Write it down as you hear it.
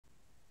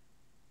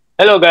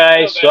Hello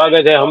guys,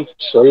 स्वागत है हम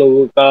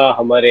सोलो का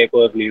हमारे एक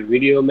और न्यू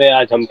वीडियो में।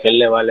 आज हम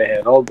खेलने वाले हैं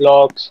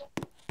रोब्लॉक्स।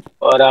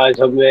 और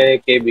आज हमें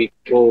केबी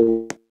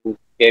तो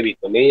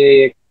नहीं है,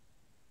 एक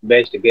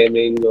बेस्ट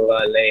गेमिंग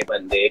वाले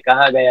बंदे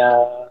कहाँ गया।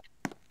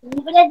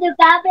 बोले तू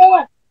कहाँ पे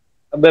है?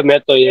 अबे मैं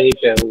तो यहीं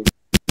पे हूँ।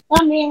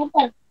 हम यहाँ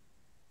पर।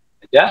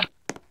 क्या?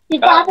 तू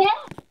कहाँ पे है?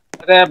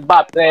 अरे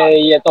बाप रे,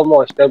 ये तो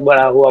मोस्टर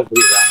बड़ा हुआ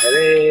फिर रहा है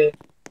रे।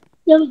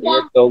 तुम ये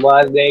कहाँ? तो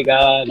मार देगा।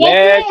 कैसे?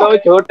 मैं तो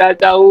छोटा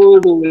सा हूँ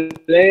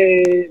डूले,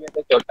 मैं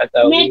तो छोटा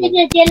सा मैं हूँ।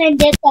 तुझे चैलेंज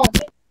देता हूँ।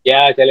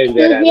 क्या चैलेंज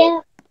दे रहा है? तुझे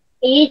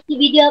इस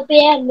वीडियो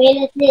पे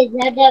मेरे से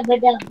ज्यादा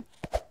बड़ा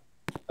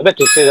अबे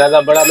तुझसे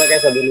ज्यादा बड़ा मैं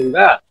कैसा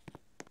बनूंगा?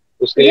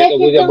 उसके लिए तो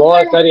जैसे मुझे तुम बहुत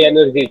बोला सारी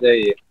एनर्जी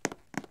चाहिए।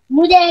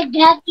 मुझे एक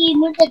घर की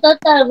मुझे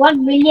टोटल 1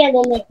 मिलियन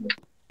एनर्जी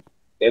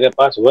तेरे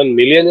पास 1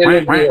 मिलियन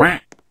एनर्जी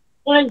है?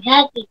 और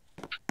घर की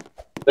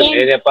तो 10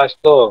 मेरे पास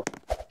तो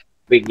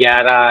भी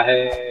 11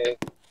 है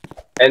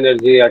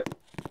एनर्जी। मैं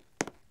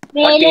 38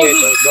 एनर्जी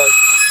है बस।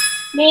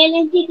 मैं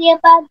एनर्जी दे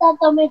पाता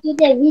तो मैं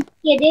तुझे 20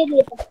 के दे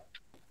देता।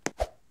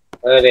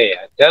 अरे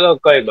यार चलो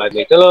कोई बात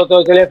नहीं। चलो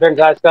तो चलिए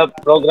फ्रेंड्स, आज का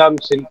प्रोग्राम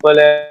सिंपल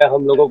है।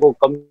 हम लोगों को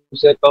कम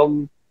से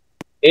कम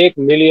 1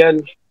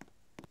 मिलियन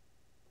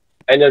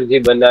एनर्जी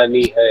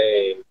बनानी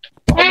है।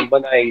 हाँ हम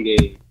बनाएंगे।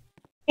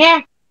 हाँ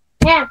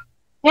हाँ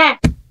हाँ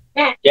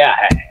हाँ। क्या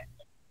है?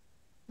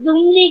 तुम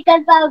नहीं कर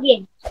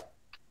पाओगे।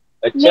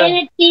 अच्छा।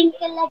 मैंने 3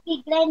 कलाक की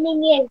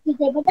ग्राइंडिंग है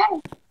तुझे पता है।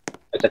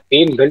 अच्छा,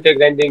 3 घंटे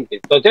ग्राइंडिंग की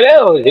तो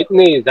चले,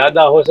 जितनी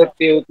ज्यादा हो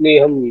सकती है उतनी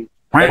हम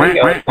करेंगे।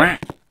 और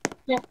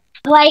क्या?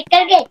 हवाई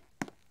करके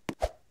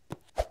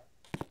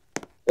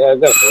तो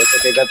अगर हो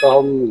सकेगा तो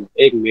हम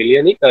 1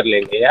 मिलियन ही कर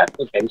लेंगे यार,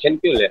 तो टेंशन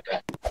क्यों ले रहा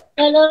है?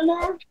 चलो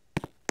ना।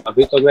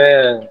 अभी तो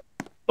मैं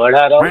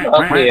बढ़ा रहा हूँ ना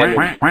अपनी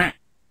एनर्जी।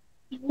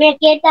 मैं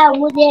कहता हूँ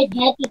मुझे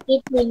घर की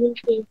कितनी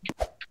मिलती है।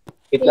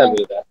 कितना पहला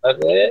मिल रहा है?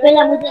 अरे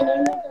पहला मुझे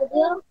नहीं तो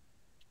दो।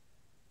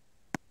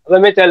 अबे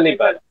मैं चल नहीं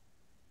पा रहा,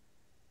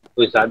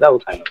 कुछ ज्यादा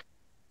उठा लो।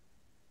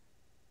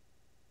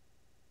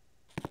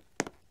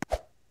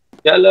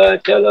 चलो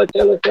चलो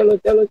चलो चलो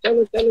चलो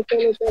चलो चलो चलो चलो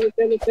चलो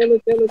चलो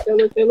चलो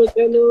चलो चलो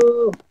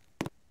चलो।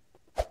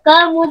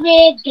 कल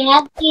मुझे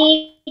घर की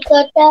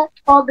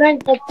टोटल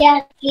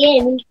 50 की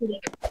मिलती है।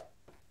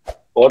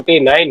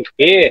 49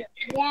 के?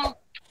 यस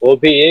वो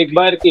भी एक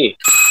बार की?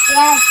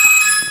 यस।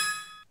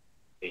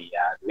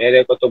 यार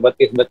मेरे को तो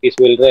 32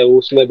 मिल रहे हैं,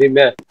 उसमें भी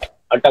मैं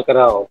अटक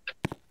रहा हूँ।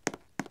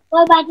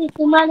 कोई बात नहीं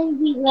तुम्हारी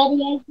भी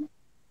बारी आएगी।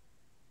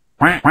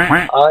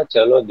 हाँ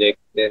चलो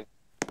देखते हैं।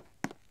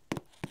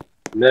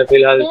 मैं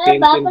फिलहाल अरे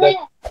तीन बाप तीन रे।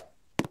 तक।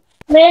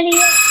 मेरी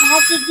घर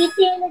की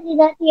कितनी एनर्जी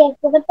जाती है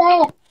आपको पता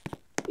है?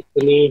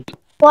 इतनी?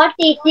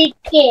 46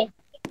 के।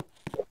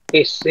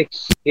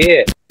 46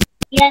 के?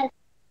 यस।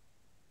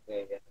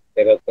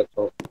 तेरा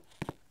तो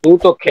तू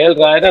तो खेल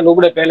रहा है ना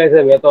नुबड़े पहले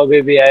से। मैं तो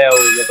अभी भी आया हूँ,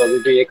 मैं तो अभी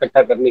भी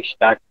इकट्ठा करनी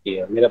स्टार्ट की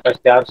है। मेरे पास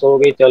 400 हो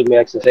गई। चल मैं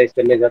एक्सरसाइज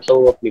करने जाता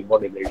हूँ, अपनी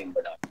बॉडी बिल्डिंग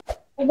बढ़ा।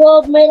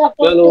 वो मेरा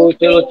फोन चलो टूट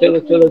चलो गया चलो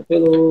चलो इसीलिए।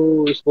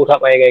 चलो, इसको उठा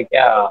पाएगा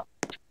क्या?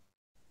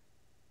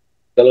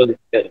 चलो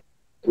देखते हैं।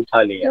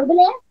 उठा लिया।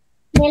 बोले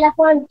मेरा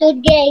फोन टूट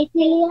गया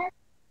इसीलिए।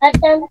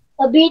 अच्छा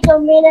अभी तो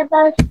मेरे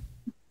पास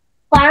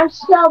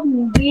 500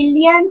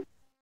 बिलियन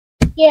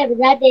के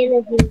ज्यादा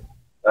एनर्जी।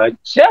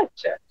 अच्छा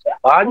अच्छा अच्छा,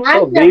 500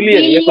 500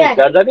 बिलियन ये कुछ बिलियन।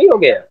 ज्यादा नहीं हो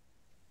गया?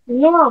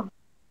 नो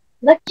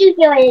बच्चों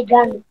के ये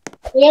गाने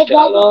ये गाने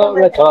चलो तो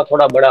मैं बता। थोड़ा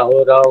थोड़ा बड़ा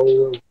हो रहा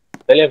हूँ।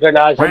 चलिए फ्रेंड,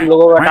 आज हम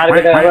लोगों का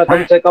टारगेट है, हमें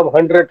कम से कम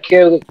 100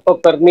 के तो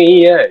करनी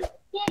ही है।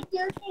 ये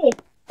क्यों थे?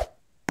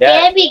 क्या?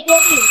 के भी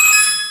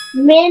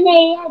मैंने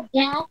ये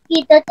घास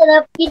की तो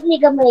तरफ कितनी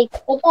कमाई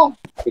पता है?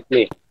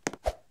 कितनी?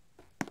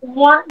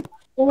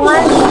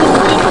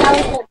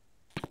 150,000।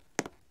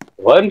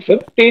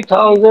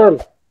 150,000?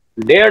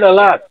 1.5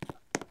 लाख?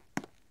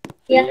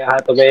 या यहाँ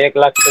तो मैं 1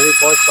 लाख तक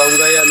पहुंच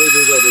पाऊंगा या नहीं,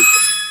 मुझे रुको।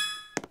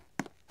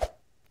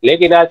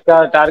 लेकिन आज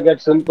का टारगेट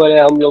सिंपल है,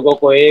 हम लोगों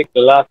को 1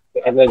 लाख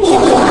एनर्जी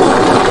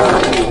पहुंचना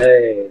ही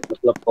है,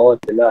 मतलब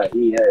पहुंचना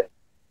ही है।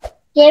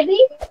 के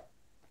भी क्या?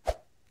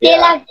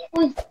 केला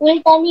कुछ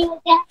उल्टा नहीं हो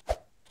गया।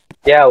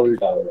 क्या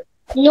उल्टा हो रहा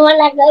 9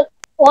 लाख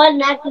और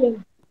नाक में है?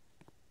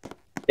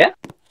 क्या?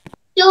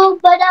 तू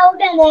बड़ा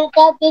होगा ना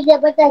तब तुझे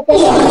पता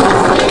चलेगा।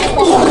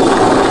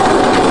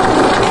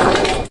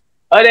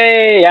 अरे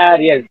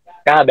यार ये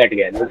कहाँ बैठ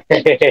गया?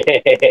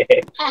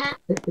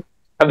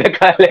 अबे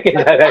कहाँ लेके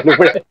जा रहा है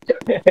नुबड़े?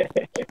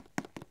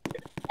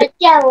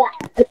 अच्छा हुआ।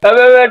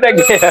 अबे बैठ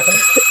गया।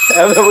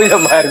 अबे मुझे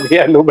मार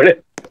दिया नुबड़े।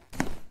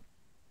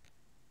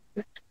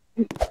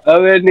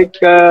 अबे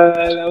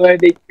निकल, अबे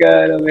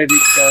निकल, अबे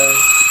निकल।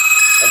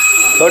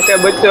 छोटे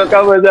बच्चों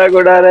का मजाक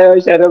उड़ा रहे हो,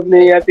 शर्म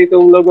नहीं आती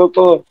तुम लोगों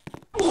को?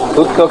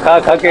 खुद तो खा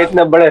खा के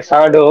इतने बड़े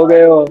सांड हो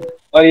गए हो,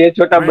 और ये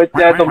छोटा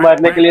बच्चा है तो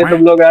मारने के लिए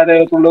तुम लोग आ रहे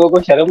हो। तुम लोगों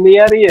को शर्म नहीं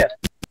आ रही है?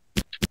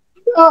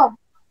 ओ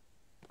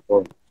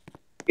ओ,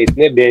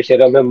 इतने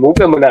बेशरम है, मुंह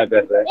पे मना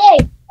कर रहा है। ए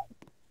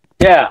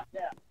क्या?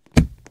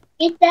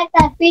 इतना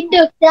का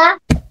पिंडुक था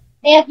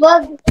एक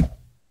वक्त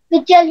तो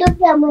चल दो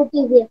क्या मैं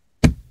तुझे।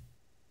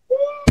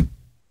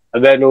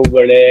 अबे नु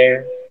बड़े,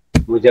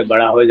 मुझे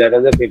बड़ा हो जाना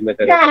था फिर मैं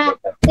तेरे को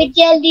बता। तो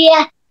चल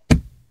दिया।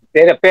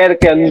 तेरे पैर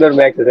के अंदर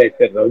मैं एक्सरसाइज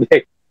कर रहा हूँ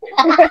देख।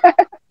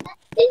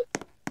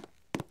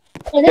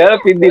 चल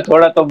पिंदी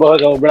थोड़ा तो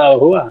बहुत बड़ा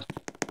हुआ।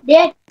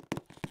 देख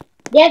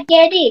देख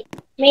कैडी,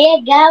 मैं ये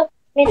गाँव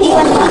में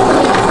दीवार,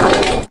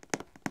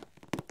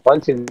 कौन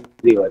सी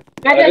दीवार?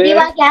 मैं तो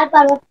दीवार के आर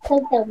पार हो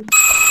सकता हूँ।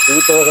 तू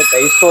तो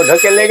इसको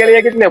ढकेलने के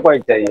लिए कितने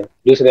पॉइंट चाहिए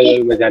दूसरे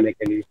लेवल में जाने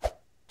के लिए?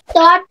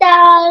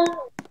 टोटल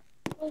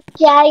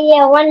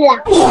चाहिए 1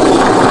 लाख।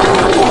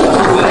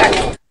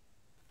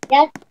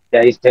 यार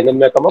क्या इस जन्म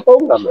में कमा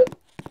पाऊंगा मैं?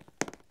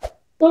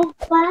 तो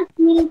 5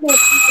 मिनट में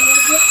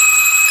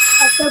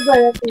ऐसा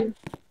बोला तू।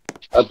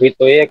 अभी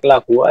तो 1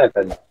 लाख हुआ है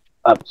खाली।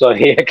 अब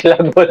सॉरी 1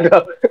 लाख बोल रहा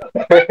हूँ।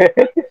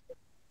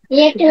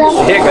 1 लाख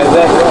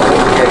 1,000 हुआ।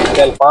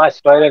 चल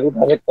 5 टॉयलेट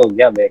उठा सकता हूँ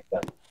क्या मैं एक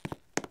साथ?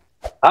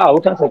 हाँ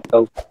उठा सकता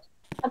हूँ।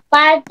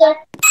 5 तो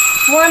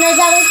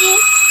 1,000 होगी।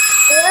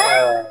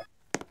 हाँ।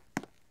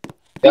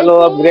 चलो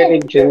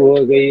अपग्रेडिंग शुरू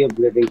हो गई,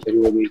 अपग्रेडिंग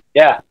शुरू हो गई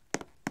क्या?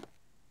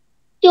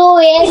 तो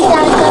 1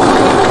 साल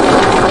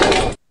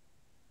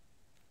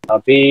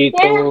अभी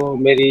तो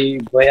मेरी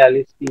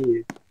 42 की है।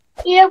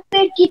 ये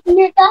पे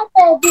कितने का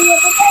आता है तुझे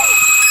पता है?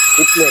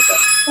 कितने का?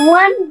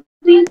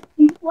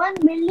 1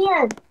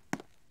 मिलियन।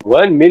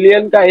 1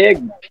 मिलियन का एक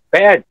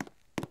पैट?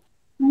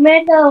 मैं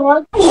तो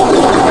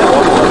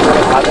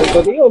पागल तो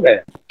नहीं हो गए?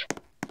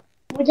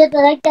 मुझे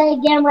तो लगता है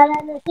कि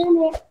हमारा नस्ल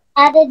में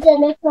आधे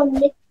जने हम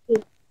लिखते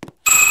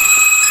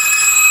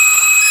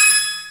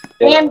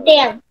एम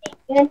टेम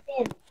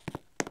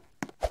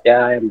क्या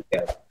है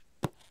क्या?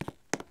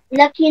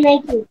 लकी नहीं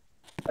थी।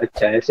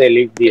 अच्छा ऐसे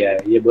लिख दिया है,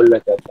 ये बोलना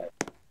चाहता है।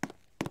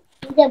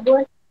 मुझे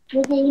बोल,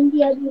 मुझे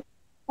हिंदी अभी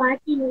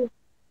पाती नहीं।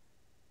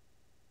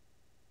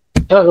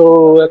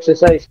 चलो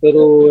एक्सरसाइज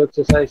करो,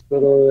 एक्सरसाइज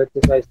करो,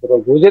 एक्सरसाइज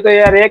करो। मुझे तो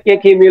यार एक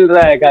एक ही मिल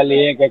रहा है खाली,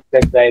 एक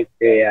एक्सरसाइज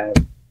के यार।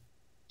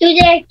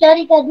 तुझे एक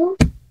तरीका दूं?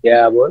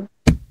 क्या बोल?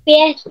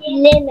 पेस्ट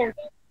लेना।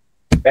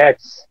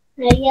 पैट्स?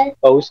 यार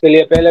और उसके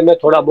लिए पहले मैं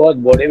थोड़ा बहुत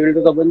बॉडी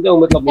बिल्डर तो बन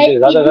जाऊं, मतलब मुझे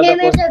ज्यादा इतने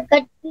ज्यादा में तो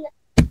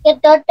के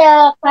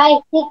टोटल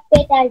 5-6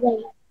 पेट आ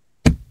जाएगा।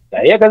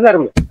 1,000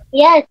 में?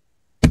 यस।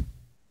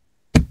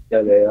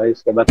 चलो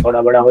इसके बाद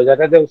थोड़ा बड़ा हो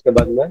जाता है, उसके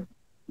बाद मैं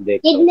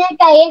देखता हूँ। कितने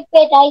का एक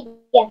पेट आ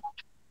गया?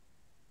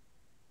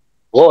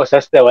 वो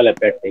सस्ते वाले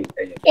पेट नहीं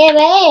चाहिए। ए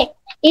भाई,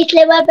 इस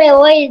लेवल पे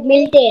वही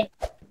मिलते हैं।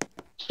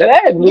 दूर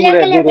है,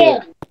 दूर है।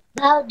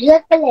 हाँ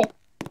ब्लैक कलर।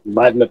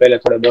 बाद में पहले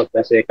थोड़े बहुत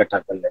पैसे इकट्ठा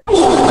कर ले।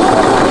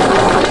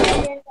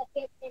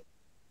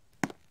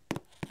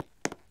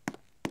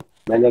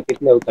 मैंने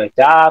कितने उठाए?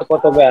 4 को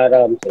तो मैं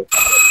आराम से उठा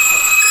लूंगा।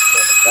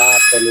 4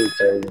 तो नहीं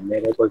चाहिए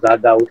मेरे को,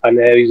 ज्यादा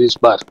उठाने हैं इस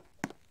बार।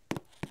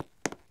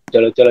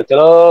 चलो चलो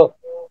चलो।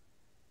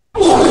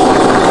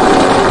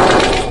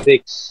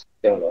 6।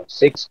 चलो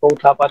 6 को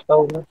उठा पाता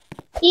हूँ मैं।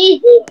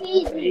 Easy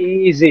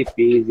PG. Easy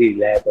PG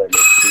level.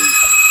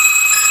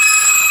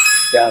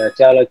 चलो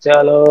चलो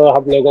चलो,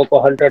 हम लोगों को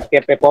 100 के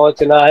पे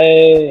पहुंचना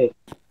है।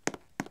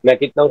 मैं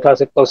कितना उठा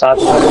सकता हूँ? 7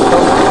 उठा सकता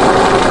हूँ।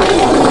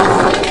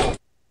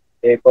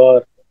 एक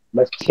और।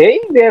 बस 6 ही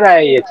दे रहा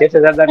है ये, 6 से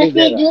ज्यादा नहीं दे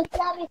रहा।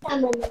 दूसरा भी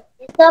सामान है,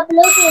 सब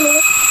लोग हैं ना,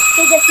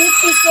 तुझे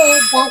 50 के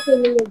जाके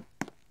मिलेगा।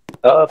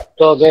 अब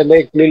तो मैं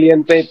 1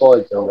 मिलियन पे ही पहुंच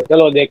जाऊंगा।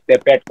 चलो देखते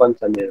हैं पेट कौन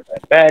सा मिल रहा है।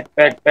 पेट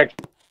पेट पेट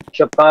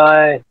शॉप कहाँ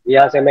है?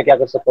 यहाँ से मैं क्या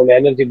कर सकता हूँ? मैं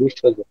एनर्जी बूस्ट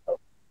कर सकता हूँ।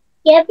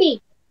 क्या पी?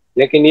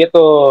 लेकिन ये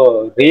तो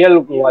रियल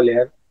वाले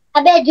हैं।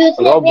 अबे दूसरे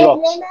पेज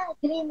रोब्लॉक्स। लेना,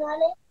 ग्रीन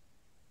वाले।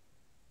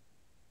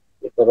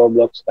 ये तो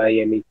रोब्लॉक्स का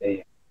ये नहीं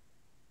चाहिए।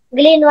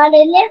 ग्रीन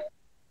वाले ले।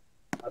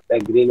 अबे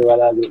ग्रीन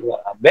वाला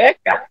अबे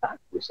कहाँ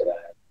पूछ रहा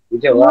है?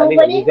 मुझे वहां मुंह नहीं,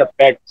 बड़े। मुझे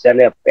पेट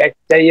चले। पेट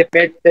चाहिए,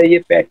 पेट चाहिए,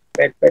 पेट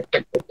पेट पेट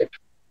पेट पेट, पेट।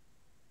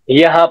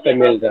 यहाँ पे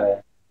मिल रहा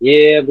है।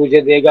 ये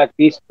मुझे देगा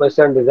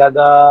 30%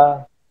 ज्यादा।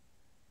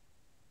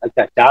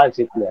 अच्छा चार्ज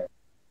इतना है।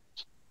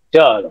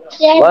 चलो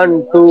 1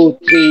 2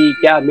 3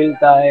 क्या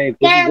मिलता है?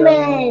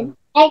 Caiman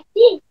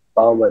active.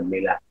 कॉमन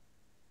मिला।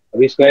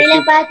 अब इसको मेरे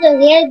एक्टिव। पास तो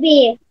रेयर भी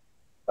है।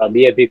 अब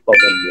ये भी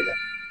कॉमन मिला।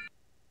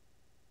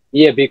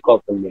 ये भी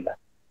कॉमन मिला।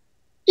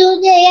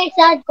 तुझे एक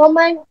साथ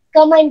कमेंट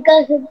कमेंट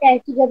कर सकता है,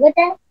 तुझे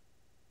बता।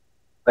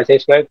 अच्छा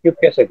इसको एक्टिव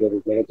कैसे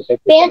करूँ? मेरे को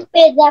पेज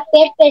पे जा,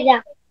 पेज पे जा।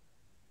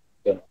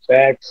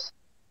 फैट्स।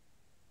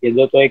 ये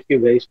दो तो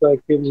एक्टिव है, इसको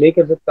एक्टिव नहीं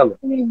कर सकता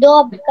मैं?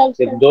 दो कर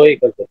सिर्फ सकता। 2 ही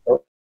कर सकता हूँ।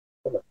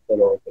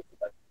 चलो ओके।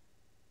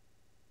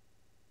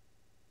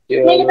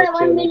 मेरे चलो पास 1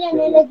 चलो मिलियन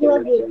चलो एनर्जी चलो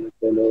होगी। चलो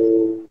चलो।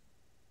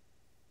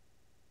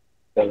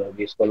 चलो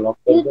अभी इसको लॉक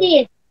कर दो।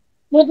 क्योंकि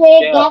मुझे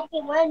एक क्या? घाट की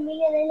 1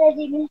 मिलियन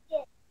एनर्जी मिलती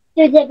है।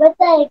 तुझे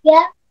पता है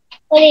क्या?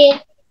 और ये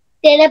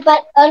तेरे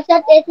पास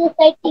 68 ऐसी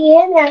शक्ति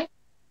है ना,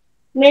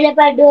 मेरे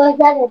पास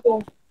 2,000 होते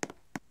हैं।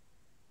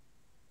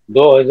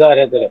 2,000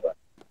 है तेरे पास?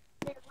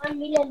 1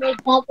 मिलियन एक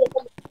घाट के,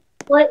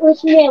 और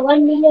उसमें 1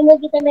 मिलियन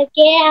होगी तो मैं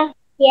क्या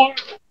क्या।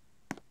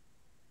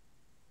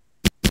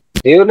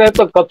 जीव ने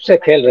तो कब से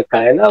खेल रखा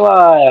है ना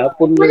भाई,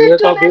 अपन मुझे ने तो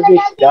चूना अभी भी लगा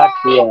दिया, स्टार्ट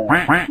किया है।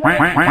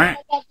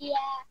 लगा दिया।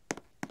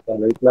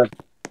 चलो इतना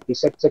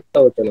खिसक सकता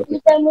हो? चलो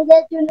खिसक। तो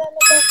मुझे चूना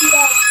लगा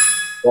दिया।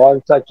 कौन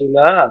सा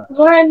चुना?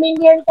 1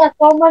 मिलियन का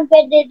कॉमन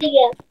पे दे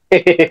दिया।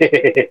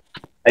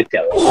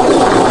 अच्छा मुझे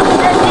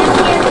 10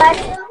 मिलियन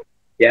बांटो।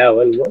 क्या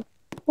बोल वो?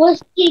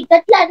 उसकी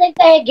कतला तक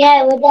का एक है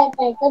हो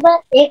जाता है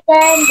खबर एक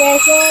टाइम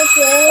जैसे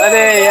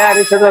अरे यार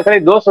इसे तो खाली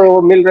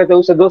 200 मिल रहे थे,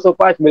 उसे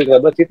 205 मिल रहा है,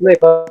 बस इतना ही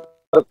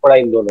फर्क पड़ा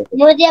इन दोनों को।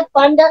 मुझे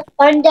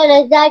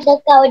 15,000 तक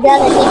का हो जा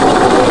रहा है।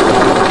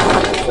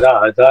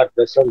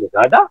 15,000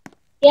 ज्यादा।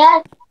 यार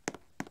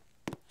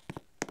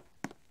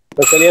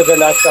तो चलिए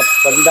फिर आज का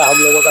फंडा हम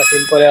लोगों का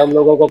सिंपल है, हम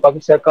लोगों को कम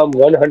से कम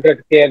 100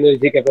 के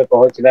एनर्जी के पे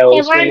पहुंचना है, और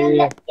उसके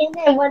लिए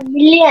 1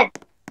 मिलियन।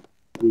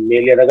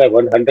 मिलियन, अगर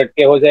 100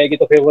 के हो जाएगी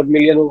तो फिर 1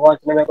 मिलियन को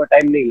पहुंचने में कोई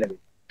टाइम नहीं लगेगा।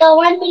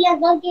 तो 1 मिलियन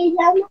करके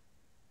जाना।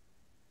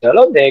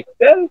 चलो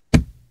देखते हैं।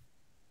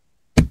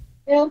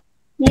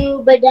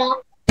 बजा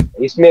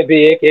इसमें भी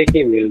एक एक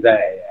ही मिल रहा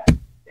है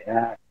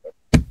यार।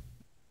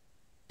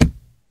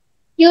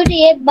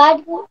 क्योंकि एक बात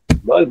को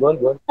बोल बोल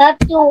बोल। अब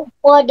तू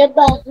वो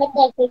डब्बा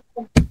हटा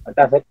सकता।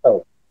 हटा सकता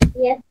हूँ?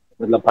 यस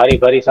मतलब भारी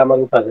भारी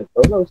सामान उठा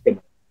सकता हूँ ना उसके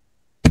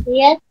बाद?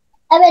 यस।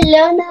 अबे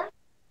लो ना।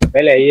 तो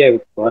पहले ये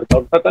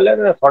वर्कआउट तो कर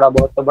लेना, थोड़ा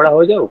बहुत तो बड़ा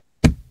हो जाओ।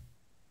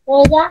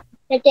 होगा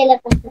तो चला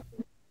सकता।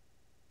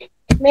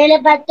 मेरे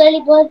पास थोड़ी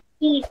बहुत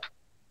की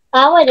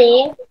पावर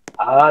है।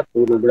 हाँ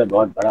तू नुबड़े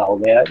बहुत बड़ा हो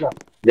गया है ना,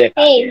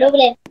 देखा ए गया।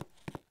 डुबले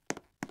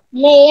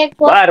मैं एक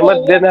बाहर मत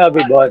देना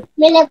अभी बहुत।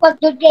 मैंने को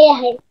टूट गया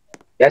है।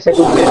 कैसे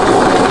टूट गया?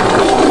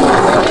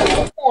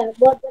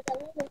 बहुत बता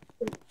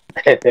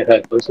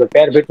तो उसमें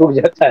पैर भी टूट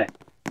जाता है।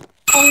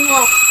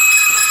 हाँ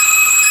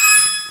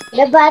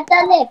डब्बा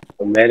हटा ले।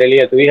 तो मेरे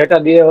लिए तू ही हटा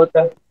दिया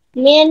होता।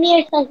 मैं नहीं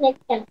हटा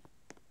सकता।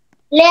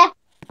 ले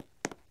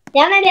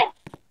जाने दे।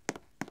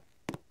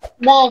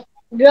 बस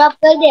ड्रॉप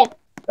कर दे।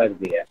 कर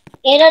दिया।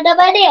 एरो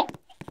दबा दे।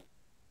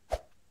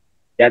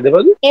 क्या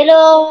दबोगी? एरो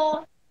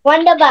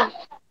वन दबा।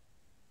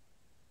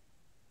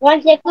 वन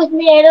से कुछ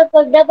नहीं एरो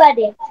को दबा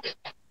दे।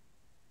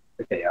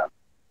 अच्छा यार,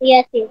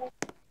 यस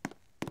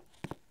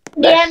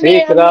मैं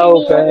सीख रहा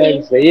हूँ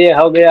फ्रेंड्स, ये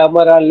हो गया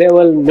हमारा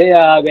लेवल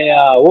नया आ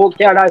गया। वो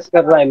क्या डांस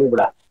कर रहा है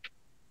नुबड़ा?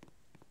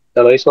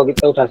 चलो इसको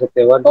कितना उठा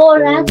सकते हैं? वन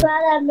और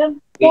वाला में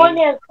कौन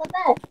है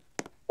खबर?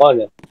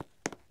 कौन है?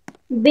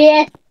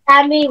 Best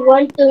army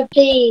 1 2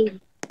 3।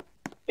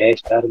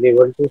 Best army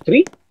 1 2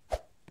 3?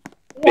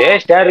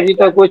 Best army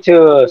तो कुछ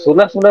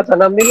सुना सुना सा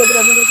नाम नहीं लग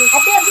रहा मेरे को।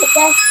 अबे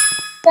बेटा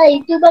तो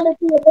यूट्यूबर ने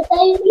तुझे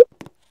बताई नहीं।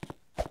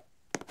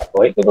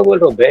 वही तो मैं बोल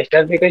रहा हूँ, बेस्ट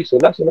आर्मी कहीं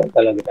सुना सुना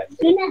सा लग रहा है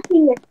मेरे सुना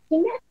सुना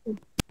सुना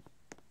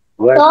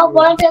को। तो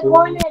कौन से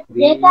कौन है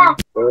देखा?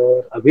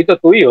 अभी तो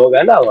तू ही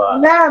होगा ना वहाँ।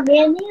 ना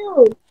मैं नहीं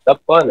हूँ। तब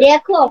कौन है?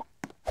 देखो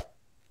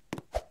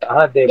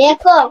कहाँ देखो?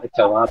 देखो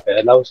अच्छा वहाँ पे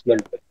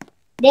अनाउंसमेंट पे।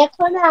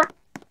 देखो ना।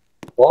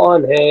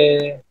 कौन है?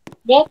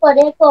 देखो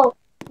देखो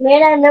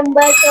मेरा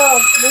नंबर तो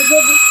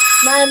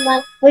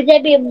मुझे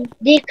भी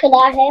दिख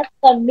रहा है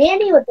पर मैं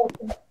नहीं होता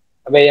तुम।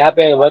 अबे यहाँ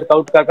पे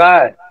वर्कआउट का कहाँ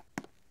है?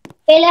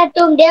 पहले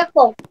तुम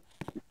देखो।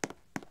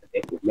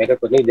 देखो, मेरे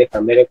को नहीं देखा,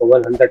 मेरे को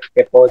 100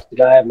 पे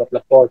पहुंचना है,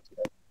 मतलब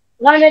पहुंचना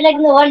वन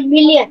लगना 1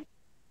 मिलियन।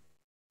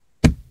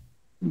 है।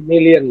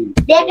 मिलियन?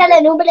 देखा ले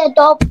नूबले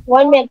टॉप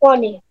 1 में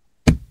कौन है?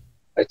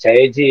 अच्छा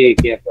एजी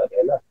क्या कर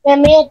है ना? तो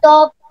मैं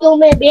टॉप 2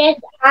 में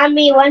बेस्ट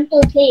आर्मी 1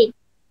 2 3।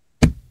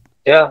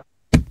 क्या?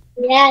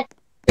 यस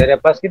तेरे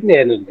पास कितनी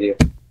एनर्जी है?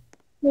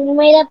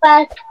 मेरे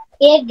पास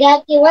एक घर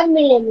की 1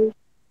 मिलियन है।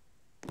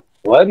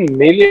 1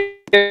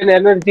 मिलियन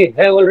एनर्जी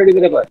है ऑलरेडी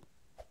मेरे पास।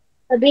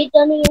 अभी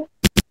तो नहीं है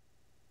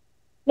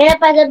मेरे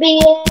पास अभी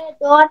ये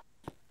दो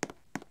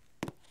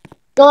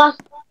दो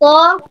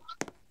सौ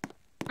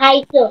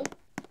 250।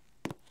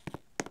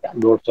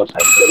 260?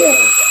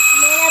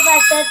 मेरे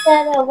पास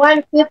टोटल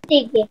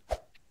 150 के।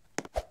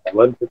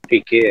 150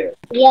 के?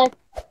 यस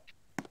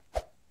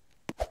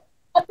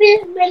अभी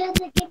मेरे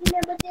से कितने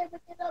बच्चे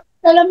बच्चे तो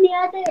कलम नहीं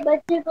आते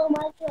बच्चे को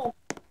मारते हैं।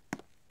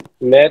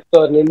 मैं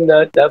तो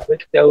निंदा तब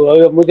बच्चा हूँ।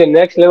 अगर मुझे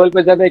नेक्स्ट लेवल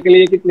पे जाने के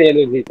लिए कितनी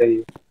एनर्जी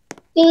चाहिए?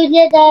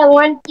 तुझे चाहे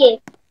 1 के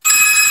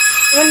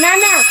और ना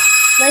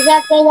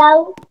मजाक कर रहा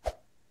हूँ।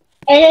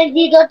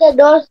 एनर्जी तो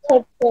 200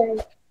 है।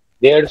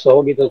 150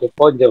 होगी तो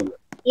पहुंच जाऊंगा।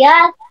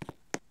 यार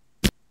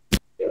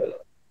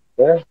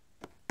हैं?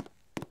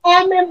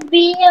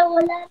 MMBA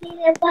वाला नहीं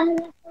रह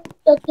पाएगा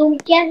तो तुम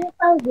क्या रह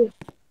पाओगे?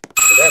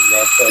 अरे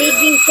मैं तो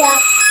सीधी सा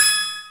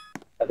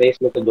अरे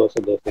इसमें तो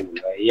 200 मिल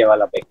रहा है, ये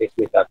वाला पैकेज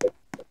में जाते।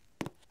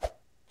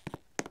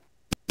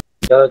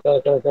 चलो चलो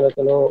चलो चलो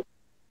चलो,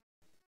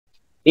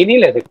 ये नहीं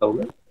ले सकता हूँ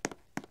मैं?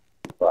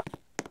 वाह,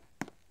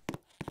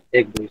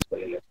 एक दो इसको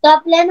ले ले। तो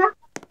आप लेना।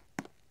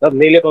 तब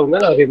नहीं ले पाऊंगा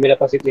ना, अभी मेरे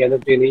पास इतनी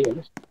एनर्जी नहीं है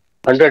ना।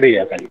 100 ही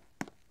है खाली।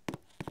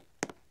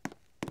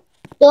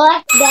 तो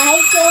आप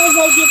 250 हो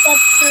जाएगी तब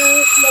तो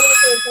मेरे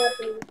को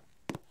उठाते हैं।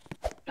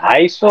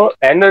 250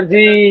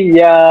 एनर्जी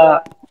या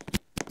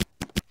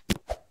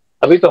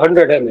अभी तो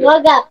 100 है मेरे।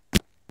 होगा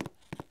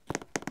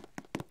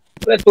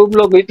अरे तुम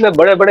लोग इतने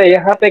बड़े बड़े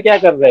यहाँ पे क्या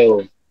कर रहे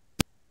हो?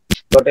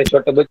 छोटे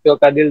छोटे बच्चों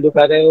का दिल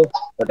दुखा रहे हो,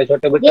 छोटे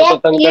छोटे बच्चों को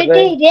तंग कर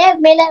रहे हो। ये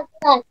मेरा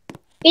पास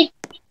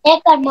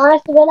एक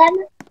मास बोला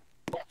ना।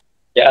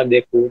 क्या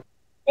देखूं?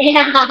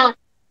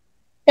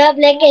 सब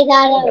लेके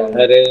जा रहा हूँ।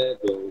 अरे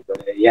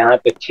यहाँ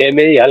पे 6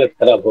 में ही हालत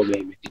खराब हो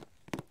गई मेरी।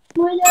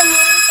 मुझे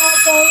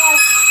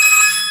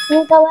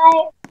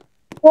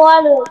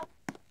कौन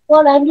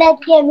 400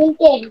 के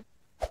मिलते हैं।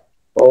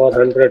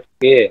 400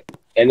 के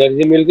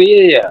एनर्जी मिल गई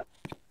है या?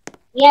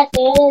 यस,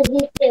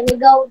 एनर्जी से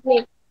विदाउट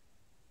में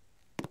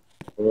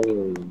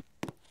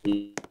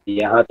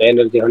यहाँ तो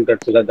एनर्जी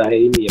 100 से ज्यादा है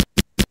ही नहीं है।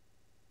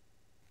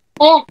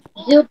 है।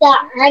 जूता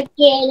हाथ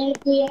की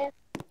एनर्जी है।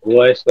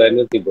 वो इसको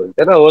एनर्जी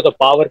बोलते हैं ना, वो तो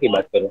पावर की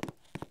बात करो।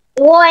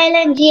 वो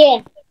एनर्जी है,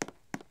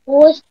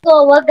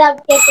 उसको वर्कआउट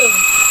कहते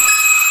हैं।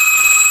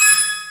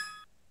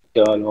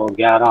 चलो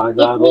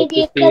 11,000 हो कितनी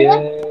देर चुकी कर?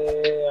 है।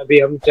 अभी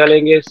हम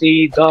चलेंगे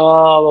सीधा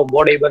वो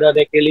बॉडी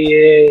बनाने के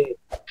लिए।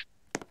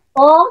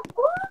 ओ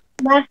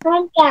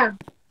मकान का।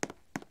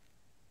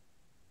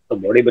 तो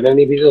बॉडी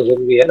बनानी भी तो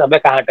जरूरी है ना। मैं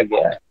कहाँ अटक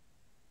गया?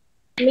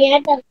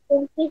 मैं तक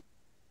तुमसे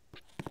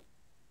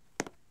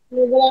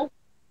बोला।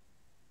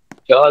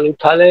 चल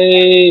उठा ले।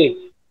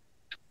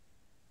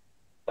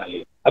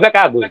 चलिए अबे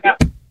कहाँ भूल गया?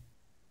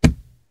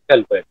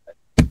 चल कोई बात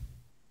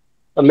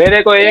नहीं।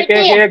 मेरे को एक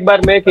एक एक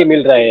बार में ही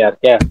मिल रहा है यार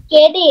क्या?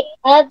 केडी,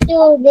 अब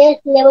तू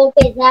नेक्स्ट लेवल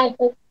पे जा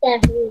सकता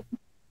है।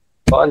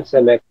 कौन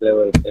से मैक्स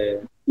लेवल पे?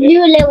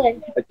 New level.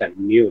 अच्छा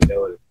न्यू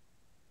लेवल।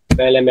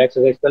 पहले मैं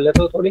एक्सरसाइज कर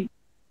लेता हूँ थोड़ी,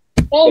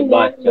 के मैं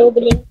बाद चलता हूँ।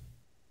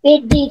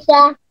 फिर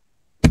दिशा।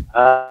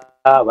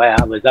 हाँ भाई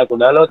हाँ, मजाक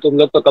उड़ा लो। तुम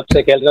लोग तो कब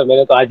से खेल रहे हो,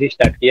 मैंने तो आज ही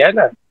स्टार्ट किया है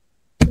ना।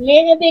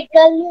 मैंने भी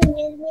कल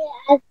मैंने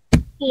आज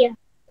किया।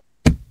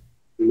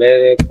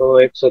 मेरे को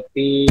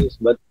 130,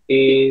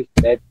 32,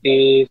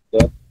 33,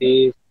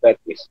 34,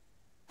 35,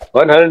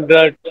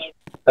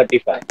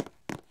 135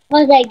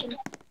 हो जाएगी।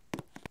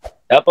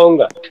 जा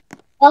पाऊंगा।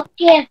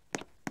 ओके।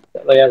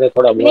 चलो यहाँ से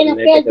थोड़ा बहुत मेरा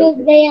लेके पैर दुख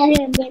चलते हैं। गया है,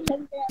 मैं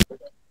लग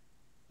रहा।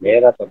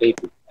 मेरा तो ठीक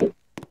है।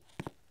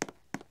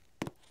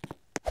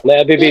 मैं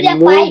अभी भी तुझे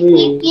नूब 5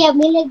 हूँ। की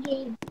मिलेगी।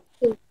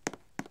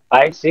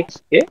 5, 6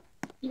 के?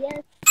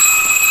 यस,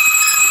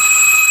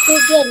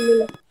 तुझे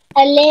मिले।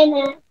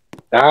 लेना।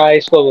 हाँ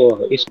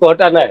इसको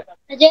हटाना है।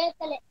 अजय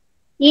चले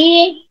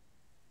ये।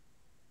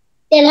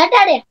 चल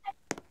हटा दे।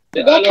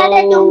 चलो देखा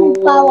दे तुम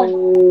पावर।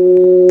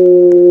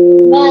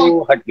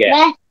 बस हट गया।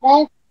 बस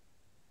बस।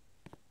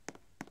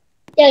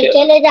 चल चलो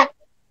चले जा।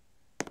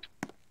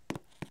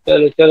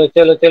 चलो चलो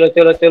चलो चलो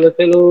चलो चलो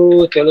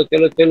चलो चलो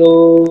चलो चलो।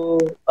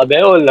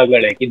 अबे वो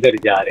लगड़े किधर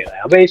जा रहे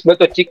हैं? अबे इसमें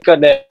तो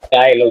चिकन है।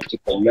 आए लो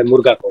चिकन, मैं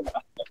मुर्गा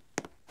खाऊंगा।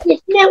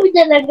 किसने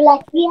मुझे लगला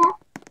किया?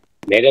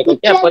 मेरे को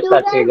क्या तुझे पता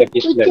दूंगा, चलेगा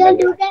किसने तुझे लगड़ा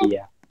दूंगा।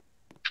 किया।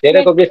 तेरे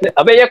मैं को किसने?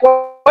 अबे ये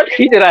कौन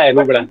खींच रहा है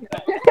नुबड़ा?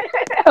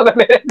 अबे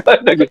मेरे को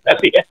तो गुस्सा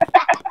दिया।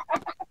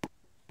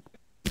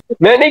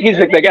 मैं नहीं खींच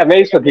सकता क्या? मैं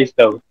इसको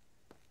खींचता हूँ।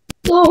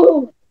 तू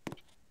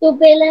तू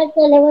पहले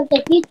तो लेवल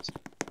तक खींच।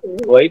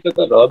 वही तो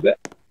कर रहा हूँ। अबे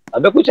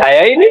अबे कुछ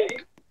आया ही नहीं।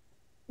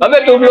 अबे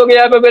तुम लोग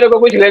यहाँ पे मेरे को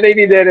कुछ लेने ही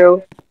नहीं दे रहे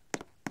हो।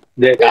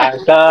 देखा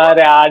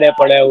सारे आड़े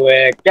पड़े हुए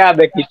हैं। क्या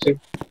मैं खींचू?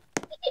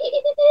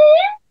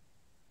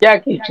 क्या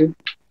खींचू?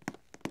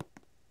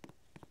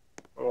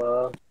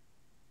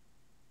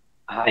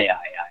 हाय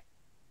हाय हाय।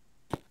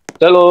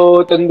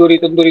 चलो तंदूरी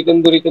तंदूरी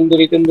तंदूरी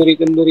तंदूरी तंदूरी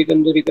तंदूरी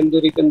तंदूरी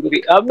तंदूरी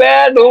तंदूरी। अबे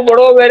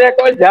ढूंढो मेरे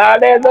को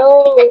जाने दो।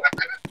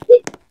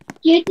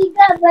 क्यूटी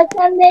का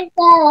पसंद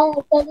का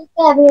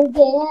तरीका मिल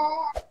गया।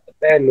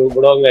 अबे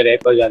ढूंढो मेरे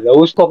को जाने दो।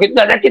 उसको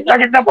कितना कितना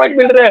कितना पॉइंट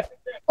मिल रहे हैं?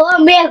 ओ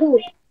मैं हूँ।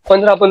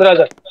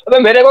 15,000 अबे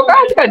मेरे को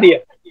कहाँ दिखा दिया?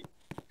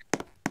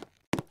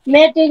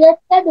 मैं तुझे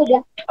कर दूंगा।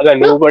 अबे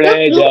रुक नूबड़े रुक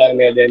रुक।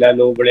 जाने देना,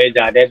 नूबड़े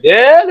जाने दे।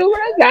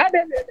 नूबड़े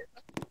जाने दे।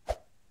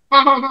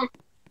 हाँ हाँ हाँ।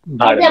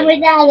 भाड़ ऐसा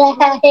में जा। मजा आ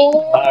रहा है।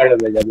 भाड़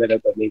में जा, मेरे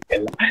को नहीं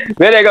खेलना।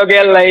 मेरे को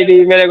खेलना ही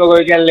नहीं, मेरे को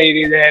कोई खेलना ही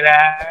नहीं दे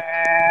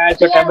रहा।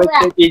 छोटा क्या हुआ?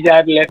 बच्चे की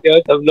जान लेते हो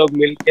सब लोग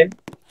मिलके।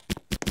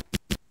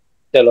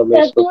 चलो मैं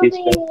तो इसको तू भी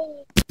खींचता हूँ।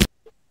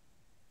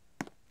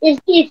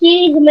 इसकी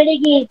सीरीज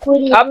मिलेगी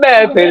पूरी, अबे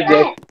तुझे फिर पता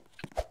देख, है?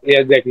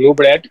 ये देख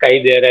नूबड़े अटका ही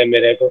दे रहे हैं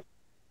मेरे को।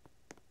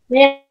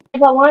 मेरे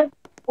को वहाँ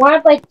वहाँ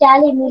पर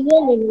 40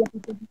 मिलियन नहीं मिला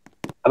तुझे।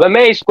 अबे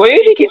मैं इसको ही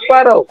नहीं खींच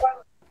पा रहा हूँ।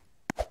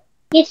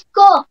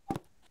 किसको?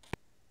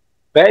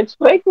 बेंच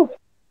फ्राई को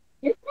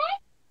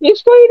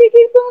इसको ही नहीं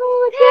खींच पा रहा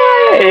हूँ। क्या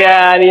है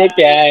यार, ये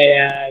क्या है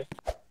यार?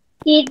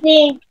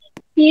 चीटिंग,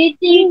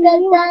 चीटिंग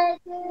करता है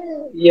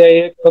तू। ये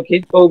एक तो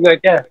खींच पाऊंगा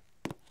क्या?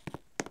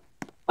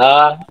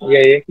 हाँ ये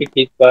एक ही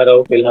खींच पा रहा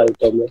हूँ फिलहाल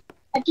तो मैं।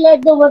 એટલે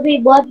तुम अभी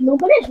बहुत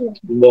नुबड़े हो।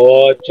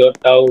 बहुत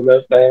छोटा हूँ मैं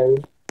फ्रेंड।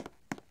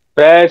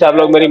 फ्रेंड्स आप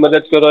लोग मेरी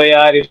मदद करो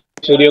यार।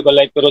 इस वीडियो को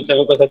लाइक करो,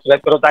 चैनल को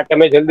सब्सक्राइब करो ताकि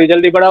मैं जल्दी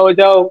जल्दी बड़ा हो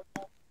जाऊँ।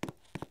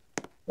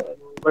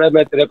 बड़े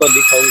मैं तेरे को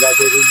दिखाऊंगा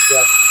फिर, रुक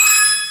जा।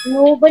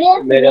 नुबड़े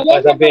मेरे मेरे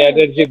पास से अभी पता है।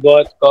 एनर्जी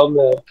बहुत कम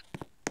है।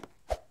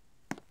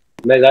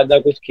 मैं ज्यादा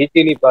कुछ खींच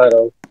ही नहीं पा रहा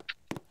हूँ।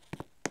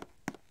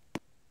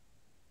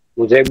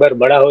 मुझे एक बार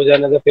बड़ा हो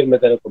जाने तो फिर मैं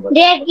तेरे को बता।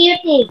 देख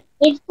क्यूटी,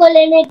 इसको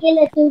लेने के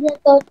लिए तुझे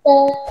तो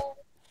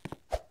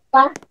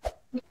 250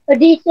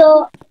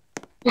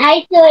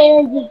 250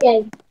 एनर्जी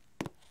चाहिए।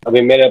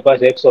 अभी मेरे पास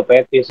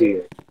 135 ही है।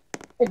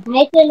 तो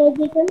 250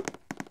 एनर्जी तो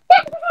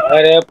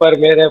अरे पर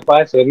मेरे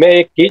पास है, मैं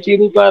एक खींच ही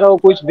नहीं पा रहा हूँ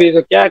कुछ भी,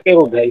 तो क्या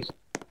करूँ भाई?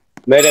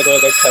 मेरे को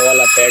एक अच्छा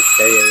वाला पेट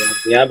चाहिए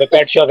यार। यहाँ पे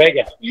पेट शॉप है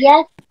क्या?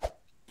 यस,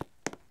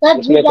 सब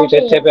इसमें कुछ दिखाते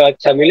अच्छे हैं। पे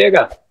अच्छा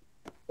मिलेगा?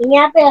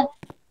 यहाँ पे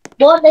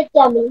बहुत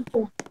अच्छा मिलता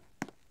है।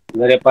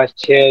 मेरे पास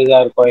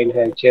 6,000 कॉइन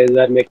है।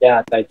 6,000 में क्या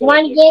आता है? चलो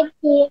 1 केक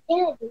की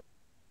क्या?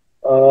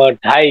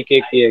 2.5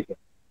 केक की है।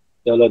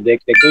 चलो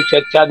देखते, कुछ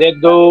अच्छा दे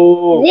दो।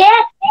 ये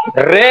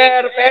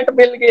रेयर पेट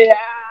मिल गया।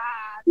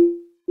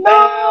 नो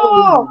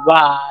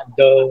वाह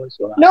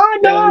दोस्त वाह। No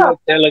no.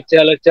 चलो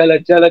चलो चलो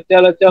चलो चलो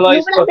चलो चलो, नुबड़ा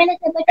इसको पहले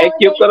से बचा हो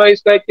एक्यूब जाएगी। करो,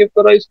 इसको एक्यूब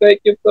करो, इसको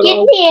एक्यूब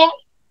करो, कितनी है?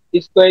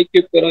 इसको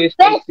एक्यूब करो,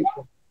 इसको बस एक्यूब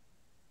करो,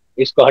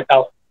 इसको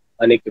हटाओ,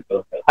 अनएक्यूब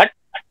करो, हट।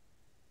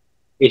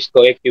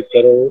 इसको एक्यूब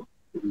करो,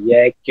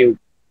 ये एक्यूब।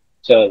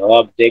 चलो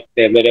अब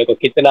देखते हैं मेरे को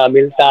कितना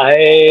मिलता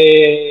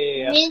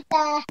है। मिलता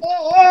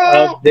है।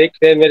 अब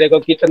देखते हैं मेरे को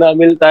कितना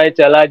मिलता है।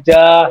 चला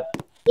जा।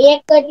 एक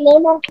कट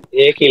लेना।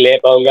 एक ही ले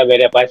पाऊंगा,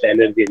 मेरे पास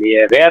एनर्जी नहीं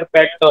है। रेयर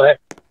पेट तो है।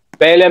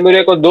 पहले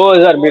मेरे को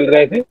 2,000 मिल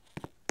रहे थे,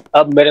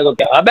 अब मेरे को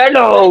क्या? अबे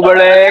लो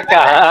बड़े,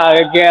 कहाँ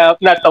गया?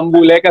 अपना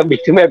तंबू लेकर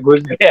बीच में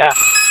घुस गया।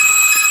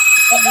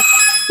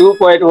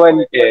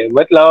 2.1 के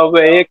मतलब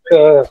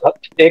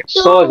एक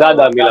सौ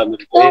ज्यादा मिला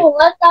मेरे तो को।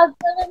 वर्कआउट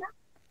करो ना।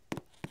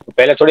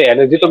 पहले थोड़ी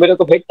एनर्जी तो मेरे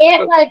को फेंक।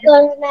 एक बार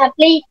करो ना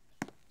प्लीज।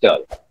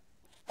 चलो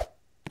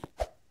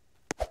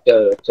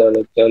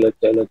चलो चलो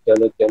चलो चलो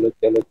चलो चलो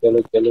चलो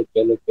चलो चलो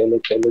चलो चलो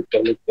चलो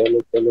चलो चलो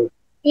चलो।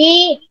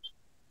 ठीक।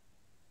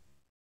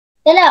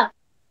 चलो।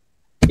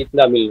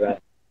 कितना मिल रहा है?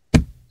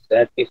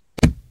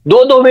 37।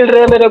 दो दो मिल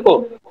रहे हैं मेरे को।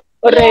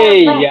 अरे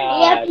ये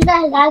यार।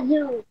 अपना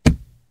राजू।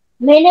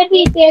 मैंने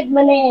भी पेट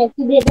बनाया है,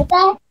 तुझे पता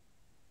है?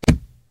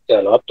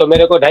 चलो अब तो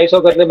मेरे को 250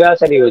 करने में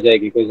आसानी हो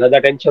जाएगी, कोई ज्यादा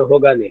टेंशन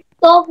होगा नहीं।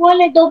 टॉप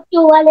वन है, टॉप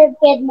टू वाले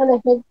पेट बना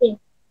सकते हैं।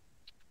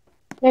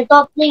 मैं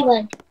टॉप थ्री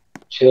वन।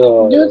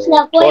 चलो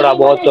दूसरा कोई थोड़ा नहीं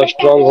बहुत बना तो सकता।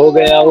 स्ट्रांग हो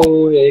गया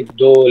हूँ। एक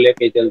दो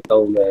लेके चलता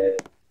हूँ मैं।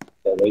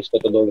 चलो इसको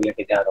तो दो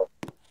लेके जा रहा हूँ।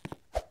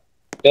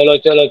 चलो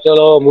चलो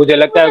चलो, मुझे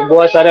लगता है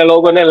बहुत सारे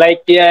लोगों ने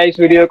लाइक किया है इस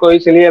वीडियो को,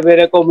 इसलिए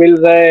मेरे को मिल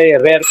रहा है,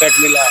 रेयर पेट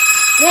मिला।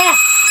 मैं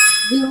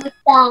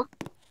जूता।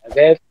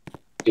 अरे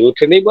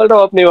झूठ नहीं बोल रहा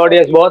हूँ, अपनी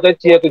ऑडियंस बहुत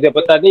अच्छी है, तुझे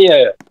पता नहीं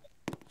है?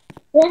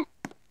 मैं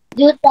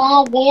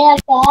जूता गया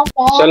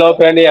का। चलो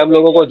फ्रेंड, ये हम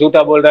लोगों को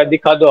झूठा बोल रहा है,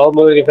 दिखा दो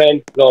हम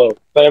फ्रेंड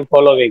फ्रेंड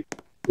फॉलोइंग।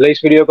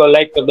 इस वीडियो को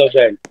लाइक कर दो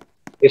फ्रेंड।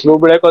 इस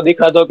नुबड़े को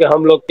दिखा दो कि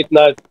हम लोग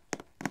कितना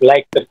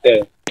लाइक करते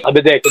हैं।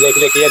 अभी देख देख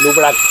देख, ये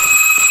नुबड़ा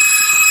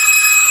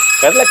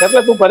कर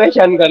ले, तू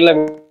परेशान कर ले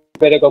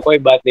मेरे को, कोई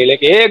बात नहीं,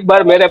 लेकिन एक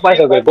बार मेरे पास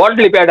हो गई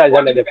गॉडली पैड आ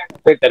जाने दे,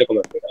 फिर तेरे को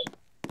मैं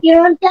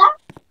क्यों था?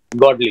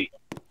 गॉडली।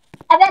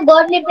 अबे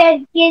गॉडली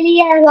पेट के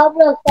लिए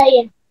रॉब्लॉक्स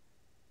चाहिए।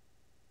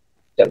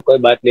 चल कोई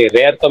बात नहीं,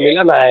 रेयर तो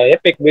मिला ना,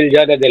 एपिक मिल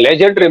जाने दे,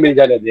 लेजेंडरी मिल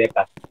जाने दे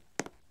एक।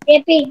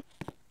 एपिक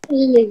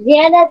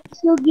ज्यादा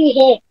सुगी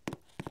है।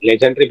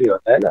 लेजेंडरी भी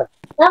होता है ना।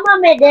 मामा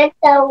मैं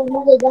देखता हूँ,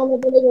 मुझे जाने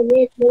पड़ेगा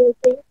मैच में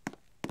से।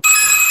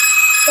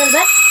 चल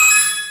बस,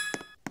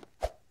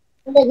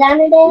 मुझे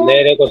जाने दे।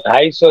 मेरे को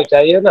 250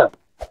 चाहिए ना।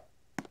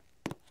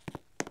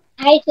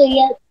 250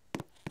 यार।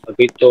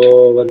 अभी तो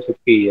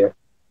 150 है।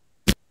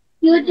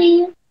 क्यों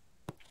चाहिए?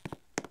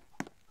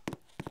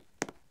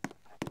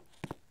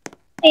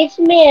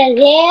 इसमें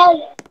हैंडल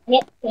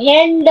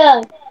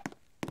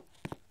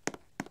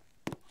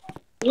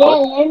और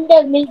रेयर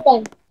हैंडल मिलता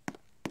है।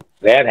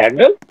 Rare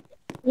handle.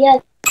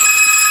 यस।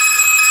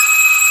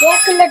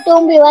 देख लो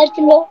तुम भी वाच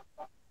लो।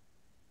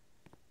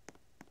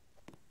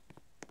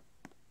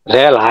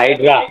 Rare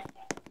hydra.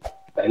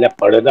 पहले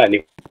पढ़ना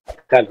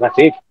लिखना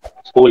सीख।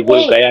 स्कूल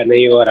बुल गया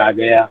नहीं और आ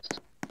गया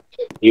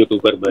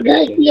यूट्यूबर बने के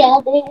गलती लिए।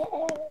 याद है।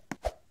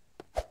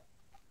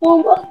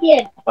 तुम बोलिए।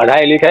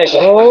 पढ़ाई लिखाई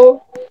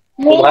करो।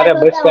 मेरा तुम्हारे तो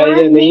बस का ये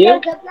आदमी नहीं का है।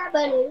 सपना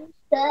बन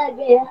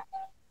गया।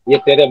 ये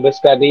तेरे बस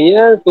का नहीं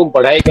है, तुम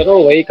पढ़ाई करो,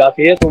 वही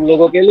काफी है तुम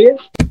लोगों के लिए।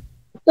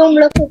 तुम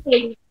लोगों के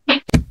लिए।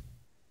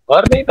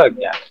 और नहीं तो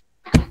क्या।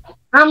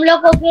 हम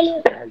लोगों के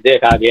लिए।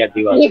 देख आ गया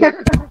दीवार।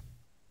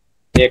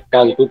 एक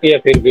टांग टूटी है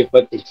फिर भी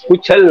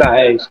कुचलना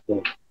है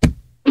इसको।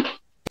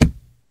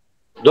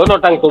 दोनों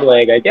टांग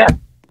तुड़वाएगा क्या?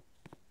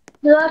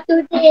 जो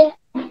टूटे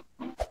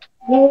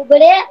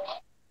बड़े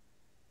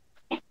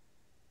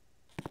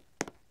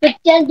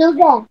पिक्चर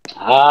दूंगा।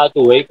 हाँ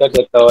तू वही कर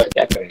सकता हो, और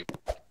क्या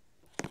करेगा।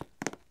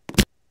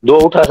 दो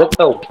उठा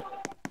सकता हूँ।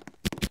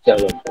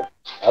 चलो तो।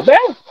 अबे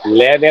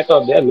ले दे तो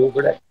दे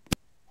लूबड़े।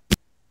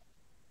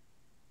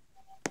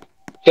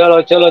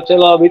 चलो चलो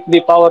चलो, अब इतनी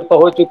पावर तो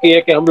हो चुकी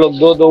है कि हम लोग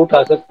दो दो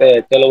उठा सकते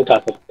हैं। चलो उठा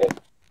सकते हैं।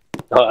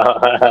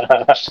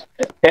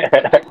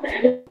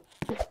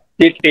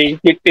 चीटिंग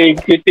चीटिंग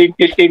चीटिंग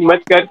चीटिंग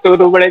मत कर तू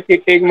रुबड़े,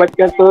 चीटिंग मत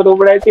कर तू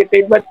रुबड़े,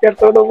 चीटिंग मत कर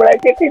तू रुबड़े,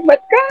 चीटिंग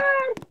मत कर।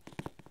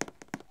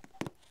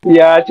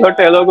 यार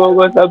छोटे लोगों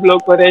को सब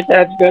लोग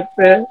परेशान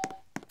करते हैं,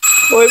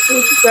 कोई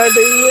पूछता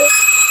नहीं है।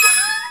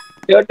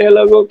 छोटे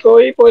लोगों को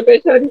ही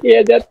परेशान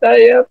किया जाता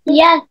है अब।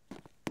 यस।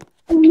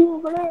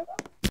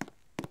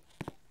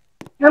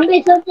 हम भी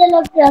सोचे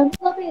लगते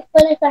हमको भी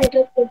परेशान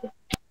करते थे।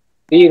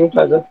 तीन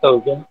उठा सकता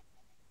हूँ क्या?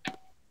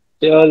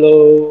 चलो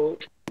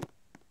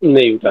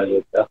नहीं उठा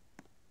सकता,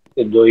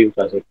 सिर्फ दो ही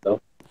उठा सकता हूँ।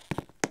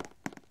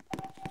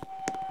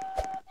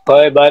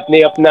 कोई बात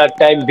नहीं, अपना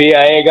टाइम भी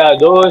आएगा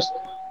दोस्त।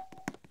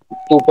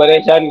 तू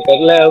परेशान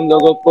कर ले हम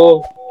लोगों को,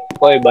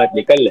 कोई बात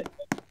नहीं, कर ले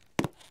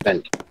कर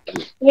ले।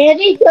 मैं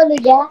भी चल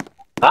गया।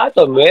 हाँ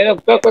तो मेरे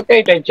को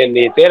कोई टेंशन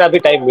नहीं है, तेरा भी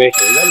टाइम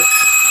वेस्ट होगा ना।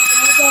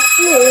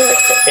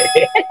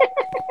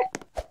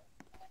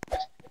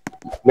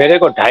 मेरे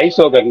को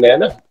 250 करने हैं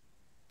ना।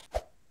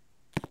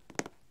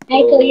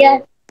 नहीं तो यार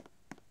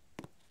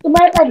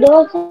तुम्हारे पास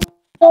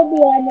 200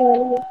 भी आने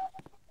वाले हैं।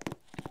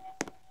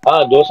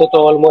 हाँ 200 तो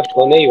ऑलमोस्ट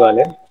होने ही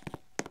वाले हैं।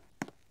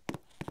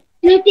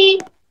 क्योंकि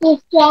तू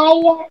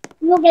शायद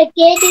लोग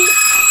केडी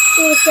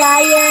तू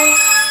शायद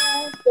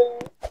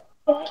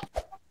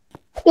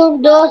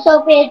तुम 200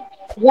 पे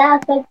जा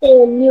सकते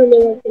हो न्यू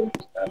लेवल पे।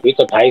 अभी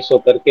तो 250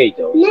 करके ही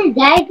जाओ। नहीं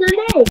 250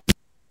 नहीं,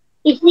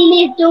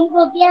 इसीलिए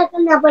तुमको क्या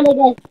करना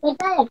पड़ेगा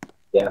पता है?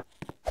 क्या?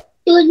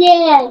 तुझे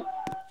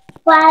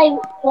 5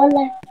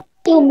 वाला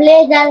तुम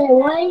ले जाने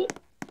वही,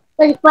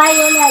 पर 5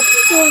 वाला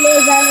तू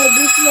ले जाने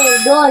दूसरे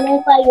दो ले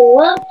पाएंगे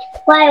वो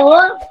 5 वो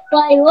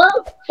 5 वो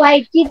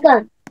 5 चिकन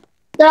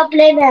सब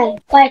लेना है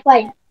 5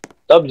 5।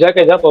 तब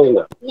जाके जा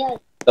पाऊंगा। यस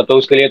तब तो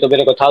उसके लिए तो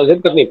मेरे को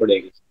 1000 करनी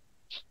पड़ेगी।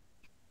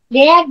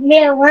 देख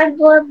मैं 1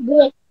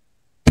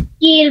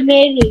 किल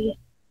मेरी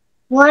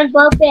 1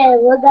 पे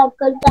वोदा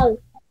करता हूँ।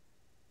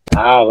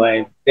 हाँ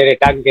भाई, तेरे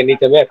टांग के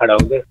नीचे मैं खड़ा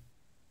हूँ। अबे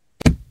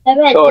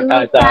छोटा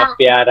सा झूठा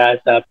प्यारा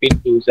सा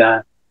पिट्टू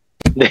सा।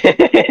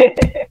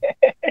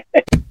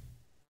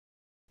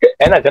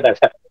 है ना छोटा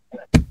सा।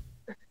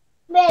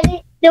 मेरी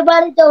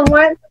तुम्हारी तो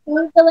 1000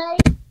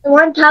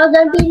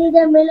 की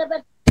नहीं मेरे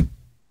पास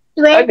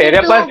तेरे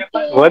 22 पास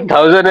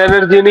 1000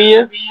 एनर्जी नहीं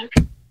है,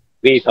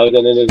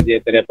 3000 एनर्जी है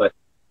तेरे पास।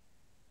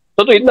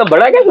 तो इतना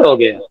बड़ा कैसे हो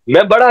गया?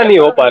 मैं बड़ा नहीं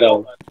हो पा रहा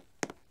हूँ।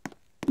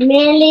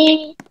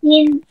 मेरी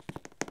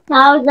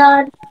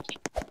 3000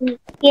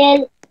 के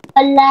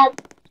अलग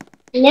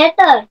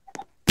लेटर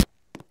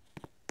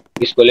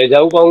इसको ले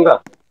जाऊँ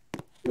पाऊंगा?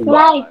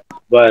 राइट।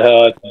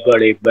 बहुत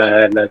बड़ी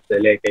मेहनत से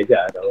लेके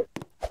जा रहा हूँ।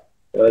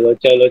 चलो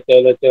चलो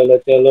चलो चलो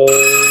चलो।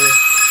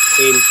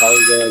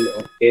 3000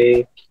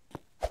 ओके।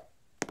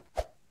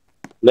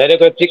 मेरे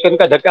को चिकन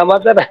का धक्का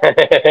मारता ना।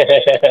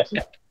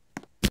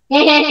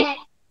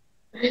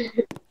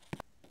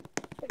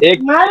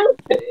 एक मारू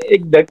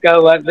एक धक्का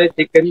मार दे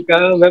चिकन का,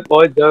 मैं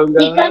पहुंच जाऊंगा।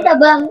 चिकन का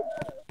बम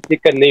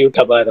चिकन नहीं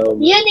उठा पा रहा हूँ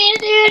मैं। ये नहीं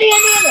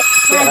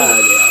क्या आ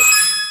गया?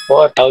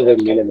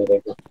 4000 मिले मेरे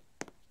को,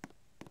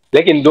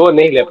 लेकिन 2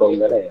 नहीं ले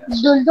पाऊंगा ना यार।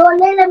 दो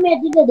ले ले मैं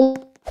तुझे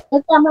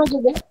धक्का मार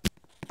दूंगा।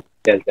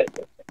 चल चल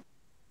चल।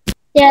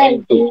 चल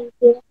 2 ठीक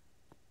है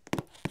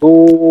तू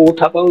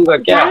उठा पाऊंगा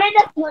क्या? जाने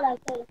दे थोड़ा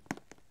सा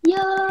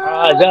यो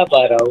हाँ जा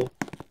पा रहा हूँ।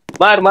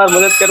 मार मार,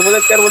 मदद कर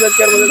मदद कर मदद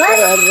कर मदद कर। बस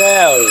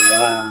अरे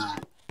वाह,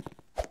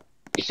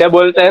 इसे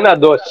बोलते हैं ना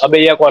दोस्त। अबे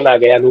ये कौन आ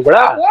गया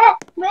नुबड़ा? ये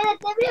मैंने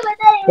तभी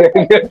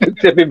बताया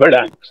तुझसे भी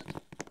बड़ा।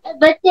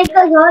 बच्चे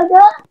को छोड़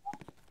दो।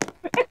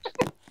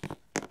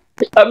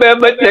 अबे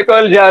बच्चे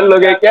को जान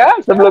लोगे क्या?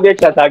 सब लोग एक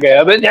साथ आ गए।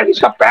 अबे जान,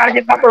 इसका पैर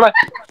कितना बड़ा है।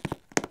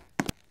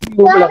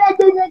 नुबड़ा। मैं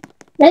तुझे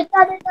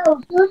धक्का देता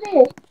हूँ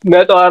तूने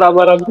मैं तो आराम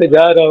आराम से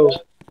जा रहा हूँ।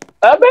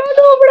 अबे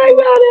नुबड़ा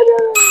जा रहा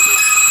है।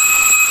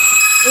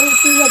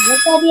 तुझे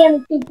धक्का दिया मैं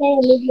तुझे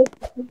मुझे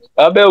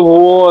अबे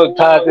वो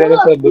था तेरे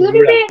से बुरा।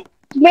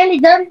 मैंने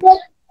जान दे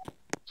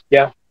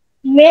क्या?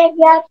 मैं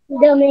क्या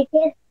जब मैं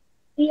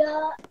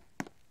किया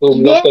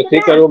तुम लोग तो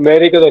ठीक करो,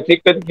 मेरी को तो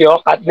ठीक कर की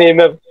औकात नहीं।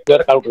 मैं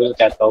वर्कआउट करना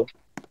चाहता हूँ।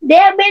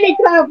 देख मैंने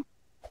सब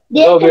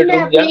 2 मिनट देखना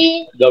रुक जा,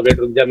 प्लीज 2 मिनट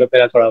रुक जा, मैं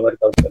पहले थोड़ा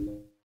वर्कआउट कर लूँ।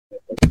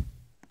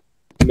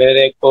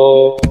 मेरे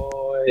को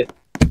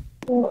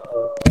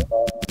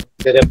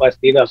तेरे पास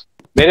थी ना।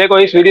 मेरे को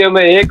इस वीडियो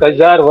में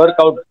 1000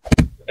 वर्कआउट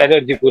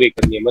एनर्जी पूरी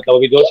करनी है। मतलब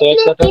अभी 200 एक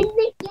साथ है।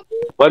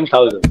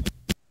 1000।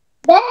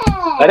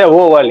 अरे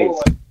वो वाली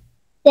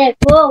देख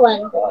वो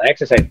वाला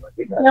एक्सरसाइज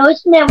वाली ना।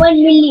 उसमें 1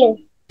 मिलियन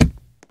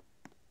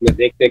मैं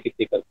देखते हैं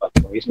कितनी कर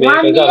पाता हूँ इसमें।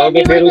 1 1000 हो गए,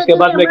 मिलियन फिर उसके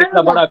बाद मैं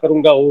कितना बड़ा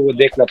करूंगा वो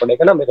देखना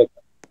पड़ेगा ना मेरे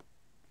को।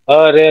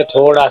 अरे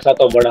थोड़ा सा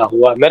तो बड़ा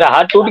हुआ। मेरा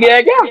हाथ टूट गया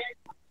है क्या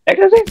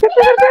एक्सरसाइज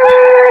करते करते?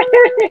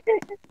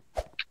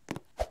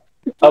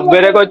 अब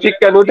मेरे को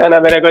चिकन उठाना,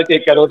 मेरे को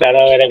चिकन उठाना,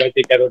 मेरे को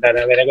चिकन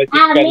उठाना, मेरे को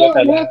चिकन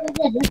उठाना। मैं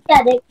तुझे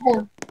धक्का देखता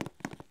हूँ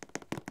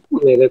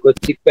मेरे को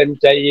चिकन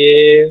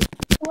चाहिए।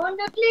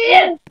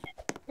 प्लीज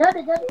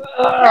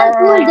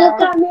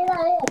धक्का मेरा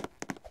है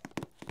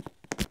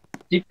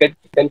चिकन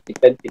चिकन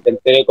चिकन चिकन।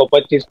 तेरे को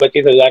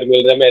 25,000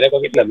 मिल रहा है, मेरे को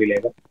कितना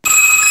मिलेगा?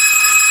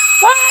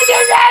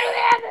 5,000।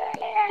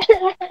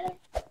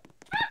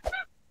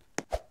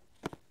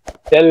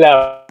 चल ना,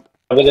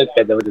 मदद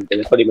कर दे, मदद कर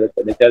दे, थोड़ी मदद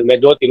कर दे। चल मैं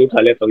 2-3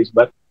 उठा लेता हूँ इस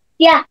बार।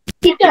 क्या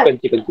chicken chicken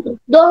chicken chicken.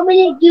 2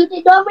 minute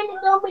duty 2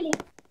 minute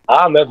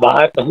हाँ मैं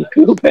बाहर तो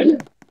क्यों पहले।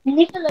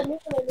 निकलो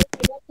निकलो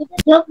निकलो तुझे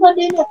धक्का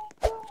देना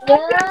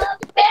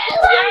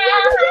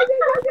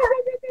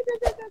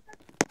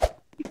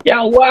क्या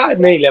हुआ?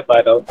 नहीं ले पा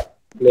रहा हूँ,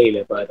 नहीं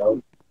ले पा रहा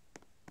हूँ।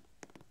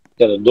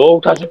 चलो 2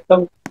 उठा सकता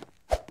हूँ।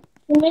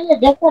 मुझे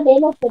धक्का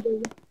देना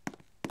पड़ेगा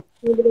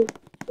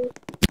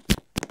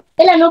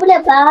पहले नुबले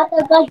बात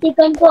कर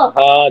चिकन को।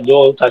 हाँ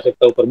 2 उठा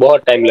सकता हूँ, पर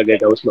बहुत टाइम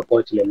लगेगा उसमें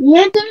पहुंचने में।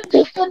 मैं तुझे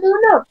धक्का दूँ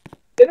ना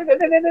thank you thank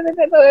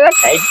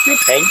you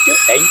thank you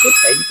thank you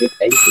thank you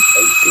thank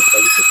you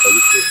thank you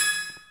thank you.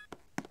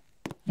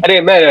 अरे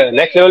मैं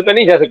नेक्स्ट लेवल पे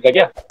नहीं जा सकता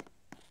क्या?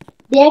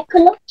 देख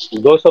लो।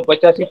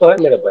 250 ही तो है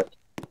मेरे पास।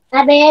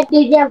 अबे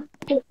तुझे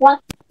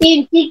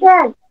 3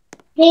 चिकन,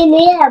 3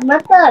 ये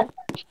मटर,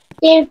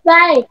 3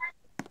 फ्राई,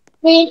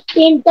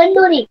 3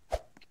 तंदूरी,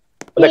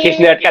 मतलब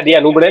किसने अटका दिया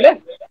नूबड़े ने?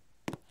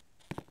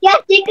 क्या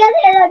चिकन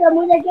है ना, तो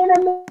मुझे कहना,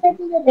 मैं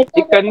तुझे धक्का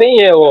चिकन देता। नहीं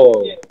है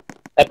वो,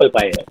 एप्पल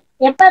पाई है।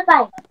 Apple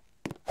pie.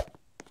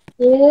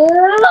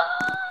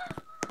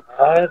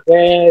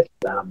 अरे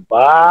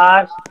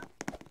शाबाश,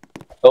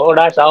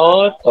 थोड़ा सा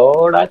और,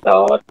 थोड़ा सा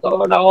और,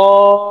 थोड़ा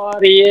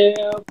और, ये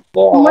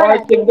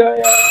पहुंच गया।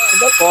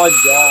 अबे पहुंच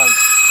जा।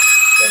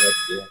 चलो,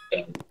 चलो,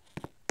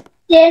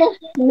 तेरे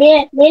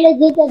मेरे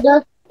जूते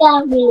दोस्त क्या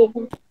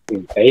मिलेगा?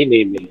 कहीं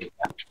नहीं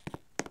मिलेगा,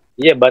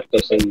 ये बात तो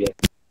सही है।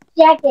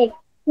 क्या के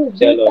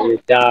चलो जूता? ये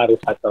 4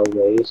 उठाता हूँ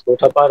मैं, इसको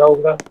उठा पा रहा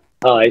हूँ।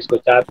 हाँ, इसको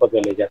 4 पर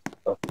मैं ले जा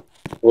सकता हूँ,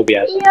 वो भी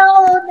आसान।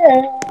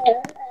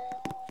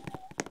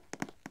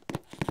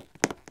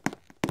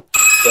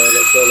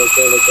 चलो चलो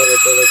चलो चलो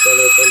चलो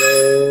चलो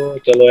चलो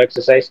चलो,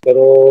 एक्सरसाइज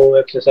करो,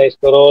 एक्सरसाइज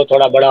करो,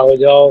 थोड़ा बड़ा हो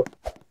जाओ।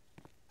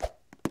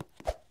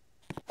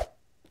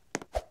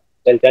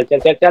 चल चल चल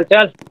चल चल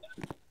चल,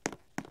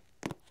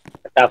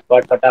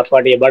 फटाफट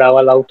फटाफट, ये बड़ा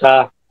वाला उठा।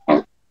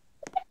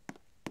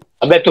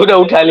 अबे तूने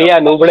उठा लिया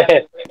नूबड़े,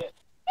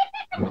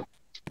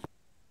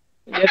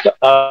 ये तो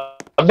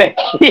अबे,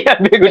 ये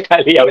अभी उठा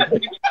लिया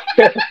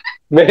उसने।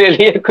 मेरे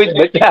लिए कुछ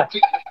बचा,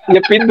 ये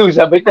पिद्दू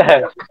सा बचा है।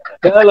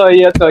 चलो,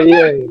 ये तो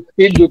ये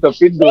पिद्दू तो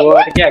पिद्दू,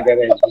 और क्या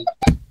करें।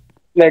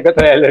 नहीं को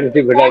तो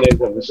एलर्जी बढ़ाने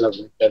का मतलब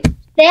है। चल,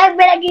 देख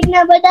मेरा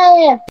कितना बड़ा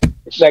है।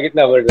 इतना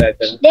कितना बढ़ रहा है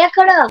तेरा? देख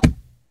लो,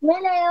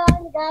 मैंने और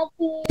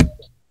गाती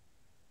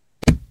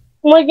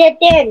मुझे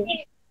 10,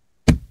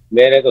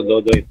 मेरे तो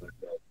 2-2 ही पड़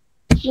रहे हैं।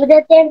 मुझे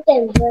 10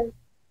 10।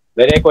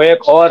 मेरे को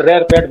एक और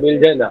रेयर पेट मिल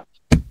जाए ना,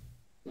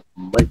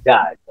 मजा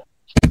आ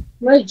जाए।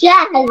 मजा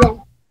आ जाए।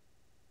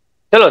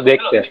 चलो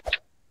देखते हैं ये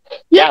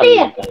क्या भी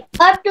है, मिलता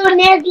है। अब तू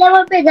नेक्स्ट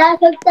लेवल पे जा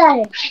सकता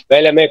है।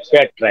 पहले मैं एक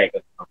पेट ट्राई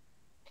करता हूँ।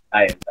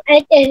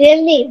 ऐसे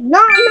जल्दी नो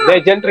नो।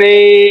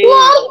 लेजेंडरी,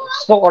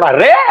 थोड़ा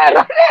रेयर।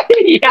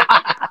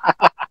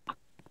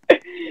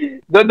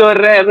 दो दो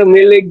रेयर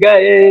मिल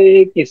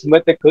गए,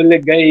 किस्मत खुल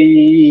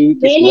गई,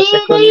 मिली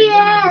किस्मत खुल गई गई।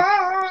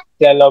 है।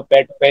 चलो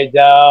पेट पे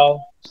जाओ,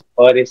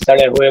 और इस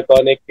सड़े हुए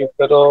को इक्विप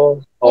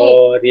करो,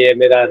 और ये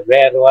मेरा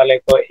रेयर वाले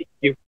को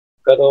इक्विप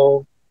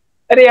करो।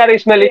 अरे यार,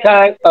 इसमें लिखा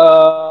है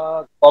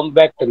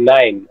कॉम्बैक्ट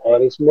 9,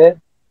 और इसमें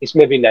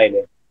इसमें भी 9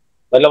 है।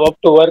 मतलब अप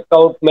टू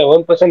वर्कआउट में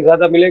 1%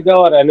 ज्यादा मिलेगा,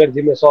 और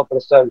एनर्जी में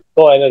 100%,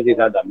 तो एनर्जी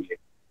ज्यादा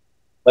मिलेगी।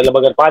 मतलब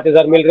अगर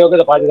 5,000 मिल रहे होगे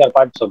तो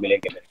 5,500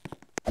 मिलेंगे मेरे।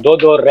 दो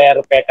दो रेयर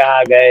रुपए का आ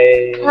अब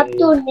गए।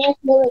 तू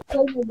नेक्स्ट लेवल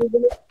चल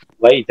मुझे।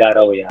 वही जा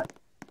रहा हूँ यार।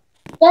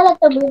 चलो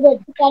तो मुझे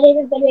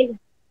करेगा करेगा।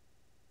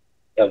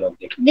 चलो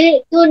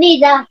देख, तू नहीं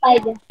जा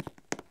पाएगा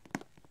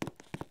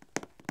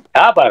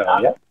कहाँ पा रहा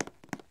हूँ यार।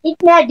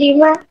 इतना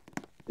धीमा।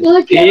 तू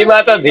उस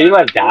धीमा तो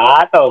धीमा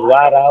जा तो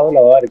हुआ रहा हूँ ना,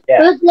 और क्या।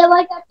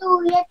 लेवल का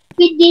तू एक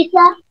पिज्जी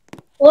सा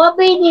वो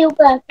भी नहीं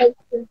ऊपर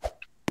सकते।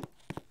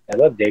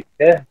 चलो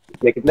देखते हैं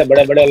इसमें कितने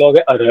बड़े बड़े लोग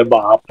हैं। अरे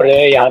बाप रे,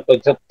 यहाँ तो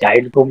सब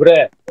जाइंट घूम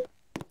रहे हैं।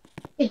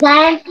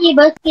 जायंट की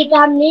बस की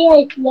काम नहीं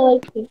है इस लेवल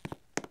की।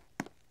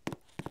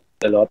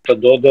 चलो, अब तो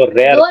दो दो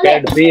रेयर दो ले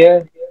पेड भी है।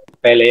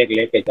 पहले एक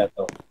लेके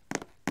जाता हूँ।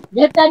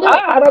 धक्का दो।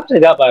 हाँ, आराम से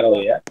जा पा रहा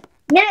हूँ यार।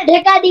 मैंने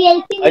धक्का दिया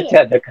इसीलिए।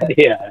 अच्छा, धक्का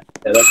दिया।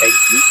 चलो थैंक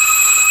यू।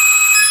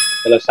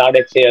 चलो,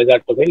 6,500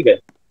 तो मिल गए।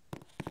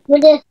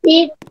 मुझे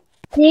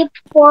सिर्फ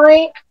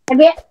पॉइंट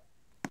अबे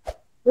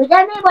मुझे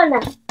नहीं बोलना।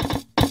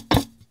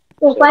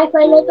 तू फाइव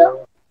फाइव ले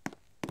तो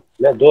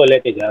मैं 2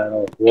 लेके जा रहा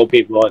हूँ, वो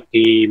भी बहुत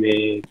धीमे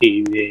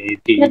धीमे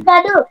धीमे धक्का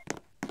दो।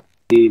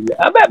 धीमे।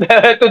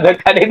 अबे तू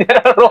धक्का नहीं दे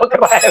रहा, रोक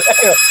रहा है।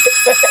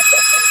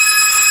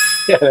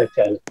 चलो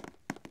चल,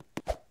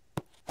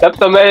 तब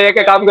तो मैं एक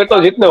काम करता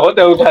हूँ, जितने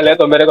होते उठा ले,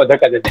 तो मेरे को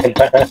धक्का दे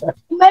देना।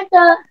 मैं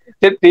तो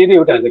सिर्फ 3 ही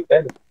उठा सकते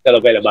हैं ना। चलो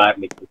पहले बाहर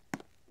निकल।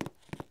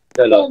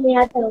 चलो, नहीं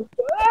आता हूँ।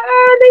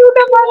 नहीं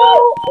उठा पा रहा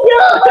हूँ।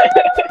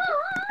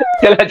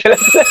 चला चला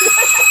चला।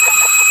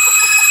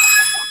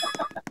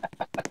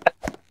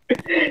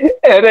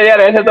 अरे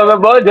यार, ऐसे तो मैं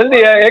बहुत जल्दी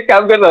है। एक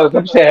काम करता हूँ,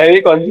 सबसे हैवी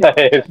कौन सा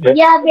है इसमें?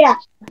 या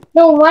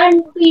तो वन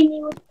भी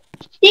नहीं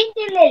तीन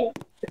तीन ले ले।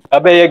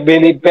 अबे एक भी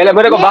नहीं, पहले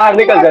मेरे को बाहर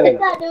निकल जाने दे।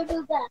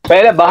 दो का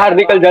पहले बाहर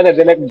निकल जाने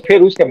देने,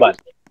 फिर उसके बाद,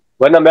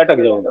 वरना मैं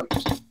अटक जाऊंगा।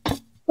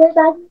 कोई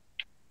बात नहीं।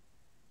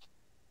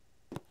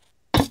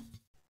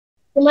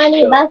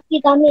 तुम्हारी बात की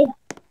काम है।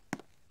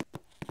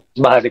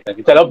 बाहर निकल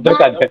के चलो, अब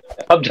धक्का दे,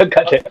 अब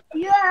धक्का दे।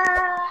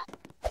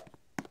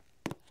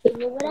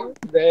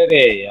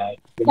 अरे यार,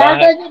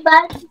 बाहर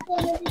बात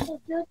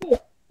की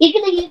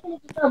इकले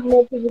तो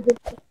हमने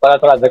थोड़ा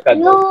थोड़ा धक्का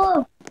दे।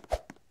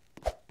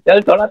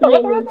 चल, थोड़ा थोड़ा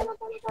थोड़ा थोड़ा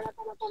थोड़ा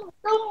थोड़ा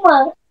तुम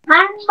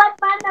हाथ मत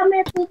मारना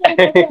मैं तुझे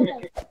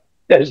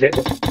चल दे,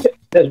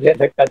 चल दे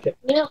धक्का दे।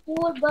 मेरा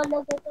खून बंद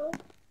हो तो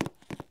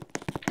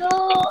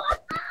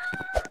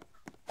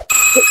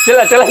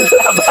चला चला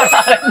चला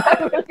बाहर।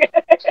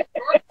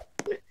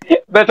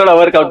 मैं थोड़ा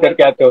वर्कआउट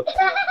करके आता हूँ।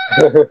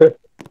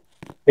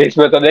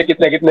 इसमें तो देख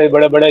कितने कितने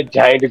बड़े बड़े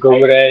जाइंट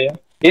घूम रहे हैं।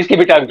 इसकी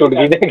भी टांग टूट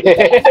गई, देखे।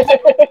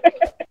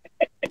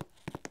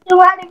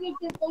 तुम्हारे भी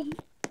टूटेगी।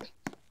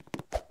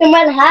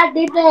 तुम्हारा हाथ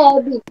टूट रहा है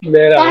अभी।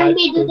 मेरा हाथ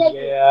टूट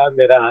गया,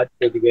 मेरा हाथ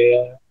टूट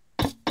गया।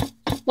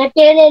 मैं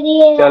तेरे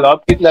लिए। चलो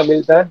अब कितना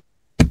मिलता है?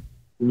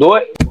 दो।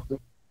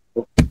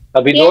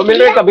 अभी दो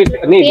मिल रहे, कभी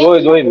नहीं,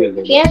 दो ही मिल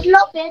रहे। पेट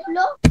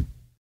लो।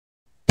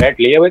 बैट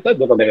लिए हुए तो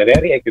देखो मेरे रह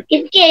रही है क्योंकि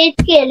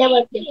इसके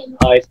लेवल पे।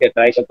 हाँ इसके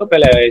ट्राई करता हूँ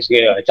पहले,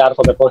 इसके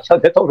 400 पे पहुंचा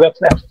देता हूँ मैं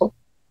अपने आप को,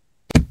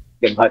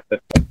 के बाद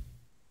करता हूँ।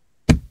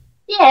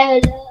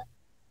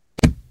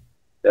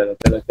 चलो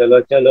चलो चलो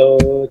चलो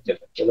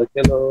चलो चलो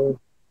चलो।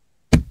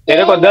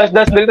 तेरे को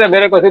 10-10 मिलते हैं,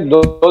 मेरे को सिर्फ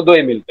दो दो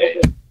ही मिलते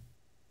हैं।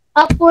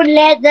 अपुन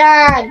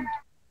लेजेंड।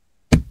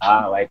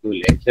 हाँ भाई तू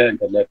लेजेंड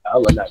है, मैं कहाँ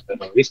मना कर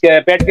रहा हूँ। इसके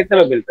पेट कितने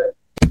में मिलते हैं?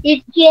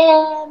 इसके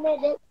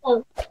मैं देखता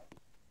हूँ।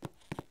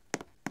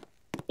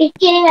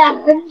 इसके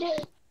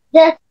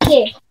 10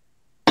 के।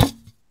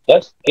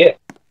 10 के?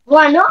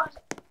 नो।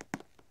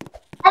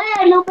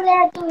 अरे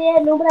नुबड़ा तू, ये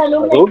नुबड़ा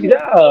रुक जा,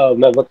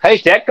 मैं खाली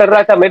चेक कर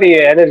रहा था मेरी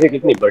एनर्जी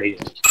कितनी बढ़ी है।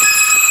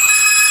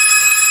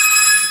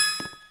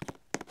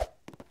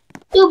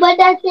 तू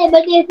बजे से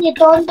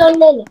टोन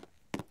ले ले,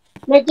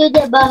 मैं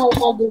तुझे बाहर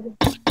कर दूंगा।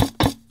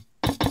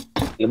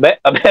 मैं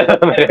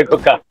अबे मेरे को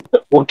कहा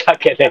उठा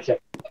के ले चल।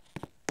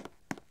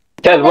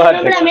 चल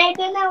मार, मैं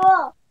तो ना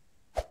वो।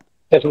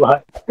 चल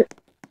मार,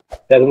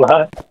 चल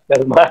मार,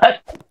 चल मार,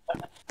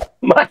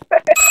 मार।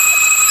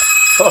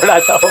 थोड़ा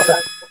सा हो रहा।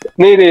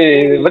 नहीं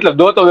नहीं, मतलब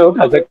दो तो मैं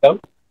उठा सकता हूँ,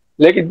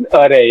 लेकिन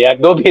अरे यार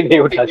दो भी नहीं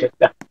उठा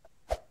सकता।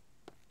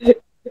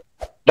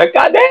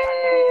 धक्का दे।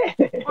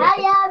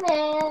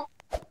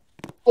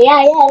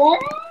 यार।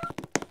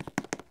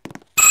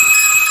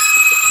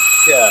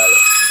 चलो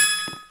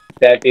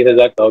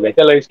 33,000 हो गए।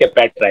 चलो इसके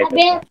पैट ट्राई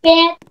करते हैं।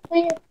 पेट।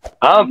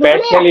 हाँ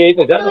पैट के लिए ही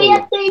तो जा रहा हूँ। लेना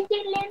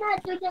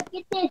तुझे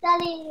कितने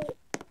सारी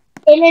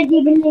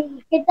एनर्जी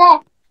मिलेगी,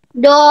 कितना?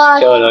 दो।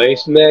 चलो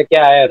इसमें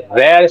क्या है,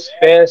 रेयर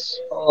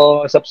स्पेस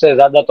और सबसे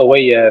ज्यादा तो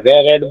वही है,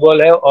 रेयर रेड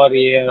बॉल है, और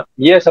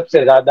ये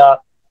सबसे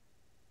ज्यादा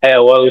है,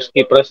 और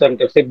उसकी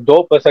परसेंट सिर्फ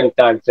 2%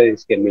 चांस है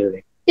इसके मिलने।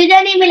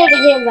 तुझे नहीं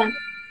मिलेगा।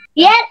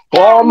 यस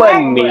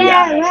कॉमन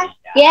मिला है।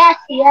 यस।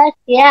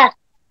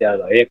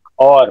 चलो एक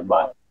और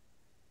बार।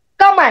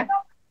 कॉमन।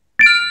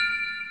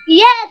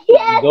 यस।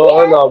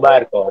 दोनों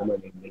बार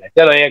कॉमन ही मिला।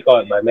 चलो एक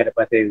और बार, मेरे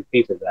पास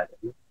 30,000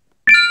 है।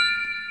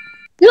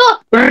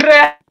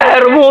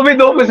 रेयर, वो भी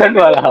 2%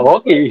 वाला हो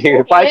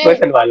कि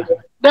 5% वाला?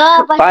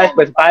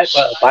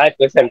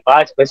 5%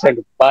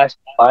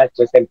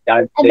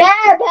 चांस।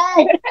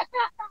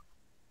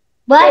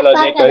 चलो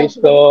देखो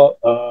इसको,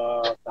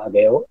 कहाँ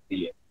गए हो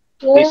ये?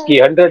 इसकी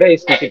 100 है,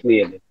 इसकी कितनी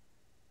है?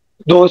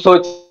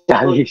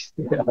 240।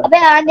 अबे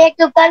आने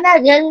के ऊपर ना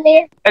जल्दी।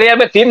 अरे यार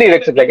मैं 3 नहीं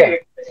रख सकता क्या?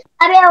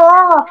 अरे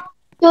वो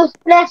तू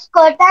प्रेस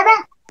को होता ना,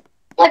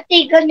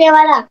 30 करने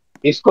वाला।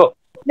 इसको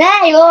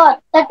नहीं, वो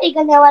 30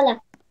 करने वाला।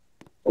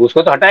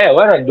 उसको तो हटाया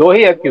हुआ ना, 2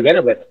 ही एक्टिव है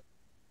ना मेरा।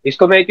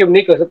 इसको मैं एक्टिव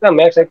नहीं कर सकता,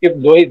 मैक्स एक्टिव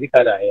 2 ही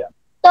दिखा रहा है यार।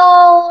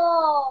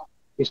 तो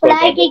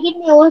फ्लाई की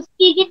कितनी,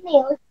 उसकी कितनी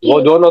है? उसकी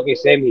वो दोनों की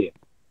सेम ही है।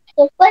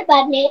 तो कोई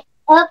बात नहीं,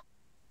 अब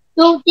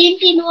तू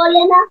 3 वो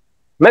लेना।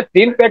 मैं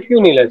 3 पैट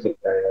क्यों नहीं ले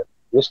सकता यार?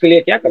 उसके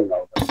लिए क्या करना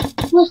होगा?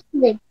 कुछ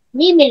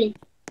नहीं मिले,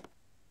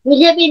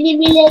 मुझे भी नहीं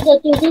मिले तो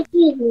तुझे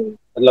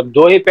मतलब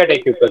 2 ही पैट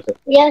एक्टिव कर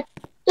सकते? यस।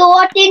 तो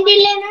वो 3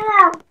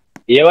 लेना।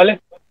 ये वाले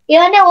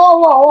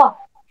वो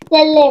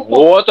चल ले।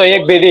 वो तो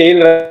एक भी नहीं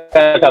हिल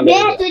रहा था।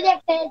 मैं तुझे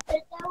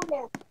कहता हूँ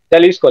ना।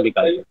 चल इसको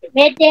निकाल।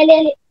 मैं तेरे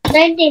लिए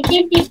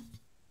 19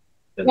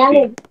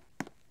 जाने।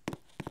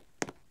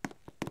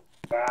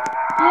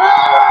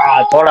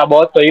 थोड़ा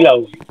बहुत तो हिला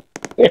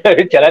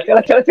चला चला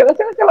चला चला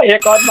चला चला,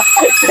 एक और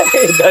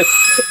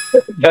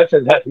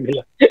 10,000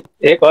 मिला।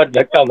 एक और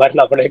धक्का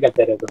मारना पड़ेगा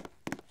तेरे को,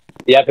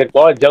 या फिर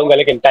पहुंच जाऊंगा,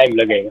 लेकिन टाइम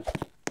लगेगा।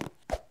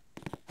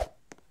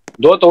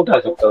 2 तो उठा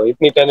सकता हूँ,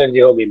 इतनी तो एनर्जी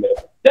होगी मेरे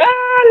को।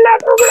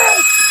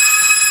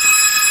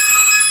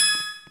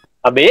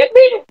 अब एक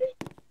भी,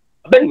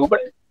 अबे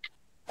नुबड़े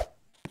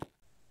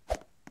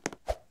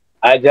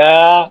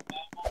आजा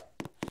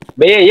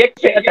भैया, एक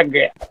से अटक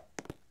गया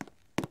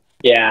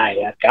क्या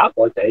यार? क्या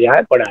पहुंचा है,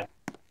 यहाँ पड़ा है।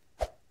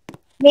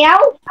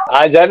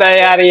 आ जाना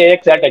यार, ये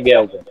एक से अटक गया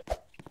ऊपर।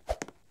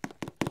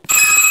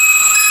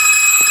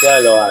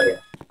 चलो आ गया।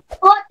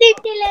 वो 3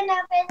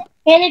 लेना पहले,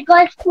 मेरी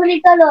कोर्स पूरी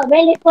करो।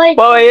 मेरी कोई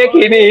वो एक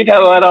ही नहीं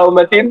उठा रहा हूँ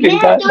मैं, 3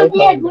 का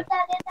तुझे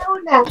घुटा देता हूँ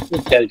ना।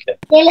 चल चल,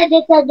 तेरे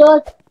जैसा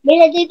दोस्त,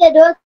 मेरे जैसा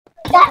दोस्त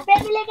कहाँ पे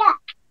मिलेगा?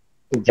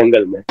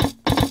 जंगल में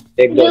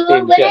 1 2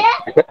 3 4।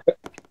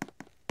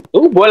 तू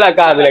बोला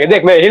कहाँ मिलेगा?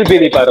 देख मैं हिल भी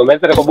नहीं पा रहा हूँ, मैं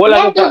तेरे को बोला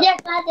मैं तुझे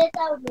कहाँ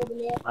देता हूँ।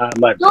 हाँ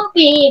मार तू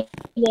भी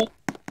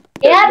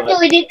यार,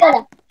 तू इधर कर।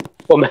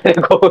 तो मेरे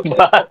को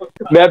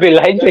मैं अभी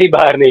लाइन से ही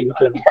बाहर नहीं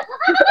निकला।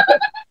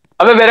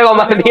 अबे मेरे को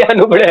मार दिया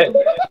नुबड़े।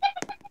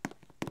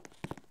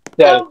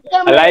 चल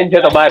लाइन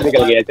से तो बाहर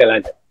निकल गया। चला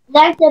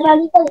लाइन से बाहर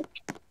निकल,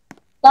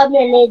 तब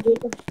मैं ले दी।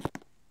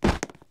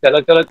 चलो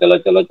चलो चलो चलो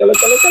चलो चलो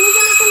चलो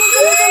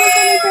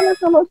चलो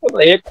चलो,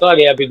 एक तो आ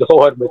गया, अभी 2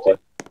 और बचे।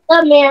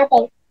 तब मैं आता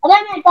हूँ।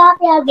 अरे मैं कहाँ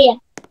पे आ गया?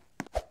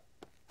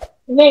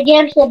 मैं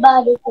गेम से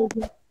बाहर निकल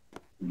गया।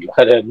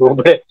 अरे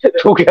नुबड़े,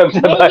 तू गेम से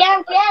बाहर?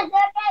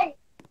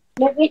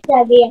 मैं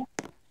पिछला गया।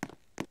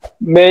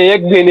 मैं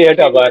एक भी नहीं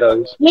हटा पा रहा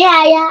हूँ। मैं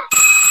आया।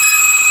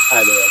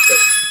 आ गया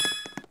चलो।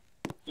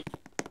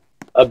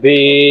 अभी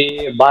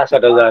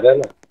 62,000 है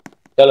ना।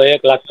 चलो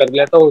 1 लाख कर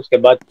लेता हूँ, उसके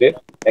बाद फिर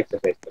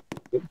एक्सरसाइज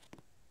करता हूँ।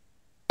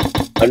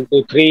 1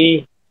 2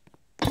 3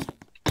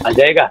 आ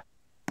जाएगा।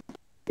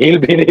 हिल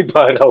भी नहीं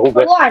पा रहा हूँ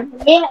मैं।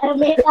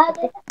 मैं कहा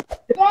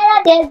तेरा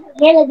देश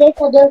मेरे देश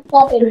का दोस्त का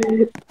पे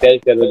चल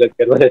चल मदद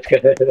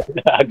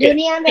कर आगे।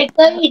 दुनिया में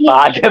कोई नहीं।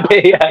 आगे पे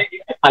ही आए,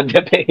 आगे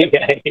पे ही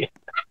आए।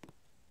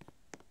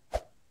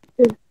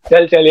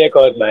 चल चल एक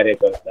और बार,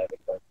 एक और बार,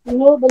 एक और।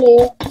 नो बोले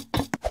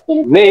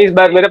नहीं इस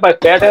बार मेरे पास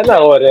पैट है ना,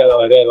 और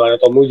वाला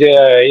तो मुझे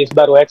इस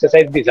बार वो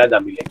एक्सरसाइज भी ज्यादा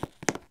मिलेगी।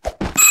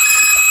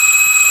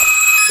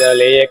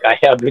 चल एक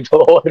आया, अभी तो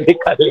और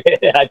निकाल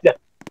ले। आजा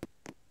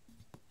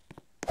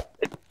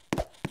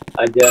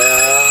आजा।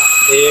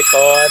 एक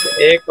और,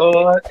 एक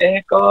और,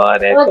 एक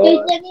और, एक और तो और।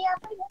 इसे नहीं आ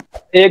पाएगा।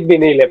 एक भी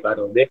नहीं ले पा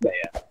रहा हूँ, देखना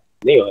यार,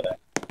 नहीं हो रहा है।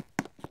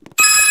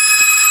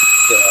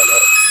 चलो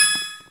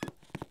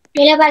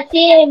मेरे पास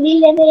से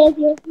मिल मेरे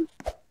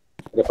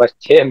मेरे पास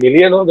 6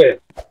 मिलियन हो गए।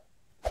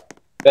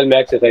 चल मैं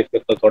एक्सरसाइज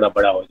करता हूँ, थोड़ा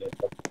बड़ा हो जाए।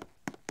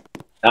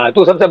 हाँ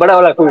तू सबसे बड़ा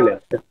वाला तू ही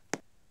ले।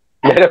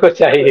 मेरे को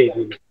चाहिए ही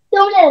नहीं।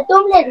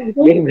 तुम ले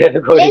नहीं मेरे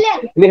को ले नहीं,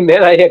 ले। नहीं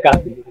मेरा ये काम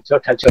नहीं,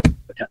 छोटा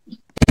छोटा।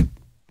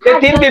 ये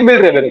तीन तीन मिल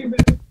रहे मेरे को।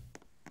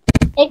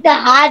 एक तो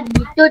हाथ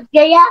टूट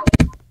गया।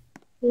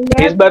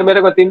 इस बार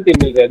मेरे को 3 3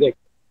 मिल रहे हैं,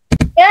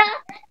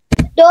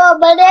 दो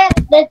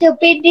बड़े तो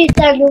पीटी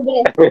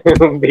डूबे।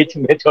 देख। बीच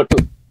में छोटू।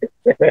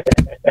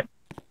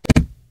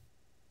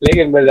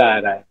 लेकिन मजा आ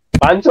रहा है।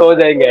 500 हो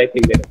जाएंगे आई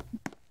थिंक मेरे।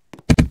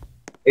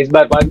 इस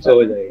बार 500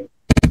 हो जाएंगे।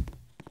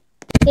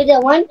 तुझे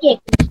 1 के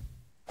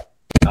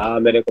हाँ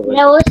मेरे को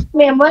मैं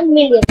उसमें 1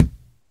 मिलियन।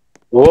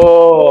 वो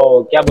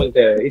क्या बोलते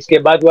हैं, इसके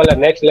बाद वाला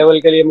नेक्स्ट लेवल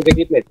के लिए मुझे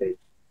कितने चाहिए?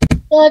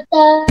 तो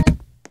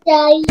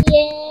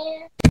चाहिए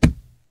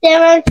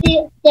 7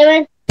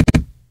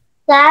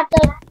 7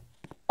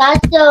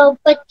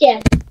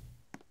 750।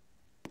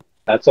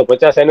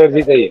 750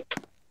 एनर्जी चाहिए।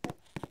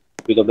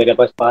 अभी तो मेरे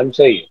पास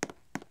 500 ही है।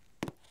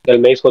 चल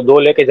मैं इसको 2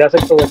 लेके जा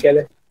सकता हूँ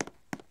अकेले।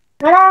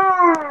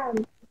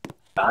 आराम।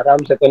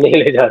 आराम से तो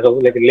नहीं ले जा रहा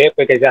हूँ, लेकिन ले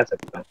पे जा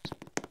सकता हूँ।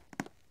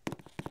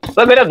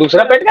 तो मेरा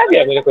दूसरा पेट कहाँ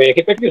गया? मेरे को एक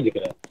ही पेट क्यों दिख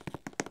रहा है?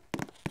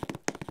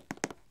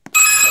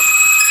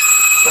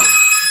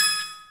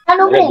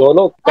 मेरे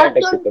दोनों पेट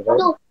एक्टिव है।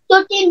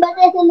 तो 3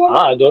 बजे से ले।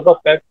 हाँ दोनों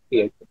पेट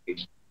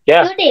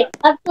क्या?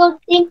 अब तो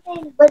 3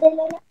 बजे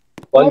लेना।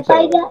 कौन सा?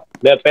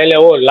 मैं पहले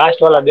वो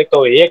लास्ट वाला देखता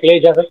हूँ, एक ले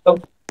जा सकता हूँ।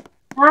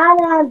 हाँ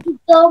ना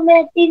तो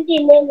मैं 3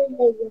 ले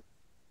लेंगे।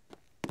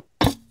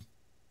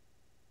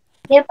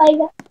 ले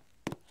पाएगा?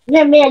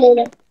 मैं ले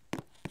ले।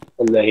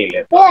 नहीं ले।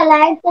 मेरा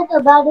लाइन से तो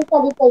बाहर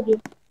का निकल गया।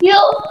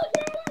 क्यों?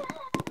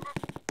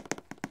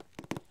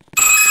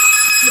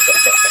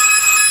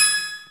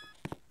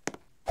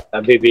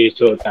 अभी भी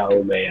सोता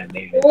हूँ मैं या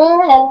नहीं ले।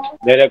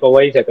 मेरे को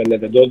वही से करने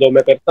थे, 2 2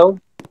 में करता हूँ।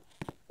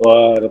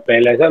 और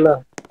पहले से ना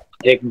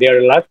 1 1.5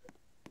 लाख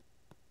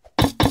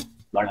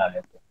बढ़ा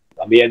लेते।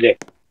 अब ये देख,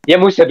 ये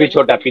मुझसे भी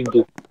छोटा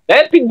पिद्दू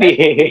है। पिद्दी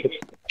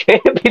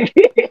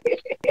पिद्दी।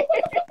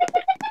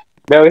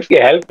 मैं उसकी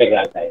हेल्प कर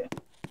रहा था यार,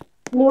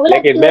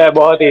 लेकिन मैं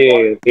बहुत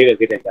ही धीरे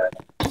धीरे जा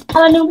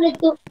रहा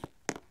तू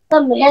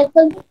कम हेल्प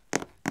कर।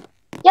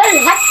 चल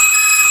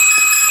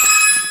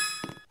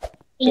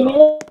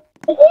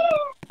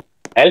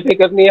हेल्प ही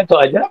करनी है तो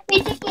आजा।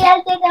 पीछे की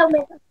हेल्प देता हूँ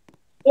मैं तो।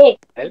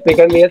 हेल्प ही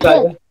करनी है तो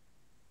आजा।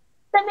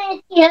 तो मैं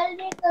इसकी हेल्प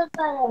नहीं कर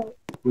पा रहा हूँ।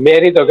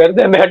 मेरी तो कर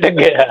दे, मैं अटक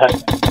गया।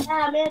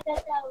 हाँ मैं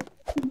करता हूँ।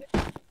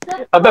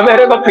 अब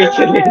मेरे को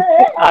पीछे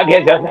नहीं आगे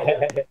जाना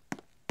है।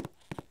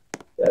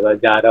 चलो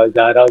जा रहा हूँ,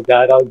 जा रहा हूँ,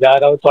 जा रहा हूँ, जा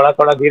रहा हूँ, थोड़ा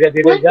थोड़ा धीरे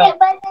धीरे जा।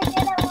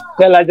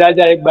 चल आजा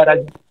आजा, एक बार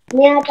आजा।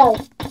 मैं आता हूँ,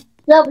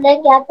 सब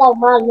लेके आता हूँ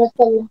माल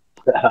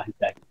मसाला।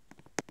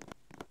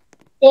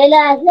 तेला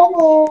ऐसा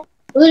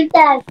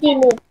उल्टा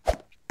सीने।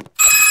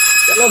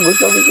 चलो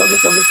घुसो घुसो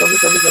घुसो घुसो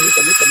घुसो घुसो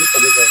घुसो घुसो घुसो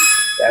घुसो।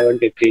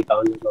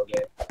 73,000 हो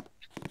गए।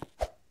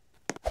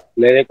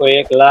 मेरे को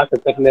 1 लाख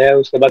करने है,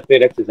 उसके बाद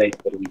फिर एक्सरसाइज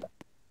करूंगा।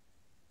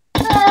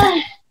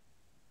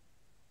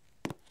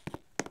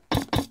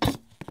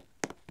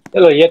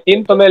 चलो ये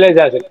 3 तो मैं ले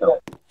जा सकता हूँ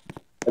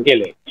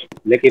अकेले,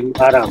 लेकिन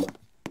आराम है।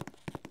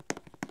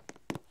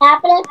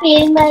 आपने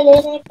फिल्म में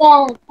लेने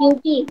का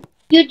क्यूटी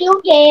क्यूटी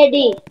के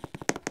डी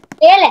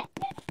ले ले।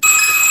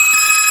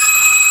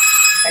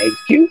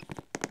 Thank you.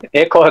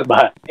 एक और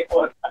बार, एक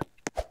और बार,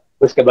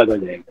 उसके बाद हो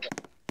जाएगा।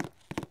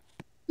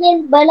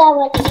 फिर बड़ा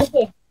वाला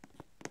लेके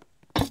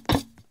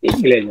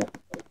 3 ले जा।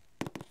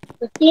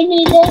 तो 3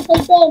 ही ले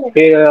सकते हैं ना।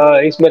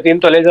 फिर इसमें 3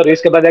 तो ले जाओ,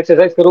 इसके बाद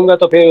एक्सरसाइज करूंगा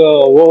तो फिर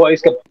वो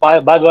इसके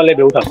बाद वाले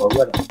भी उठा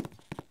पाऊंगा ना।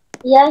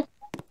 यस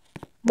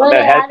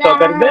मैं हेल्प तो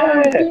कर दे।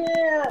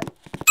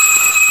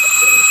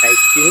 Thank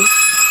you.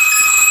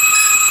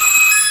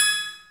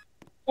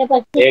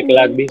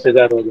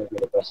 1,20,000 हो गया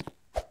मेरे पास।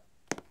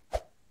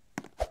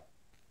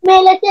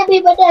 मेरे से भी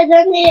बड़ा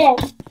जल्दी है।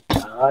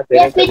 हाँ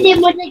ये पीटी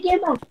मुझे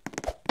क्यों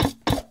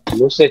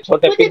मुझसे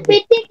छोटे मुझे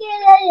पीटी के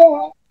रहे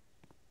हैं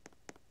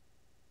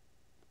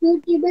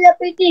क्योंकि मेरा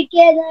पीटी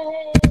के रहे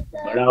हैं।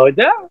 बड़ा हो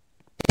जा।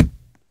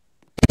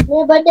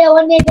 मैं बड़े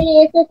होने के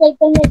लिए एक्सरसाइज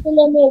करने के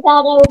लिए मैं जा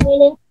रहा हूँ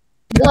मेरे घर।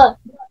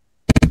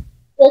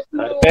 घर पे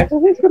उसमें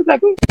एक्सरसाइज करता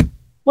तू?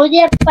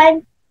 मुझे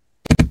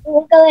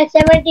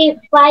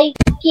 75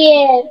 के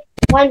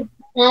वन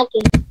के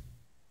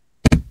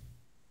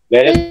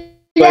मेरे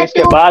को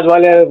इसके बाद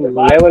वाले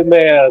लेवल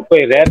में कोई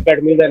रेयर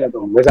पैड मिल जाए ना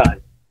तो मजा आ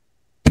जाए।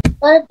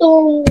 और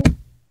तुम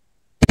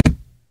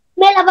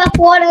मेरा पास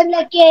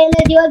 400 के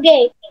एनर्जी हो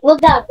गई।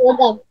 वगा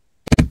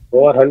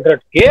 400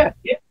 के?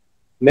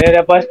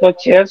 मेरे पास तो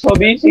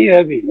 620 ही है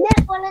अभी।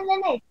 नहीं 400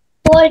 नहीं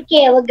 4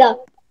 के वगा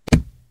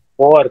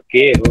 4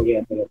 के हो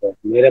गया मेरे पास।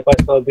 मेरे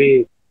पास तो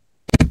अभी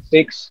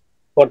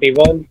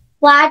 641,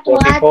 वाट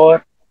 44,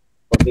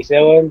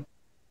 47।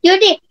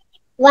 क्यूटी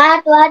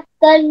वाट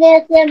करने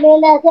से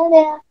मेरा से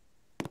ना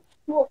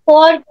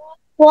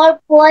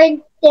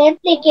 4.10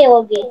 के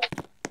हो गए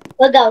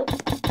वगाओ।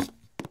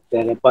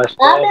 तेरे पास अब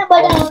तो मैं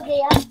बड़ा हो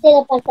गया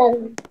तेरे पास आ रहा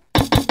हूँ।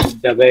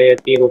 जब ये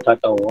 3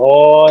 उठाता हूँ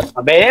और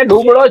अबे ये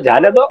ढूंढो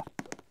जाने दो।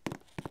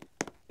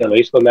 चलो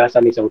इसको मैं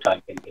आसानी से उठा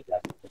के लेके जा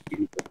सकता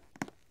हूँ।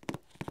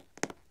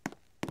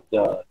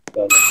 चलो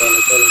चलो चलो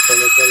चलो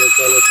चलो चलो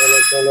चलो चलो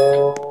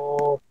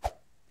चलो।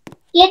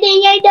 ये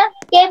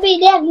भी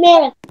देख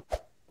मेरा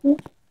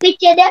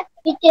पीछे देख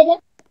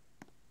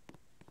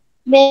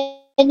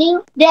मेन्यू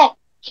देख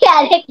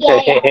क्या लेके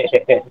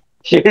आया।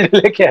 शील्ड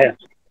लेके आया।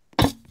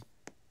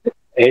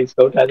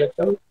 इसको उठा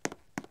सकता हूँ।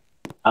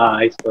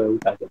 हाँ इसको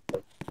उठा सकता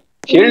हूँ।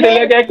 शील्ड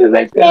लेके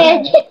एक्सरसाइज कर रहा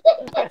है।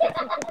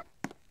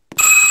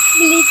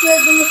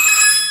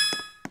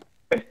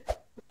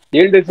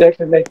 शील्ड से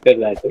एक्सरसाइज कर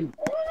रहा है तुम।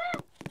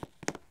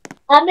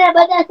 अब मैं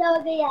बड़ा सा हो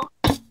गया।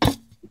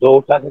 दो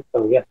उठा सकता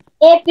हूँ क्या?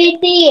 ए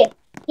पीटी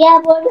क्या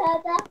बोल रहा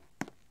था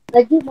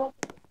अजीब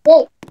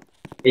देख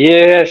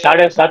ये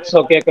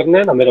 750 के करने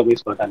हैं ना मेरे को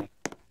इसको हटाने।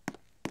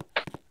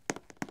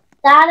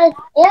 साढ़े ए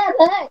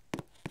भाई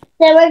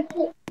 70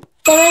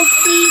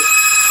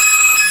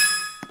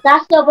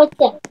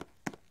 750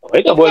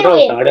 वही तो बोल कितने रहा हूँ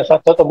हुए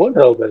 750 तो बोल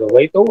रहा हूँ मैं तो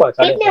वही तो हुआ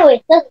कितने 750। हुए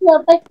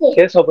 750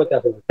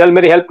 650 हुआ। चल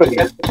मेरी हेल्प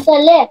करिए।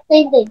 चले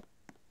सही सही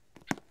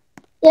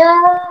क्या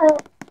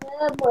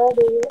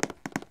बड़े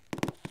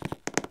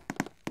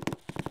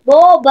वो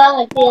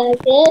बात यार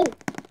के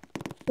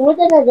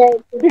मुझे ना जाए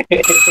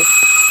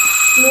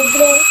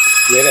मुझे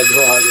मेरे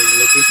दो आ गए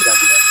मैंने तीसरा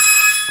दिया।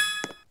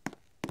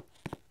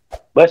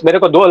 बस मेरे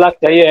को 2 लाख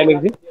चाहिए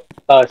एनर्जी।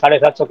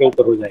 750 के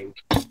ऊपर हो जाएगी।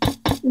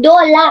 2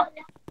 लाख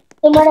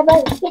तुम्हारे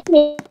पास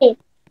कितने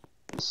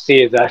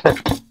 80,000।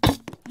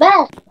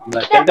 बस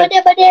बस इतने चल चल।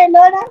 बड़े बड़े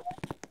लोना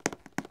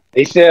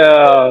इससे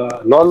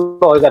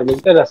 9,000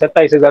 मिलते हैं ना।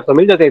 27,000 तो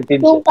मिल जाते हैं 3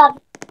 से। तुम का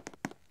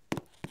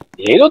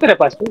यही तो तेरे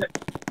पास में।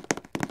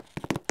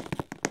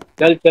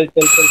 चल चल चल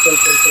चल चल चल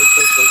चल चल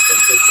चल चल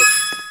चल चल।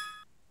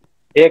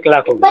 1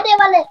 लाख हो गया।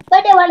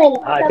 बड़े वाले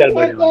हाँ चल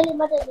बड़े वाले।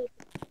 बड़े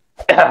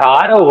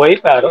आ रहा हूँ वही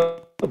पे आ रहा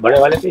हूँ बड़े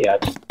वाले पे यार।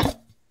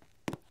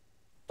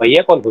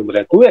 भैया कौन घूम रहा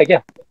है तू है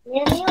क्या?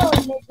 ये नहीं हो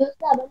मैं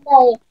दूसरा बंदा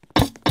है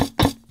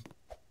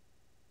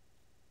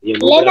ये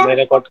घूम रहा लेना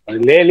मेरे को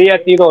ले लिया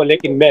तीनों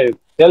लेकिन मैं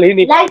चल ही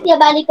नहीं पा लाइट रहा। के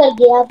बारी कर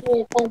दिया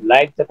आपने पास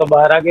लाइट से तो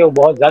बाहर आ गए वो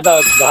बहुत ज्यादा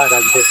बाहर आ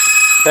गए।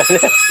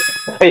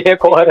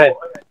 एक और है।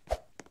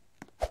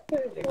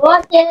 वो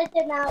तेरे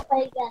से ना हो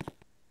पाएगा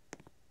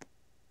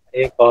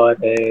एक और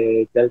है।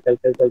 चल चल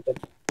चल चल चल।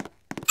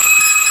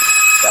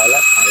 साला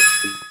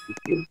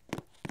खाए।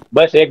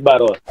 बस एक बार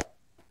और।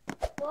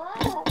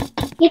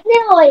 कितने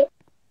हुए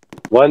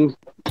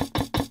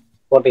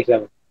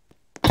 147।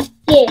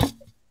 के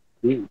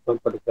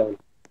 147।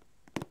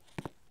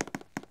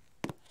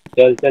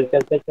 चल चल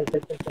चल चल चल चल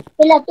चल चल।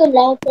 पहला तो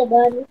लाइट से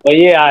बाहर तो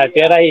ये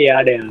तेरा ही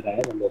आड़े आ रहा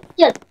है ना मेरा।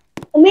 चल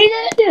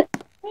मेरे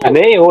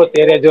नहीं वो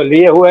तेरे जो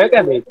लिए हुए है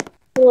क्या नहीं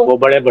वो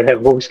बड़े बड़े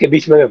वो उसके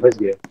बीच में मैं फंस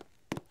गया।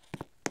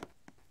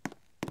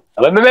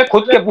 अब मैं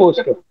खुद के पूछ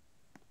के।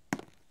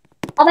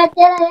 अब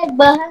तेरा एक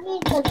बाहर नहीं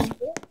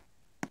चलेंगे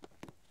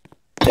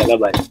चलो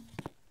भाई।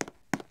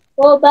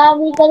 वो बाहर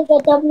निकल के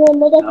तब मैं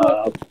मदद हाँ नहीं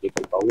अब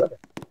निकल पाऊंगा ना।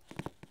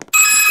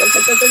 चल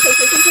चल चल चल चल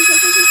चल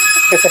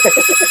चल चल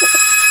चल चल।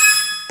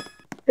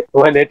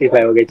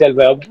 185 हो गई। चल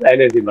मैं अब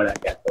एनर्जी बढ़ा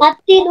के आता हूँ। अब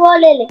 3 वो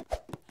ले ले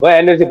वो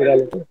एनर्जी बढ़ा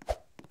लेते हैं।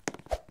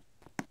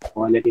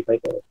 185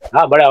 तो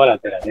हाँ बड़ा वाला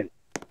तेरा ले।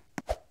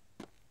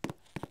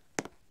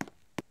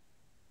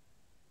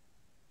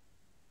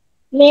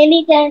 मैं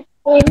नहीं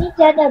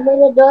चाहता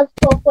मेरे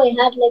दोस्त को कोई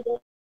हाथ लगे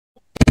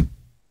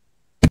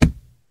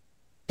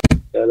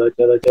चलो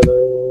चलो चलो।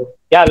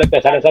 क्या लगता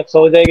है 750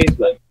 हो जाएगी इस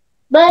बार?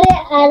 बड़े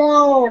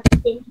आराम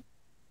से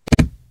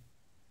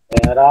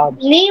आराम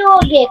से। नहीं हो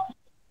गए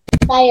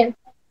शायद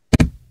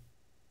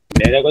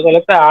मेरे को तो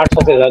लगता है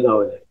 800 से ज्यादा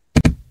हो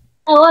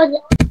जाएगा। और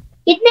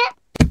कितने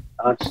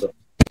 800।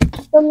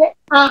 तुमने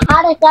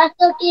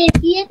 750 के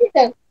किए थे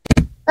सर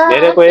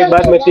मेरे को एक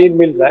बार में 3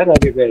 मिल रहा है ना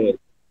अभी पे।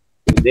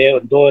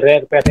 2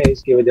 रेयर पैट है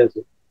इसकी वजह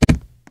से।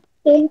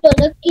 तुम तो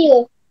लकी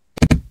हो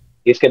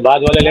इसके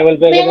बाद वाले लेवल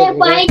पे मेरे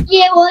 5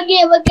 के हो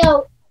गए वो क्या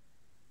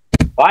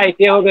 5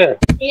 के हो गए।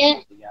 ये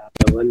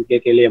 1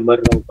 के लिए मर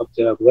रहा हूँ कब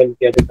से। 1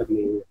 के अभी तक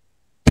नहीं हुआ।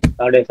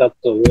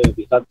 750 हुए,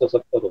 अभी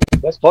 770 हो,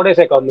 बस थोड़े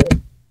से कम है।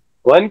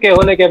 1 के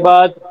होने के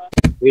बाद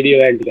वीडियो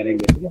एंड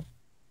करेंगे, ठीक है?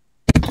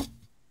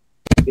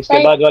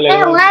 इसके बाद वाले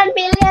 1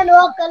 मिलियन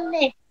वो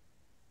करने,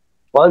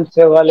 कौन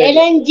से वाले?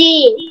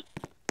 एनर्जी।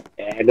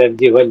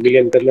 एनर्जी 1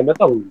 बिलियन करने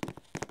बताऊँ?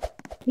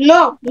 नो,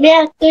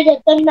 मैं तुझे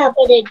करना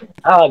पड़ेगा।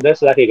 हाँ,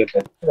 10 लाख ही करते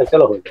हैं,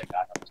 चलो हो जाएगा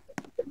आराम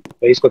से।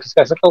 तो इसको किस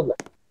कर सकता हूँ मैं?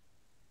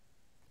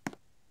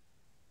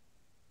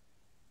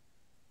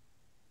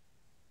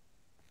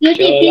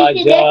 क्योंकि चल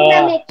फिर से आजा।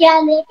 देखना मैं क्या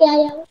लेके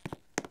आया हूँ।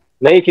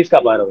 नहीं खिसका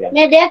पा रहा हूँ यार।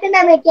 मैं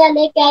देखना मैं क्या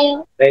लेके आया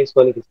हूँ। नहीं,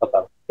 इसको नहीं खिसका पा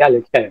रहा हूँ, क्या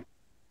लेके आया?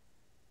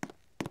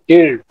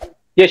 शील्ड।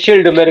 ये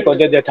शील्ड मेरे को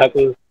दे दे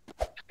ठाकुर।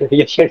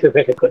 ये शील्ड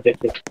मेरे को दे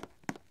दे।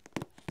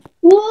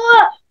 वो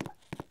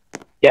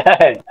क्या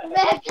है?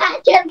 मैं कहाँ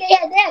चल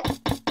गया, देख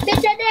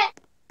पीछे देख।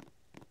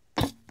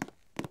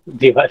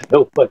 दीवार के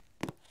ऊपर।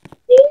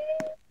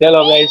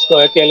 चलो मैं इसको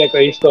अकेले को,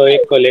 इसको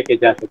एक को लेके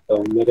जा सकता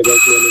हूँ, मेरे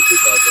पास में नहीं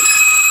कुछ आ गई।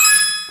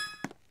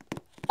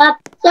 अब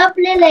सब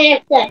ले ले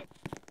एक साथ।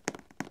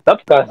 तब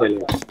कहाँ से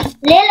लेगा?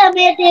 ले लो,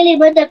 मैं तेरी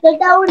मदद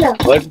करता हूँ ना।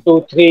 1 2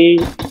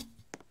 3।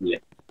 ले,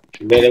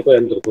 मेरे को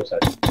अंदर घुसा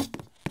दे।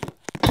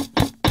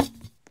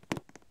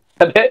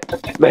 अबे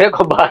मेरे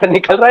को बाहर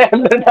निकल रहा है,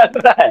 अंदर डाल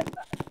रहा है।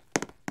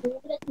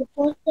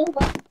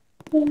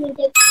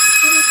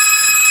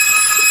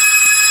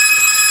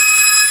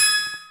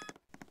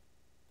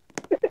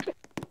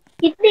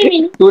 कितनी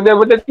मिनट तूने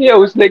मदद की है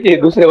उसने की?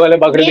 दूसरे वाले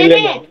बागड़ मिल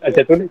मैंने? गए।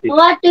 अच्छा तूने की।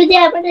 और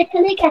तुझे मदद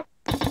करने का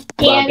बागड़।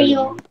 तैयारी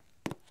हो।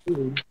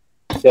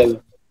 चलो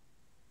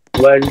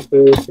 1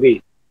 2 3।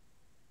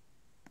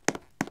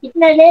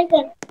 कितना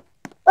लेकर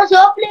और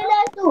सौंप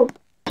लेना तू।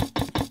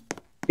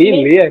 3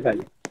 लिए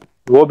खाली,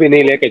 वो भी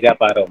नहीं लेके जा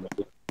पा रहा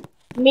हूँ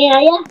मैं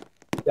आया।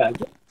 मैं।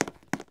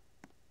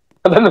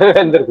 अब मैं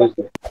अंदर घुस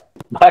गया,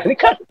 बाहर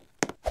निकाल।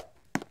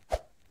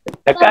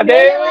 धक्का दे।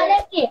 मेरे वाले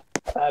के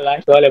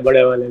लास्ट वाले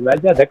बड़े वाले में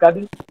जा, धक्का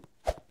दे।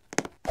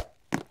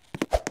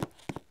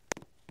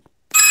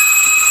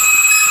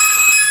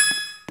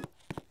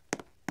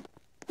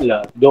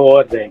 ला, 2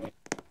 और रहेंगे।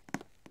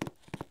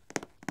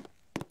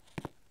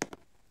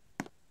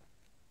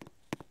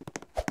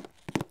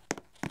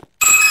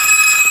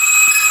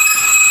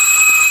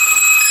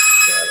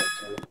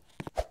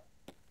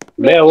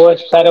 मैं वो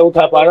सारे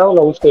उठा पा रहा हूँ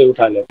ना, उसको ही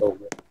उठा लेता हूँ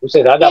मैं।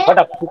 उससे ज्यादा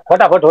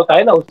फटाफट होता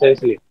है ना उससे,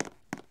 इसलिए।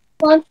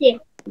 कौन से?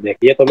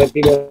 देखिए तो मैं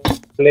 3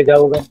 ले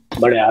जाऊंगा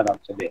बड़े आराम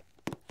से, देख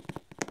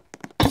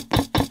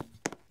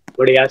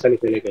बड़ी आसानी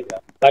से लेके जा,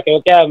 ताकि वो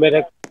क्या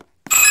मेरे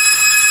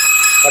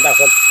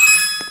फटाफट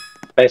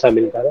पैसा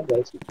मिलता रहे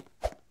वैसे।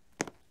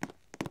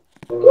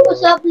 तू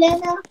सब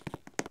लेना।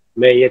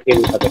 मैं ये 3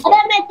 उठा देता अरे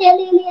हूँ। मैं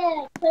तेरे लिए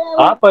खड़ा हूँ।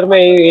 हाँ पर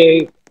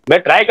मैं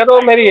ट्राई कर रहा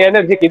हूँ, मेरी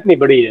एनर्जी कितनी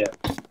बड़ी है।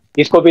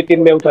 इसको भी 3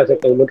 में उठा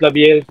सकता हूँ, मतलब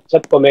ये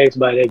सबको मैं इस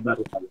बार एक बार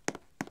उठा लूँ।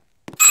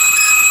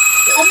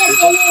 अबे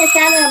तेरे लिए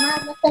सारा माल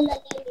मसाला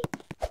ले ली।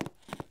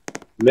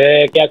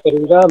 मैं क्या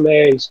करूंगा,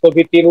 मैं इसको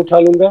भी 3 उठा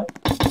लूंगा।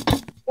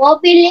 वो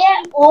भी ले,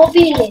 वो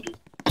भी ले।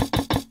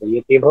 तो ये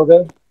 3 हो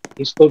गए।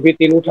 इसको भी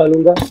 3 उठा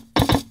लूंगा,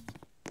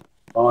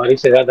 और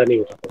इससे ज्यादा नहीं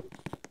उठा पाऊंगा।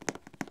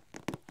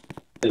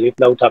 चल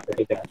इतना उठा पे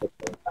लेके आ सकता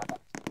हूँ।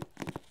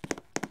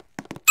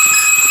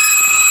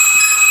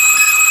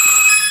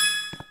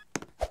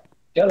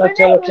 चलो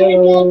चलो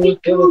चलो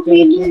चलो चलो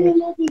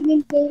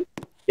चलो।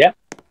 क्या?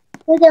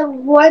 मुझे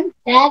 1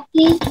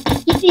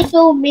 कितनी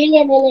 2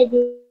 मिलियन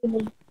एनर्जी।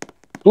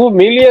 2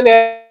 million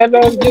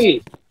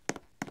energy?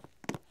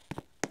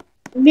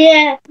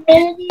 मैं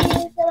एनर्जी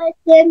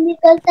सेम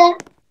निकलता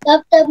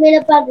तब तक मेरे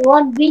पास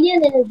 1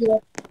 बिलियन एनर्जी है।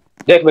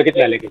 देख मैं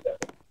कितना लेके जा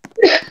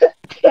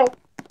रहा हूँ।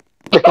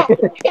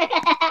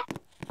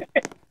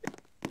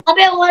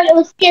 अबे वो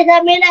उसके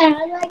साथ मेरा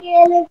हलवा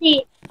की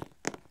एनर्जी।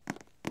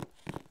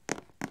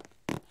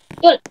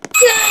 चल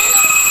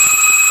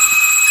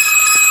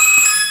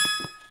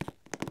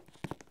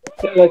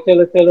चलो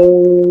चलो चलो,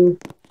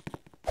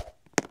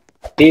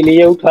 3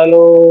 ये उठा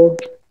लो।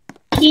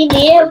 3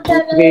 ये 1 2 उठा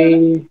लो।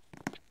 3।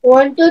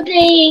 1 2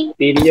 3।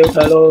 3 ये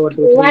उठा लो। 1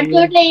 2 1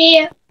 2 3।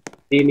 3।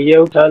 3 ये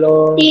उठा लो।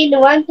 3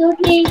 1 2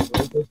 3।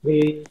 1 2 3।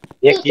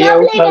 तू एक ये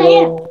सब उठा लेगा लो।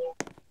 ये।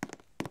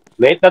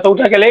 मैं इतना तो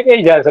उठा के लेके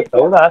ही जा सकता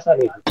हूँ ना,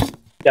 आसानी से।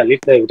 चल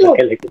इतना ही उठा तू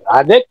के लेके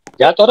आ, देख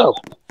जा तो रहा हूँ।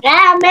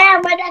 मैं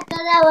मदद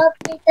कर रहा हूँ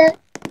अपनी तरफ।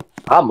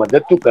 हाँ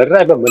मदद तू कर रहा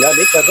है, मैं मना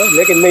नहीं कर रहा हूँ,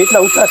 लेकिन मैं इतना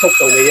उठा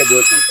सकता हूँ, मैं ये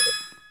बोल रहा हूँ।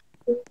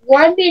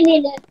 1 भी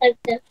नहीं ले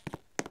सकता।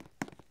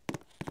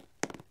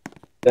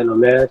 चलो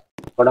मैं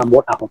थोड़ा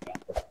मोटा हो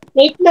गया।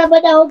 मैं इतना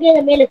बड़ा हो गया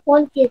ना, मेरे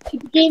फोन की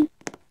स्क्रीन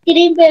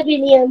स्क्रीन पे भी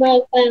नहीं हमारे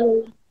पाया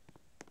होगा।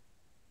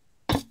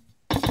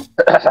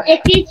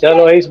 एक चीज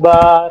चलो इस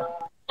बार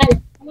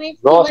मैं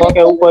इसकी 900 मदद के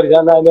कर दूं। ऊपर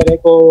जाना है मेरे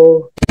को।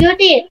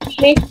 क्योंकि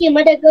मैं इसकी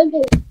मदद कर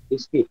दूं।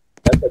 इसकी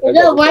कर दे कर दे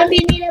चलो 1 बेचारे, भी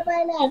नहीं ले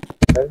पाया।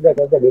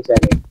 कर दे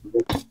बेचारे।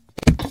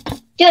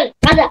 चल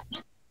आजा।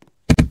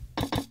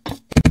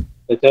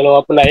 तो चलो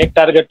अपना एक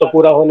टारगेट तो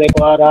पूरा होने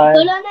को आ रहा है।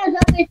 चलो ना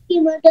सब इसकी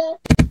मदद।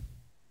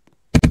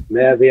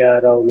 मैं अभी आ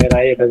रहा हूँ, मेरा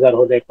 1000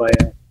 होने को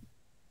है।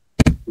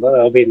 बस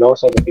अभी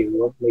 900 भी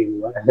हुआ नहीं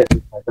हुआ है।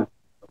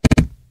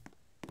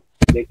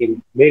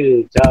 लेकिन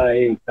मिल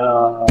जाएगा,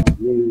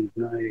 मिल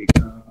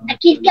जाएगा।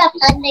 किसका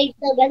खाना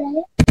इतना बड़ा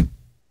है?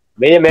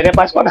 भैया मेरे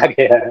पास कौन आ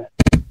गया है?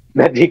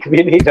 मैं दिख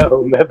भी नहीं रहा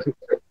हूँ, मैं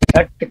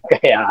अटक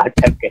गया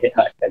अटक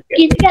गया अटक गया।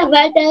 किसका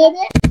बर्थडे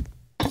है?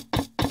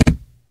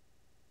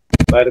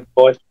 पर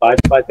पोस्ट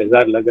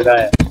 5,000 लग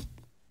रहा है।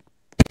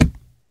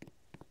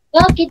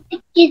 वो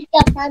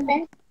किसका खाना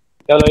है?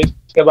 चलो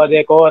इसके बाद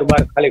एक और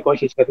बार खाली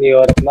कोशिश करनी है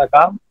और अपना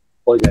काम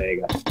हो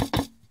जाएगा।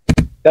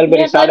 चल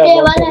मेरी मैं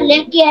बर्थडे वाला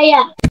लेके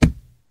आया।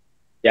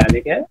 क्या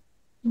लेके आया?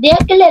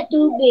 देख ले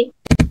तू भी।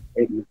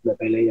 एक मिनट में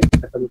पहले ये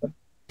खत्म कर।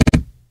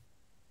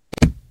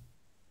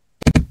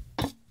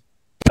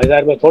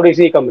 1000 में थोड़ी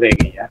सी कम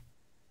रहेगी यार।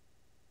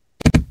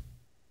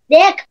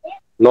 देख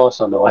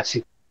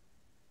 989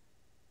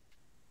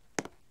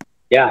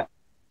 यार।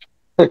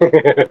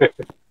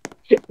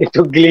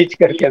 तू ग्लिच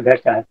करके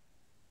बैठा है।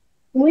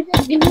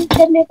 मुझे डिलीट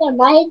करने का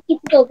माहिर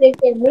किसको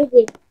कहते हैं?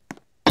 मुझे।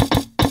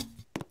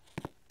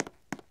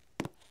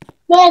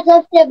 मैं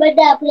सबसे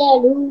बड़ा प्लेयर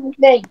हूँ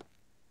नहीं।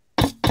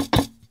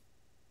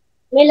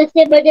 मेरे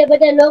से बड़े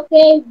बड़े लोग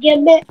के इस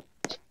गेम में।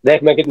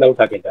 देख मैं कितना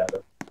उठा के जा रहा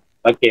हूँ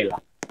अकेला।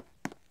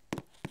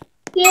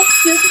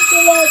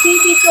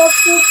 दीदी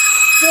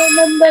जो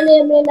नंबर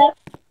है मेरा।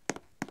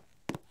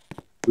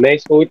 मैं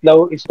इसको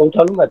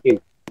उठा लूंगा 3।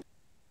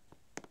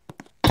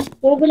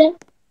 वो बोले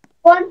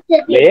कौन से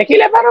मैं एक ही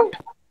ले पा रहा हूँ।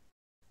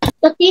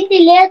 तो 3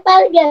 ले पा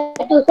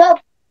गया तू सब।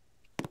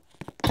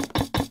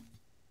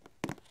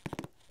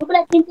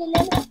 टुकड़ा 3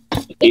 लेना।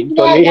 3 तो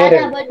इतना लिए ज्यादा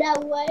है। बड़ा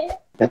हुआ है।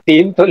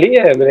 3 तो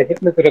लिए है मेरे।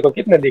 कितने तेरे को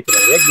कितने दिख रहा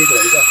है? एक दिख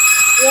रहा है क्या?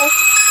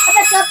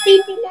 अबे सब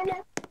 3 लेना।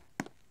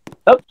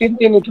 सब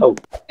 3 उठाऊ।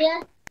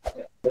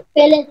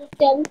 पहले से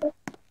चल।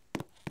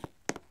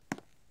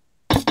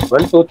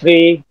 1 2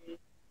 3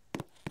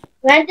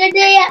 वांटेड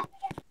ले या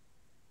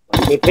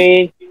 1 2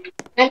 3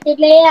 वांटेड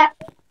ले या।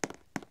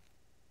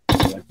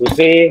 1 2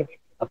 3।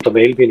 अब तो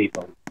मैं हिल भी नहीं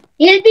पाऊँ।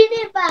 हिल भी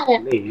नहीं पा रहा।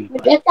 नहीं हिल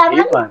पा देखा हिल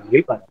ना। पा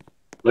हिल पा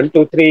 1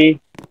 2 3।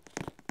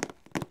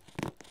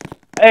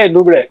 ए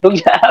नुबड़े तुम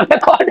अबे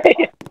कौन है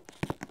ये?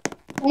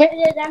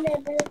 मेरे जाने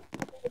मेरे।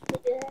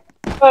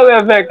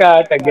 अबे मैं कहाँ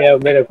अटक गया?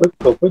 मेरे खुद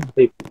को खुद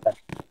नहीं पता।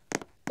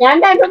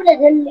 जानना टुकड़े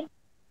जल्दी।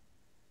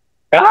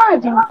 कहाँ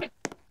जा?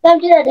 तब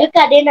तुझे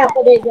धक्का देना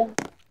पड़ेगा।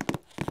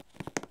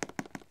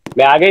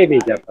 मैं आगे ही नहीं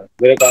जा पा।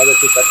 मेरे को आगे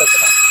कुछ अटक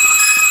रहा।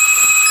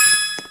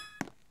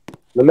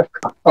 मैं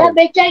कहाँ सब हूँ?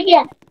 बेचा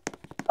गया।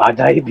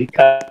 आधा ही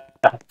दिखा।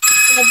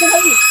 अच्छा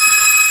भाई।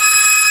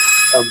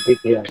 अब दिख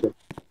गया तो।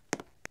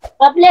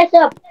 अब ले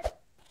सब।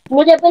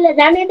 मुझे पहले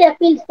जाने दे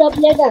फिर सब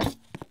लेगा।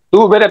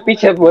 तू मेरे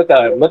पीछे मत आ,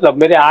 मतलब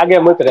मेरे आगे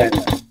मत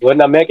रहना,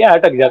 वरना मैं क्या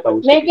अटक जाता हूँ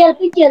मैं उसके क्या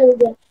पीछे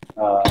रहूंगा।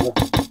 पीछे। हाँ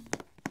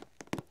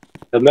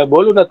तो मैं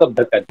बोलूँ ना तब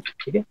धक्का दे,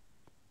 ठीक है?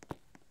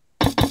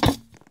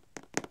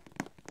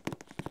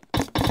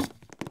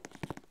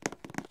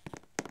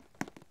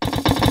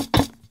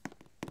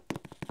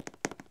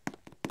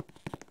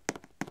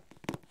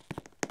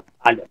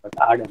 आड़े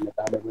मत आड़े मत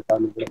आड़े मत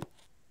आने दे।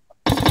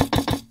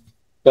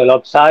 चलो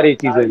अब सारी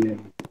चीजें ले ली।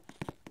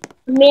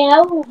 मैं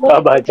आऊँ।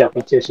 अब आजा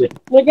पीछे से।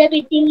 मुझे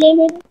भी 3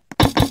 लेने दे।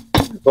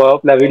 वो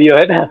अपना वीडियो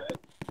है ना,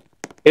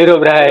 हीरो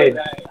ब्राइड।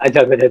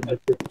 आजा मेरे पास।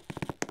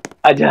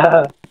 आजा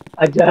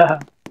आजा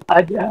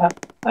आजा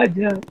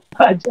आजा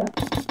आजा।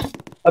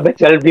 अबे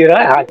चल भी रहा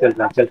है। हाँ चल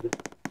रहा चल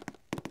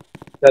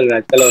रहा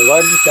है। चलो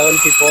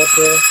 174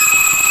 पे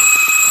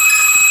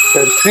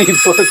 3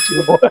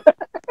 4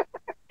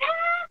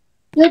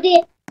 तुझे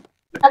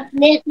अब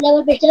नेक्स्ट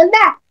लेवल पे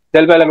चलना।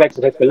 चल पहले मैं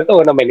एक्सरसाइज कर लेता हूँ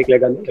वरना मैं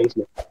निकलेगा नहीं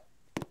इसमें।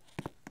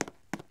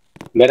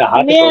 मेरा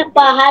हाथ मैं टूट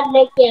पहाड़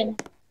लेके आना।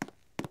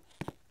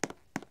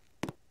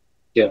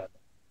 गया।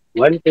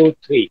 1 2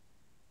 3।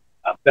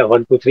 अब मैं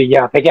 1 2 3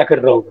 यहाँ पे क्या कर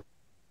रहा हूँ?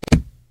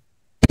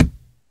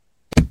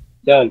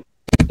 चल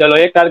चलो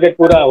एक टारगेट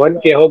पूरा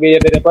 1K हो गई है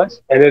मेरे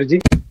पास एनर्जी।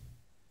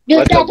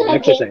 दूसरा मतलब टारगेट।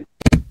 एक्सरसाइज।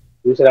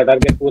 दूसरा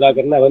टारगेट पूरा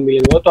करना 1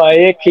 मिलियन। वो तो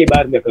एक ही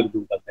बार में कर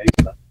दूंगा मैं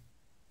इस बार।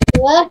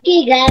 वो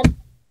की घर।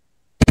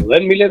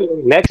 1 मिलियन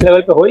नेक्स्ट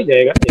लेवल पे हो ही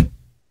जाएगा ना।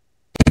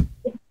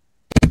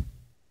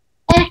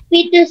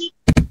 पीटूस।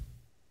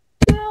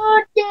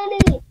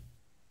 टोटली।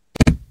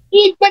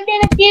 इस बंदे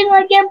ने 3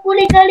 बार गेम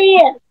पूरी करी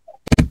है।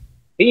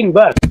 3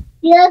 बार।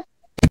 यस।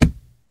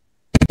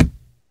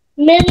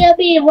 मेरी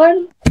अभी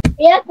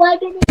एक बार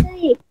भी नहीं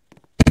करी।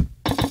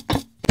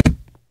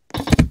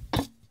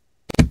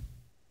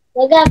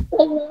 लगा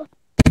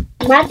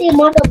माटी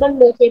मोटो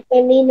बंदो છે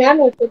પણ ઈ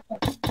નાનો છે।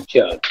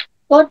 चल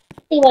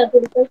छोटी बार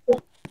पूरी करશે।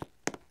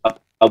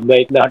 अब मैं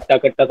इतना हट्टा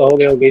कट्टा तो हो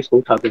गया होगा, इसको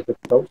उठा के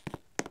सकता हूँ।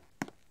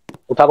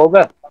 उठा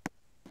पाऊंगा?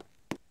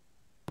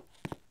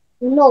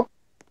 नो।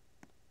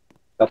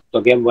 तब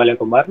तो गेम वाले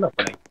को मारना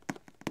पड़ेगा।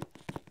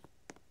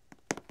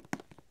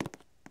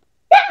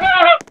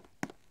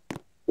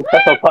 उठा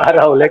तो पा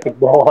रहा हूँ लेकिन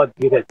बहुत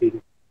धीरे धीरे।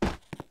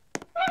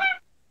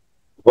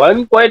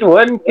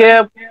 1.1 के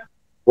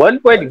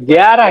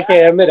 1.11 के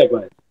है मेरे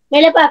पास।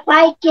 मेरे पास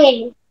 5K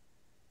है।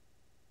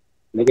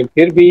 लेकिन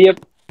फिर भी ये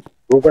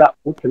टुकड़ा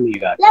उठ नहीं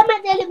रहा। ला मैं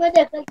तेरी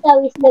मदद करता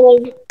हूँ इस लेवल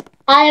में।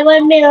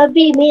 I1 में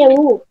अभी मैं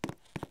हूँ।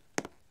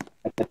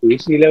 अच्छा तू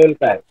इसी लेवल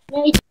का है?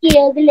 मैं इसकी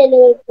अगले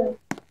लेवल पर हूँ।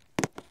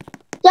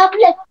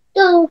 चॉकलेट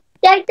तू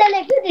ट्रैक्टर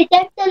ले क्यों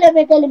ट्रैक्टर ले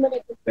मैं चले मेरे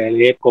को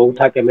पहले एक को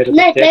उठा के मेरे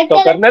को चेक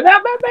तो करने दे।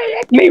 मैं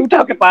एक नहीं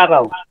उठा के पा रहा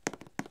हूँ।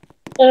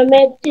 तो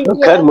मैं तुझे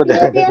कर अब मुझे।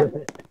 दिया दिया मैं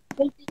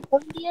तुझे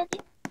कब दिया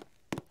दिया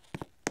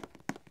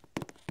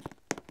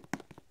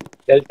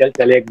चल चल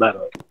चल एक बार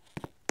और।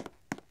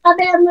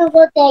 अबे हमें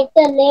वो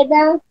ट्रैक्टर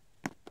लेना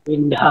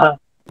इंडा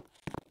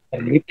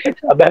रिफ्रेश।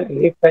 अबे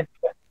रिफ्रेश।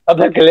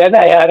 अबे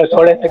लेना यार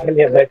थोड़े से के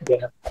लिए बैठ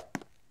गया।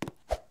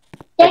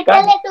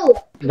 ट्रैक्टर ले तू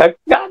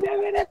धक्का दे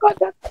मेरे को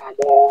धक्का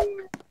दे।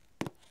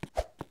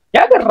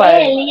 क्या कर रहा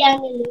है? लिया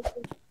नहीं ले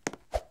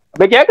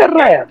अबे क्या कर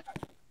रहा है?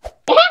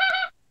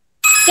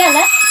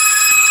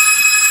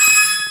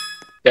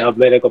 चल अब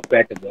मेरे को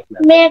पेट देखना।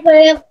 मैं को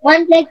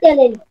वन ट्रैक्टर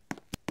ले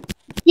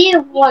ली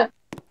वन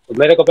तो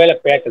मेरे को पहले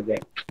पेट दे।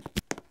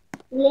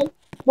 ले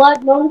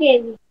बहुत महंगे हैं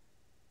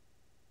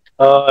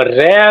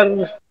रेयर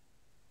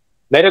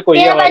मेरे को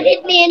ये तेरे पास वाले।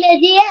 इतनी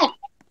एनर्जी है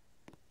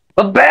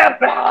अबे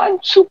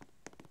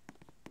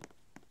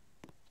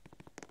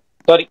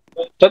sorry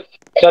sorry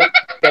sorry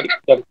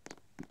sorry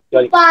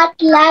sorry.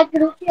 5 lakh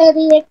रुपया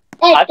दिए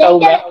आता हूँ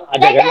मैं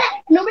आधे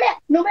घंटे। नुबड़े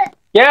नुबड़े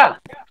क्या?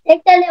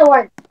 ट्रैक्टर ले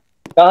वन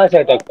कहाँ से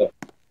अटैक कर?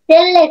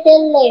 चल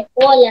ले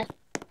बोला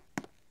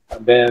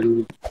अबे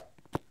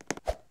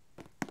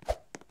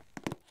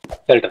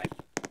चल रहा है।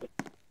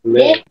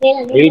 मैं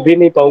हिल भी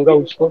नहीं पाऊंगा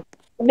उसको।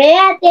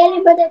 मैं तेरी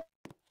मदद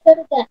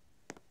करूंगा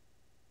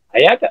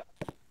आया क्या?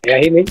 आया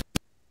ही नहीं।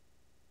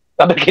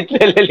 अब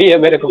कितने ले लिए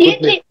मेरे को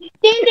कुछ नहीं।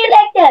 तीन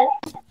ट्रैक्टर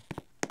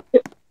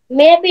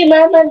मैं भी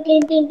मामा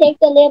तीन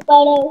ट्रैक्टर ले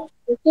पा रहा हूँ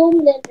तुम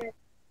लेना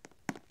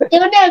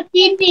तूने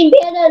तीन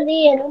भेड़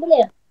लिए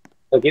नुबड़े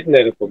तो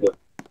कितने रुकोगे?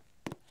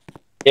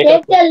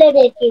 ट्रैक्टर ले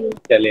देती हूँ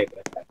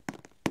चलेगा।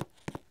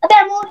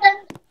 अबे मोटर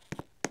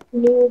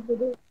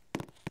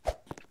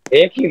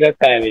एक ही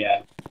रखा है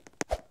यार।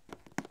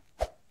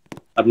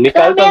 अब तो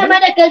निकाल तो मैं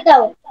मदद करता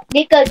हूँ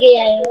निकल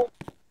गया है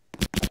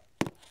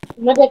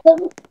मदद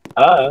करूँ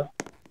हाँ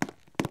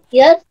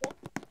यस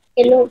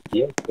हेलो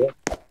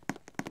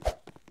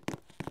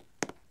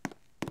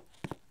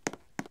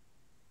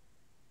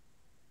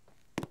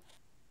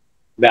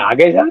मैं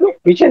आगे जा रहा हूँ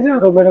पीछे जा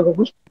रहा हूँ मेरे को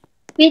कुछ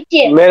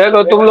पीछे मेरे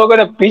को तुम लोगों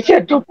ने पीछे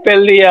चुप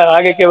पेल दिया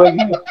आगे के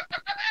वजह।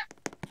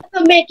 तो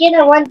मैं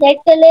कहना वन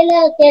ट्रैक्टर ले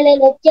ले चले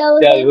ले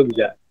चल रुक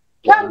जा।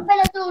 कम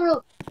पहले तू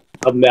रुक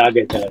अब मैं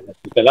आगे चला जाता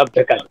हूँ। चल अब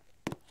धक्का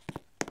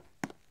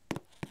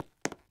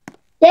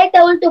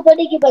ट्रैक्टर उल्टू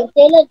पड़ी की बस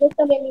चले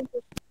धक्का में नहीं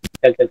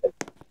चल चल चल।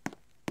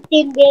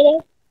 तीन बेरे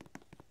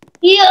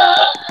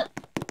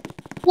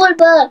फुल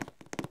बर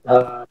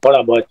हाँ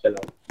थोड़ा बहुत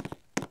चलाओ।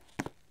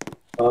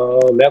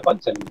 मैं कौन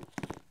चलूँ?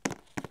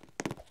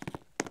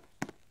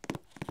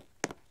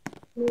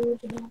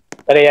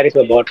 अरे यार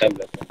इसमें बहुत टाइम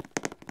लगता है।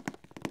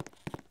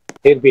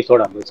 फिर भी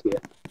थोड़ा बच गया।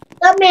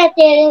 तब मैं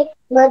तेरे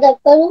मदद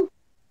करूं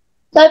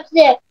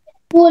सबसे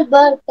फुल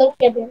बर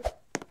करके दे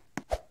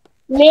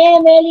मैं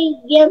मेरी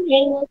गेम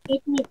हैंग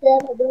कितनी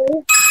तरह दो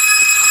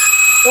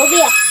हो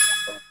गया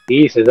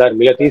 30,000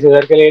 मिला।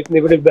 30,000 के लिए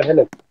इतनी बड़ी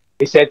मेहनत।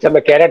 इससे अच्छा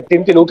मैं कैरेट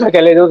तीन उठा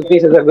के ले जाऊँ।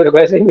 30,000 मेरे को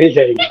ऐसे ही मिल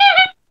जाएगी।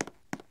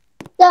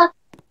 तो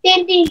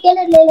तीन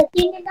कैरेट ले ले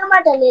तीन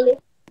टमाटर ले ले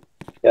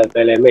चल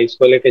पहले मैं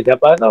इसको लेके जा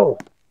पाता हूँ।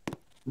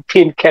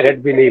 3 कैरेट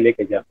भी नहीं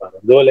लेके जा पा रहा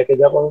हूँ। 2 लेके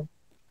जा पाऊँ।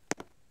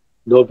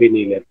 2 भी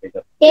नहीं लेके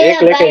जा।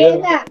 एक लेके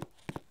जा।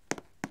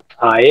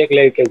 हाँ एक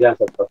लेके जा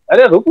सकता हूँ।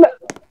 अरे रुक ना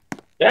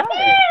क्या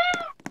है?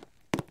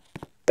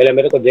 पहले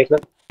मेरे को देखना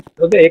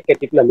तो दे एक के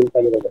कितना मिलता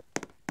है मेरे को।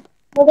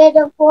 मुझे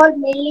तो 4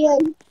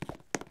 मिलियन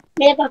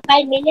मेरे पास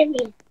 5 मिलियन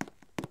है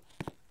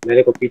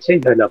मेरे को पीछे ही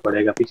जाना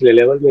पड़ेगा। पिछले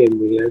लेवल में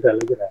मुझे ऐसा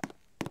लग रहा है।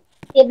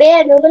 ये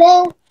बे नुबड़े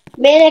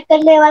मेरे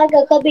करने वाला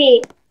का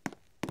कभी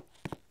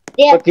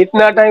तो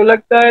कितना टाइम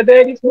लगता है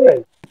देख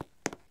इसमें?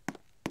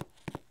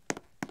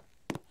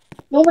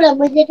 नुबड़े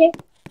मुझे दे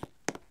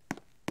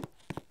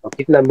और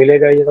कितना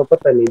मिलेगा ये तो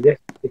पता नहीं। देख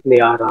कितने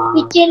आराम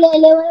पीछे ले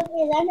लेवल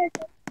में जाना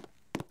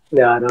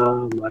कितने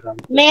आराम आराम।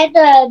 मैं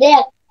तो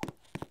देख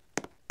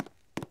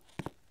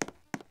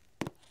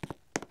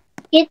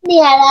कितनी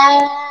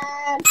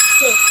आराम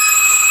से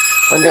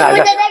अबे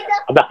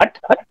हट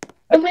हट।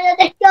 तुम मुझे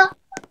देखो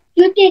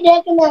क्यूटी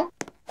देखना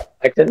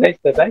एक्सरसाइज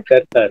पता है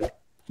करता है।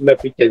 मैं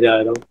पीछे जा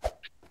रहा हूँ।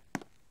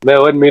 मैं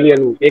 1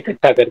 मिलियन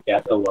इकट्ठा करके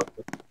आता हूँ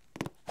आपको।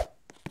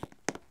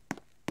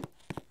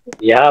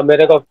 यहाँ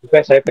मेरे को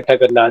पैसा इकट्ठा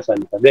करना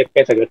आसान था। देख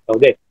कैसे करता हूँ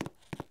देख।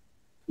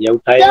 ये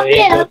उठाए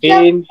 1 2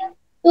 3।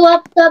 तू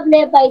अब सब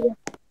ले पाएगा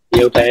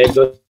ये उठाए 1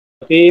 2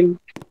 3।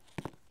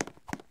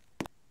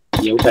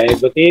 ये उठाए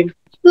 1 2 3।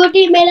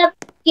 क्यूटी मेरा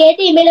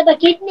केटी मेरे पास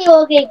कितनी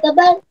हो गई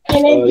खबर और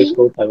एनर्जी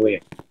इसको उठा हुए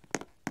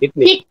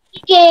कितनी?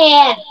 के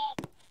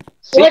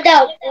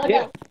उठाओ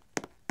उठाओ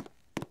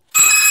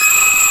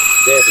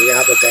देख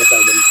यहाँ पे पैसा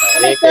मिलता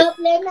है। सब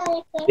लेना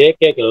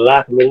एक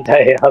लाख मिलता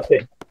है यहाँ पे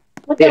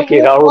एक ही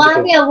मतलब राउंड वहाँ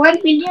पे। पे 1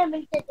 मिलियन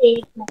मिलते थे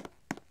एक में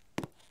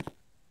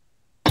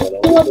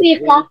तो अभी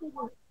काफी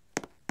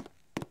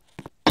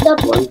 1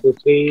 2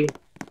 3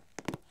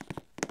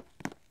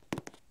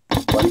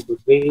 1 2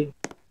 3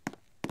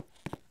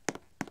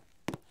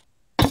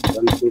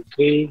 1 2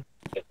 3।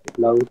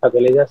 कितना उठा के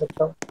ले जा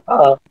सकता हूँ?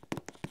 हाँ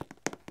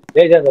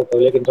ले जा सकता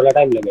हूँ, लेकिन थोड़ा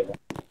टाइम लगेगा।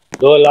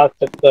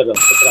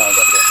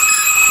 2,70,17,17,000,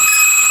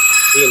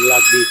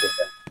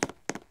 3,20,000।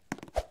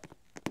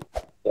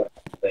 तो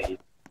सही।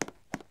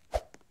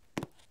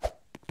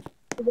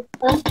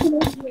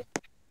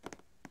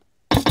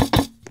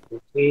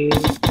 थ्री,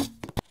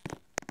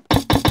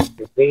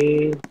 थ्री,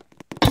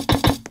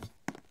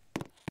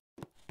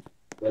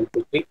 1,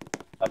 2, 3,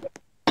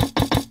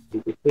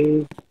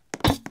 3,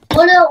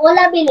 ओला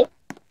ओला भी ले।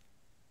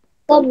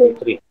 1, 2,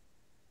 3,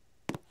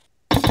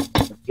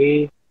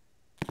 3।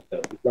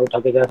 इतना उठा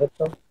के जा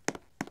सकता हूँ?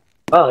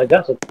 हाँ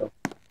जा सकता हूँ।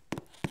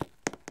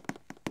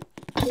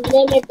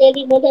 मैं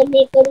तेरी मदद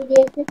नहीं करूंगी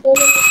ऐसे तो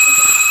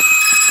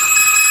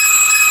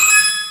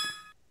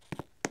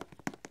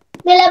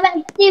मेरा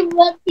बच्ची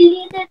बहुत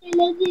क्लीन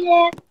लगी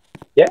है।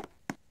 क्या?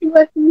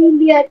 बहुत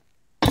मिलियन,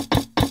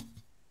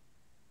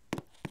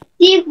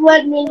 1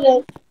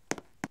 मिलियन।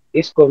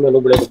 इसको मैं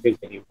नुबड़े को फिर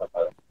से नहीं उठा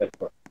पा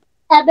रहा।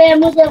 अबे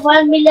मुझे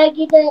 1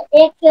 मिलेगी तो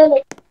एक क्यों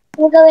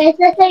मुझे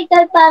ऐसे सही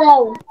कर पा रहा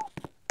हूँ।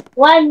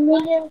 1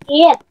 मिलियन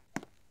की है।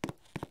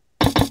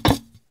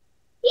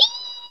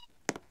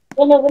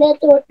 मैंने बोला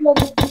तो उतना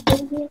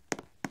मुझे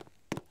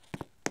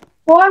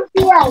कौन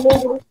सी आ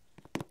गई?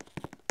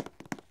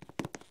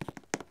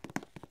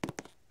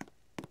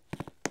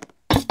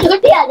 तू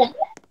भी आ जा,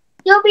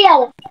 तू भी आ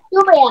जा,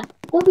 तू भी आ,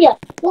 तू भी आ,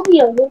 तू भी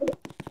हो,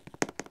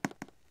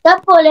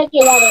 सबको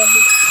लेके जा रहा हूँ।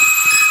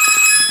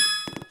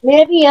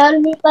 मैं भी हल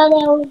नहीं पा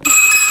रहा हूँ।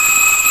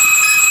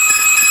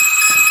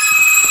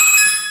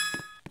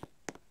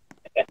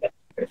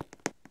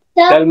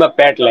 चल मैं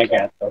पैट लेके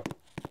आता हूँ।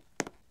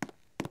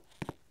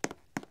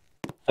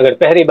 अगर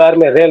पहली बार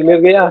में रेल मिल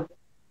गया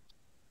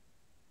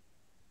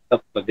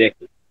तब तो देख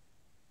लो,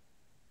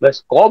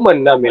 बस कॉमन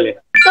ना मिले।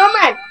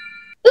 Common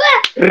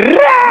yes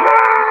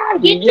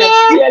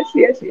yes yes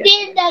yes,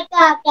 3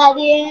 टका का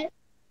दे।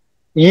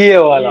 ये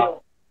वाला।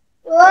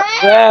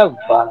 अरे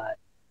भाई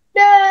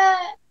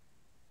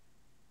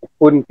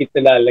पुन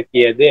कितना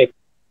लकी है देख।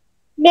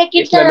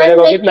 इसमें मेरे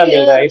को कितना मिल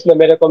रहा है? इसमें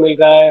मेरे को मिल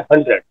रहा है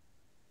 100।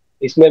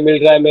 इसमें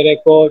मिल रहा है मेरे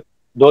को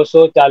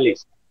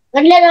 240।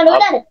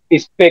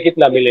 इस पे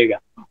कितना मिलेगा?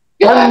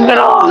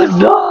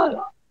 15,000।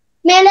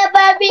 मेरे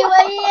पास भी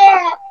वही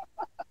है।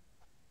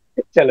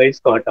 चलो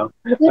इसको हटाओ।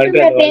 तो 100 मैं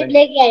पेट वाले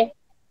लेके आए।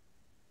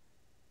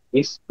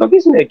 इसको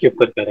किसने इक्विप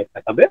करके रखा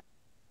था बे?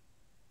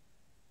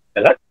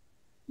 चलो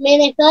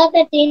मैंने कहा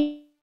था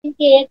 3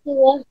 के एक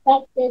वो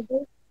स्टार्ट कर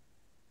दो।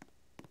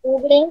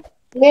 उगड़े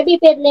मैं भी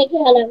पेट लेके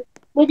आ रहा हूँ।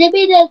 मुझे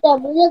भी देता,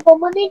 मुझे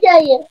कॉमन नहीं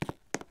चाहिए।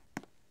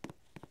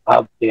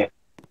 आप देख,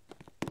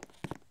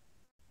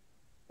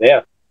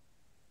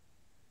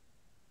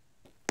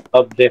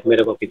 अब देख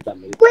मेरे को कितना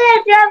मिलता है।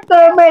 मुझे सब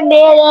कॉमन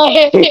दे रहे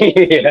हैं।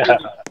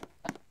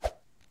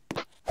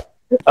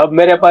 अब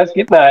मेरे पास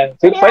कितना है?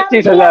 सिर्फ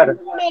 25,000।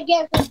 मैं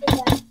क्या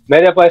करूँगा?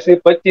 मेरे पास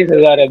सिर्फ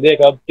 25,000 है।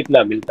 देख अब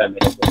कितना मिलता है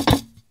मेरे को।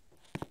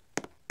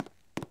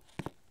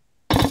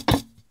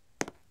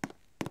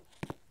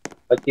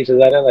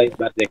 25,000 है भाई। इस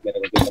बार देख मेरे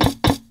को कितना।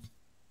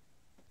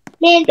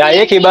 क्या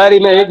एक ही बारी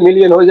में 1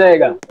 मिलियन हो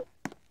जाएगा?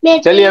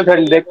 चलिए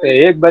फिर देखते हैं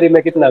एक बारी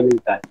में कितना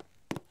मिलता है।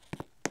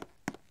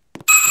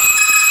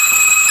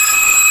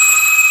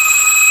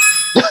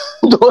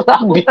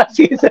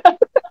 2,82,000।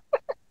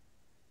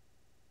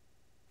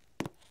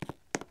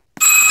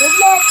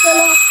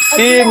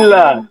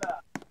 3,00,000।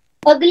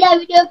 अगला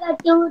वीडियो का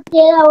क्यों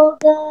तेरा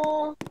होगा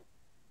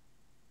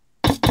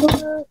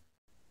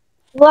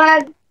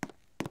 1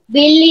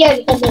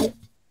 बिलियन।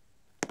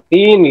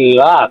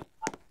 3,00,000।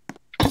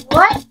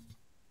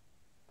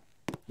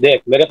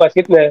 देख मेरे पास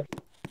कितने हैं?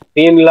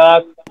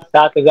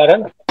 3,07,000 है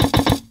ना।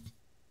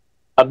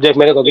 अब देख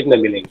मेरे को कितने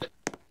मिलेंगे।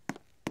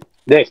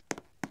 देख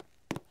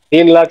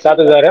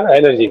 3,07,000 है ना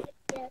एनर्जी।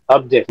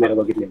 अब देख मेरे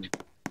को कितने मिलेंगे।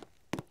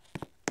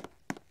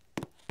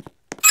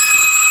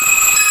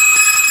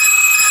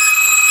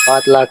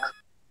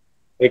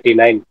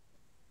 5,89,000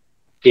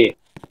 के।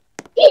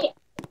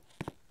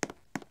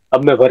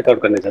 अब मैं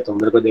वर्कआउट करने चाहता हूँ।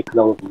 मेरे को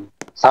देखना हो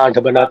 60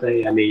 बनाता है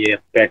या नहीं ये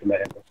पेट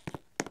मेरे को।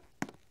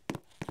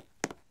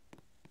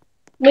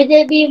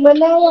 मुझे भी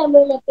बनाया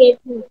मेरा पेट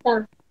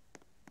मिलता।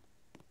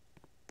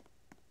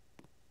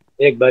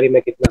 एक बारी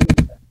में कितना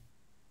मिलता है?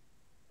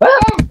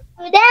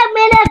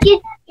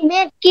 देख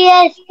मैं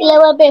किस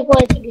लेवल पे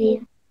पहुंच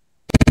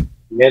गया।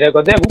 मेरे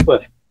को देख ऊपर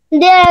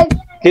देख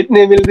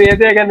कितनी मिल रही है।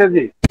 देख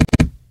एनर्जी।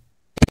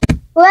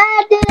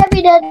 वाह तेरा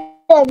भी डर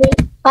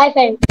हाय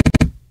फ्रेंड।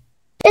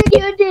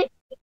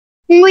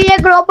 मुझे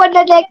ग्रोपर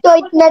न देख तो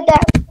इतना था।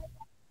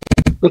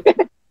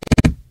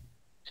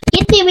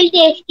 कितनी मिलती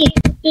है इसकी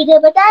तुझे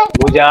पता है?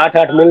 मुझे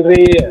 8 मिल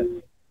रही है।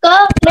 तो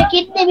मैं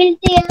कितनी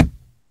मिलती है?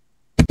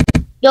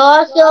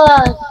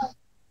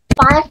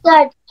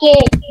 265 के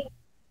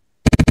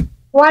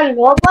 1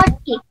 रोबोट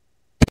की।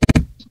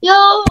 यो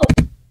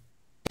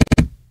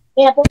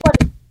मेरा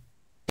पोपट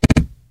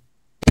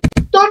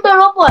तो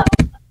रोबोट।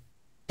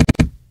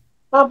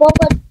 हाँ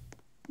पोपट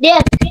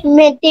देख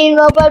मैं 3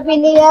 रोबोट भी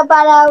नहीं ले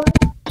पा रहा हूँ।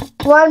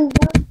 1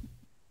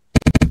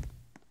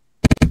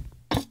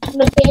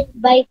 मैं पेट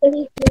बाई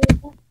करी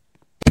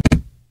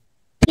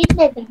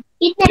कितने का?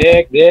 कितने?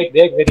 देख देख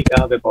देख मेरी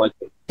कहाँ पे पहुंच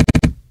गई।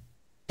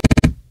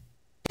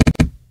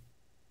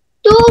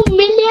 2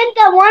 मिलियन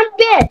का 1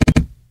 पे।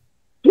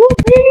 2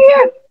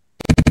 मिलियन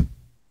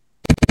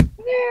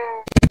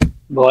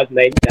बहुत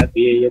लाइन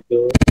जाती है ये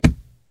तो।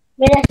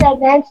 मेरा सब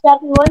बैंक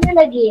स्टॉक होने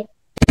लगी है।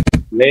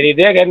 मेरी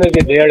देख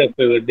एनर्जी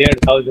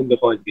 1,500 पे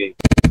पहुंच गई।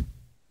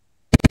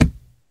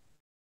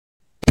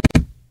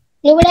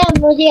 बोला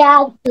मुझे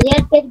आज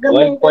रेड पे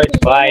गमे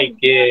 1.5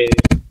 के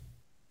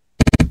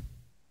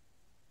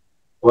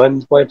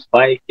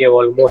 1.5 के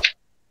ऑलमोस्ट।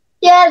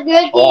 यार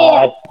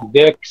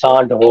देख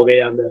सांड हो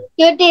गया मैं।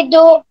 क्योंकि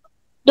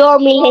 2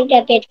 मिलियन का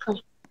पेट खा।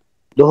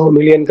 2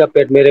 मिलियन का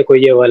पेट मेरे को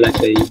ये वाला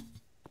चाहिए।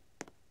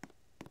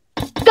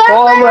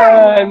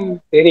 कॉमन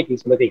तेरी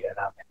किस्मत ही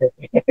खराब है।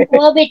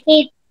 वो भी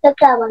 30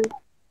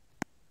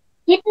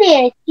 कितनी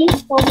है इसकी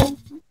कॉमन?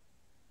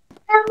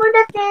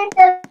 मुझे 3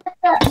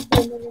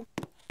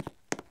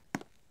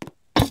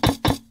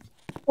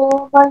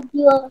 कॉमन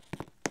की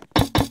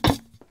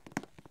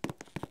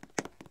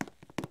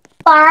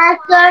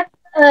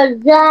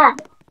 65,000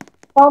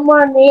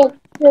 कॉमन एक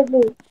से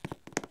भी।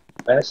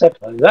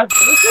 65,000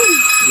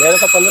 मेरा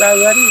तो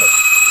 15,000 ही है।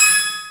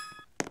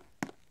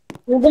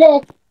 डूबले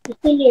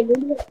इसीलिए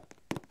डूबले।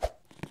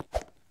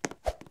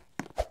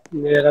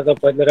 मेरा तो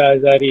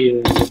 15,000 ही है।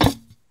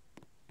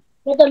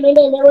 मैं तो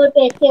मेरे लेवल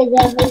पे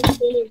 80,000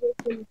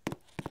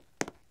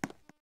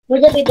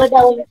 मुझे भी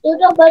बताओ तू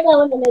तो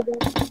बताओ ना लगा।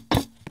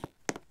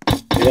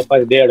 मेरे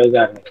पास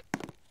 1,500 है।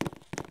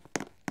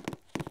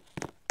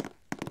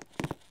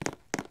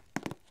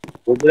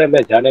 उधर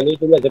मैं जाने नहीं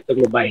दूंगा जब तक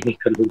मैं बाई नहीं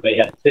कर दूंगा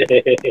यहाँ से।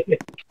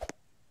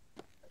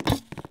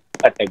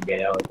 अटक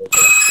गया हो तो।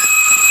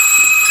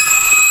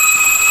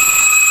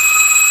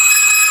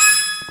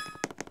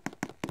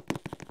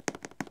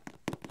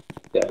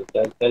 चल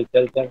चल चल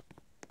चल चल।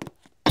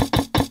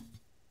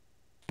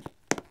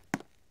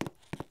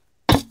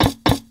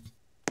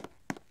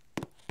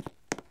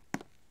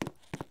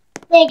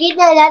 मैं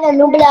कितना ज्यादा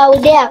नुबड़ा हो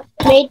गया।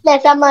 मैं इतना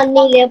सामान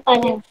नहीं ले पा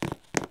रहा।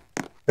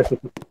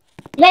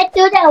 मैं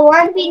तुझे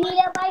 1 भी नहीं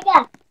ले पाएगा।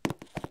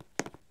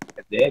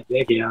 देख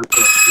देख यहाँ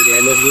पे मेरी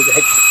एनर्जी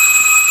देख।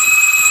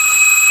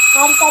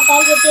 हम का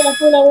टारगेट तेरा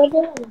पूरा हो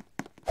जाएगा।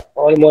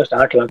 ऑलमोस्ट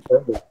 8 लाख हो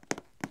गए।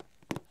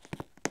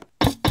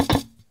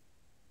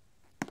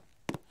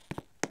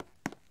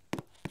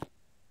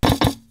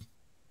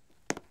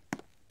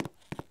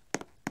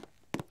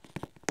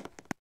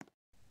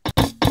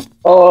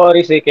 और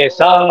इसी के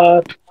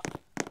साथ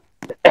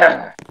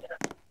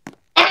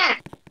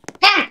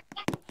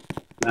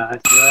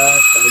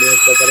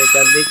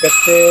परेशान नहीं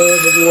करते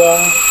बबुआ।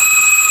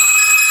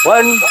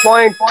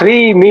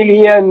 1.3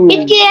 मिलियन।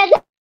 इसकी वजह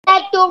से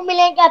 2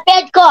 मिलियन का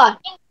पेट को।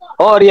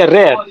 और ये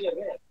रेयर।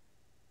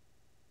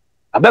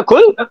 अबे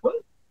खुल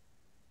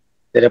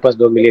तेरे पास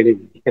 2 मिलियन ही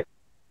नहीं है।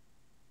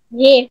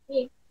 ये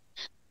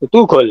तो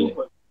तू खोल ले।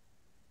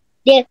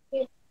 देख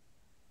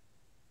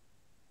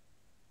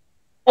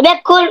अबे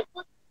खुल।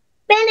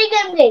 मैं नहीं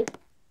करूंगी।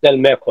 चल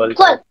मैं खोल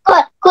खोल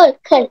खोल खोल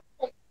खोल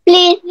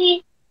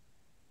प्लीज।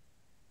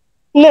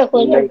 मैं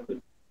खोल।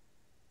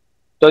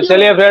 तो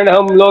चलिए फ्रेंड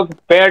हम लोग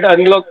पेड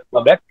अनलॉक।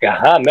 अबे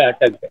कहाँ मैं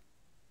अटक गया।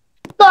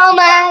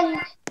 कॉमन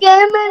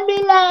कॉमन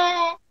मिला।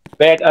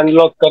 पेड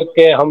अनलॉक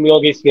करके हम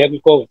लोग इस गेम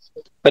को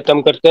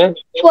खत्म करते हैं।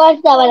 कौन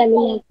सा वाला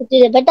मिला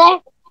तुझे पता है?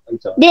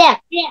 दे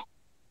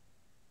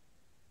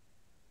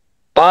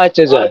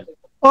 5,000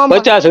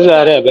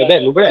 50,000 है बेबे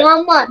लुबड़े।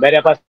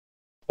 मेरे पास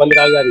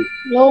 15,000 ही।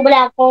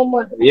 नुबड़ा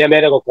कॉमन। ये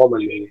मेरे को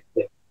कॉमन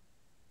मिली।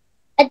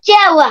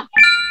 अच्छा हुआ।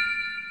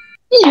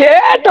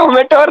 ये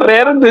टोमेटो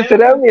रेयर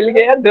दूसरा मिल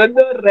गया। दो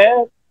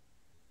रेयर।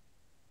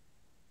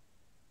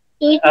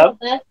 अब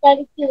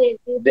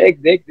देख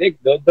देख देख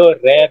दो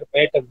रेयर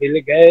पेट मिल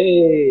गए।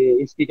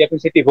 इसकी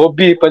कैपेसिटी वो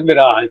भी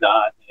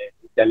 15,000 है।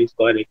 चल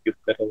इसको इक्विप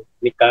करो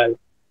निकाल।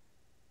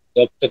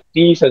 तो अब तो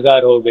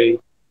 30,000 हो गई।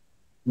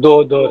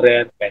 दो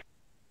रेयर पेट।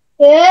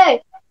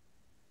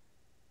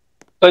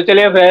 तो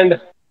चलिए फ्रेंड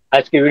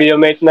आज की वीडियो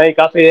में इतना ही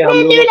काफी है। हम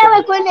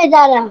लोग खोलने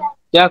जा रहा हूँ।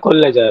 क्या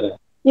खोलने जा रहा है?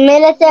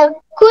 मेरे से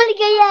खुल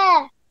गया।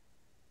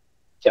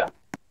 अच्छा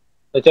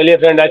तो चलिए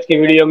फ्रेंड आज की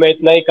वीडियो में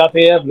इतना ही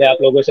काफी है। मैं आप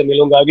लोगों से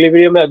मिलूंगा अगली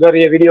वीडियो में। अगर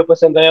ये वीडियो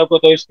पसंद आया हो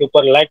तो इसके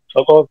ऊपर लाइक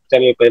ठोको।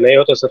 चैनल पर नए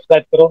हो तो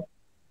सब्सक्राइब करो।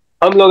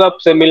 हम लोग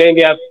आपसे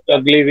मिलेंगे आप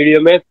अगली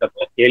वीडियो में। तब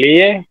तक के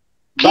लिए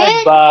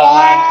बाय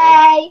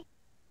बाय।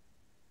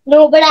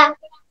 नुबड़ा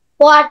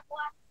व्हाट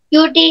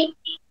क्यूटी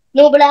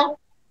नुबड़ा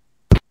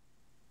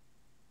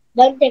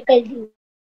बंद कर दी।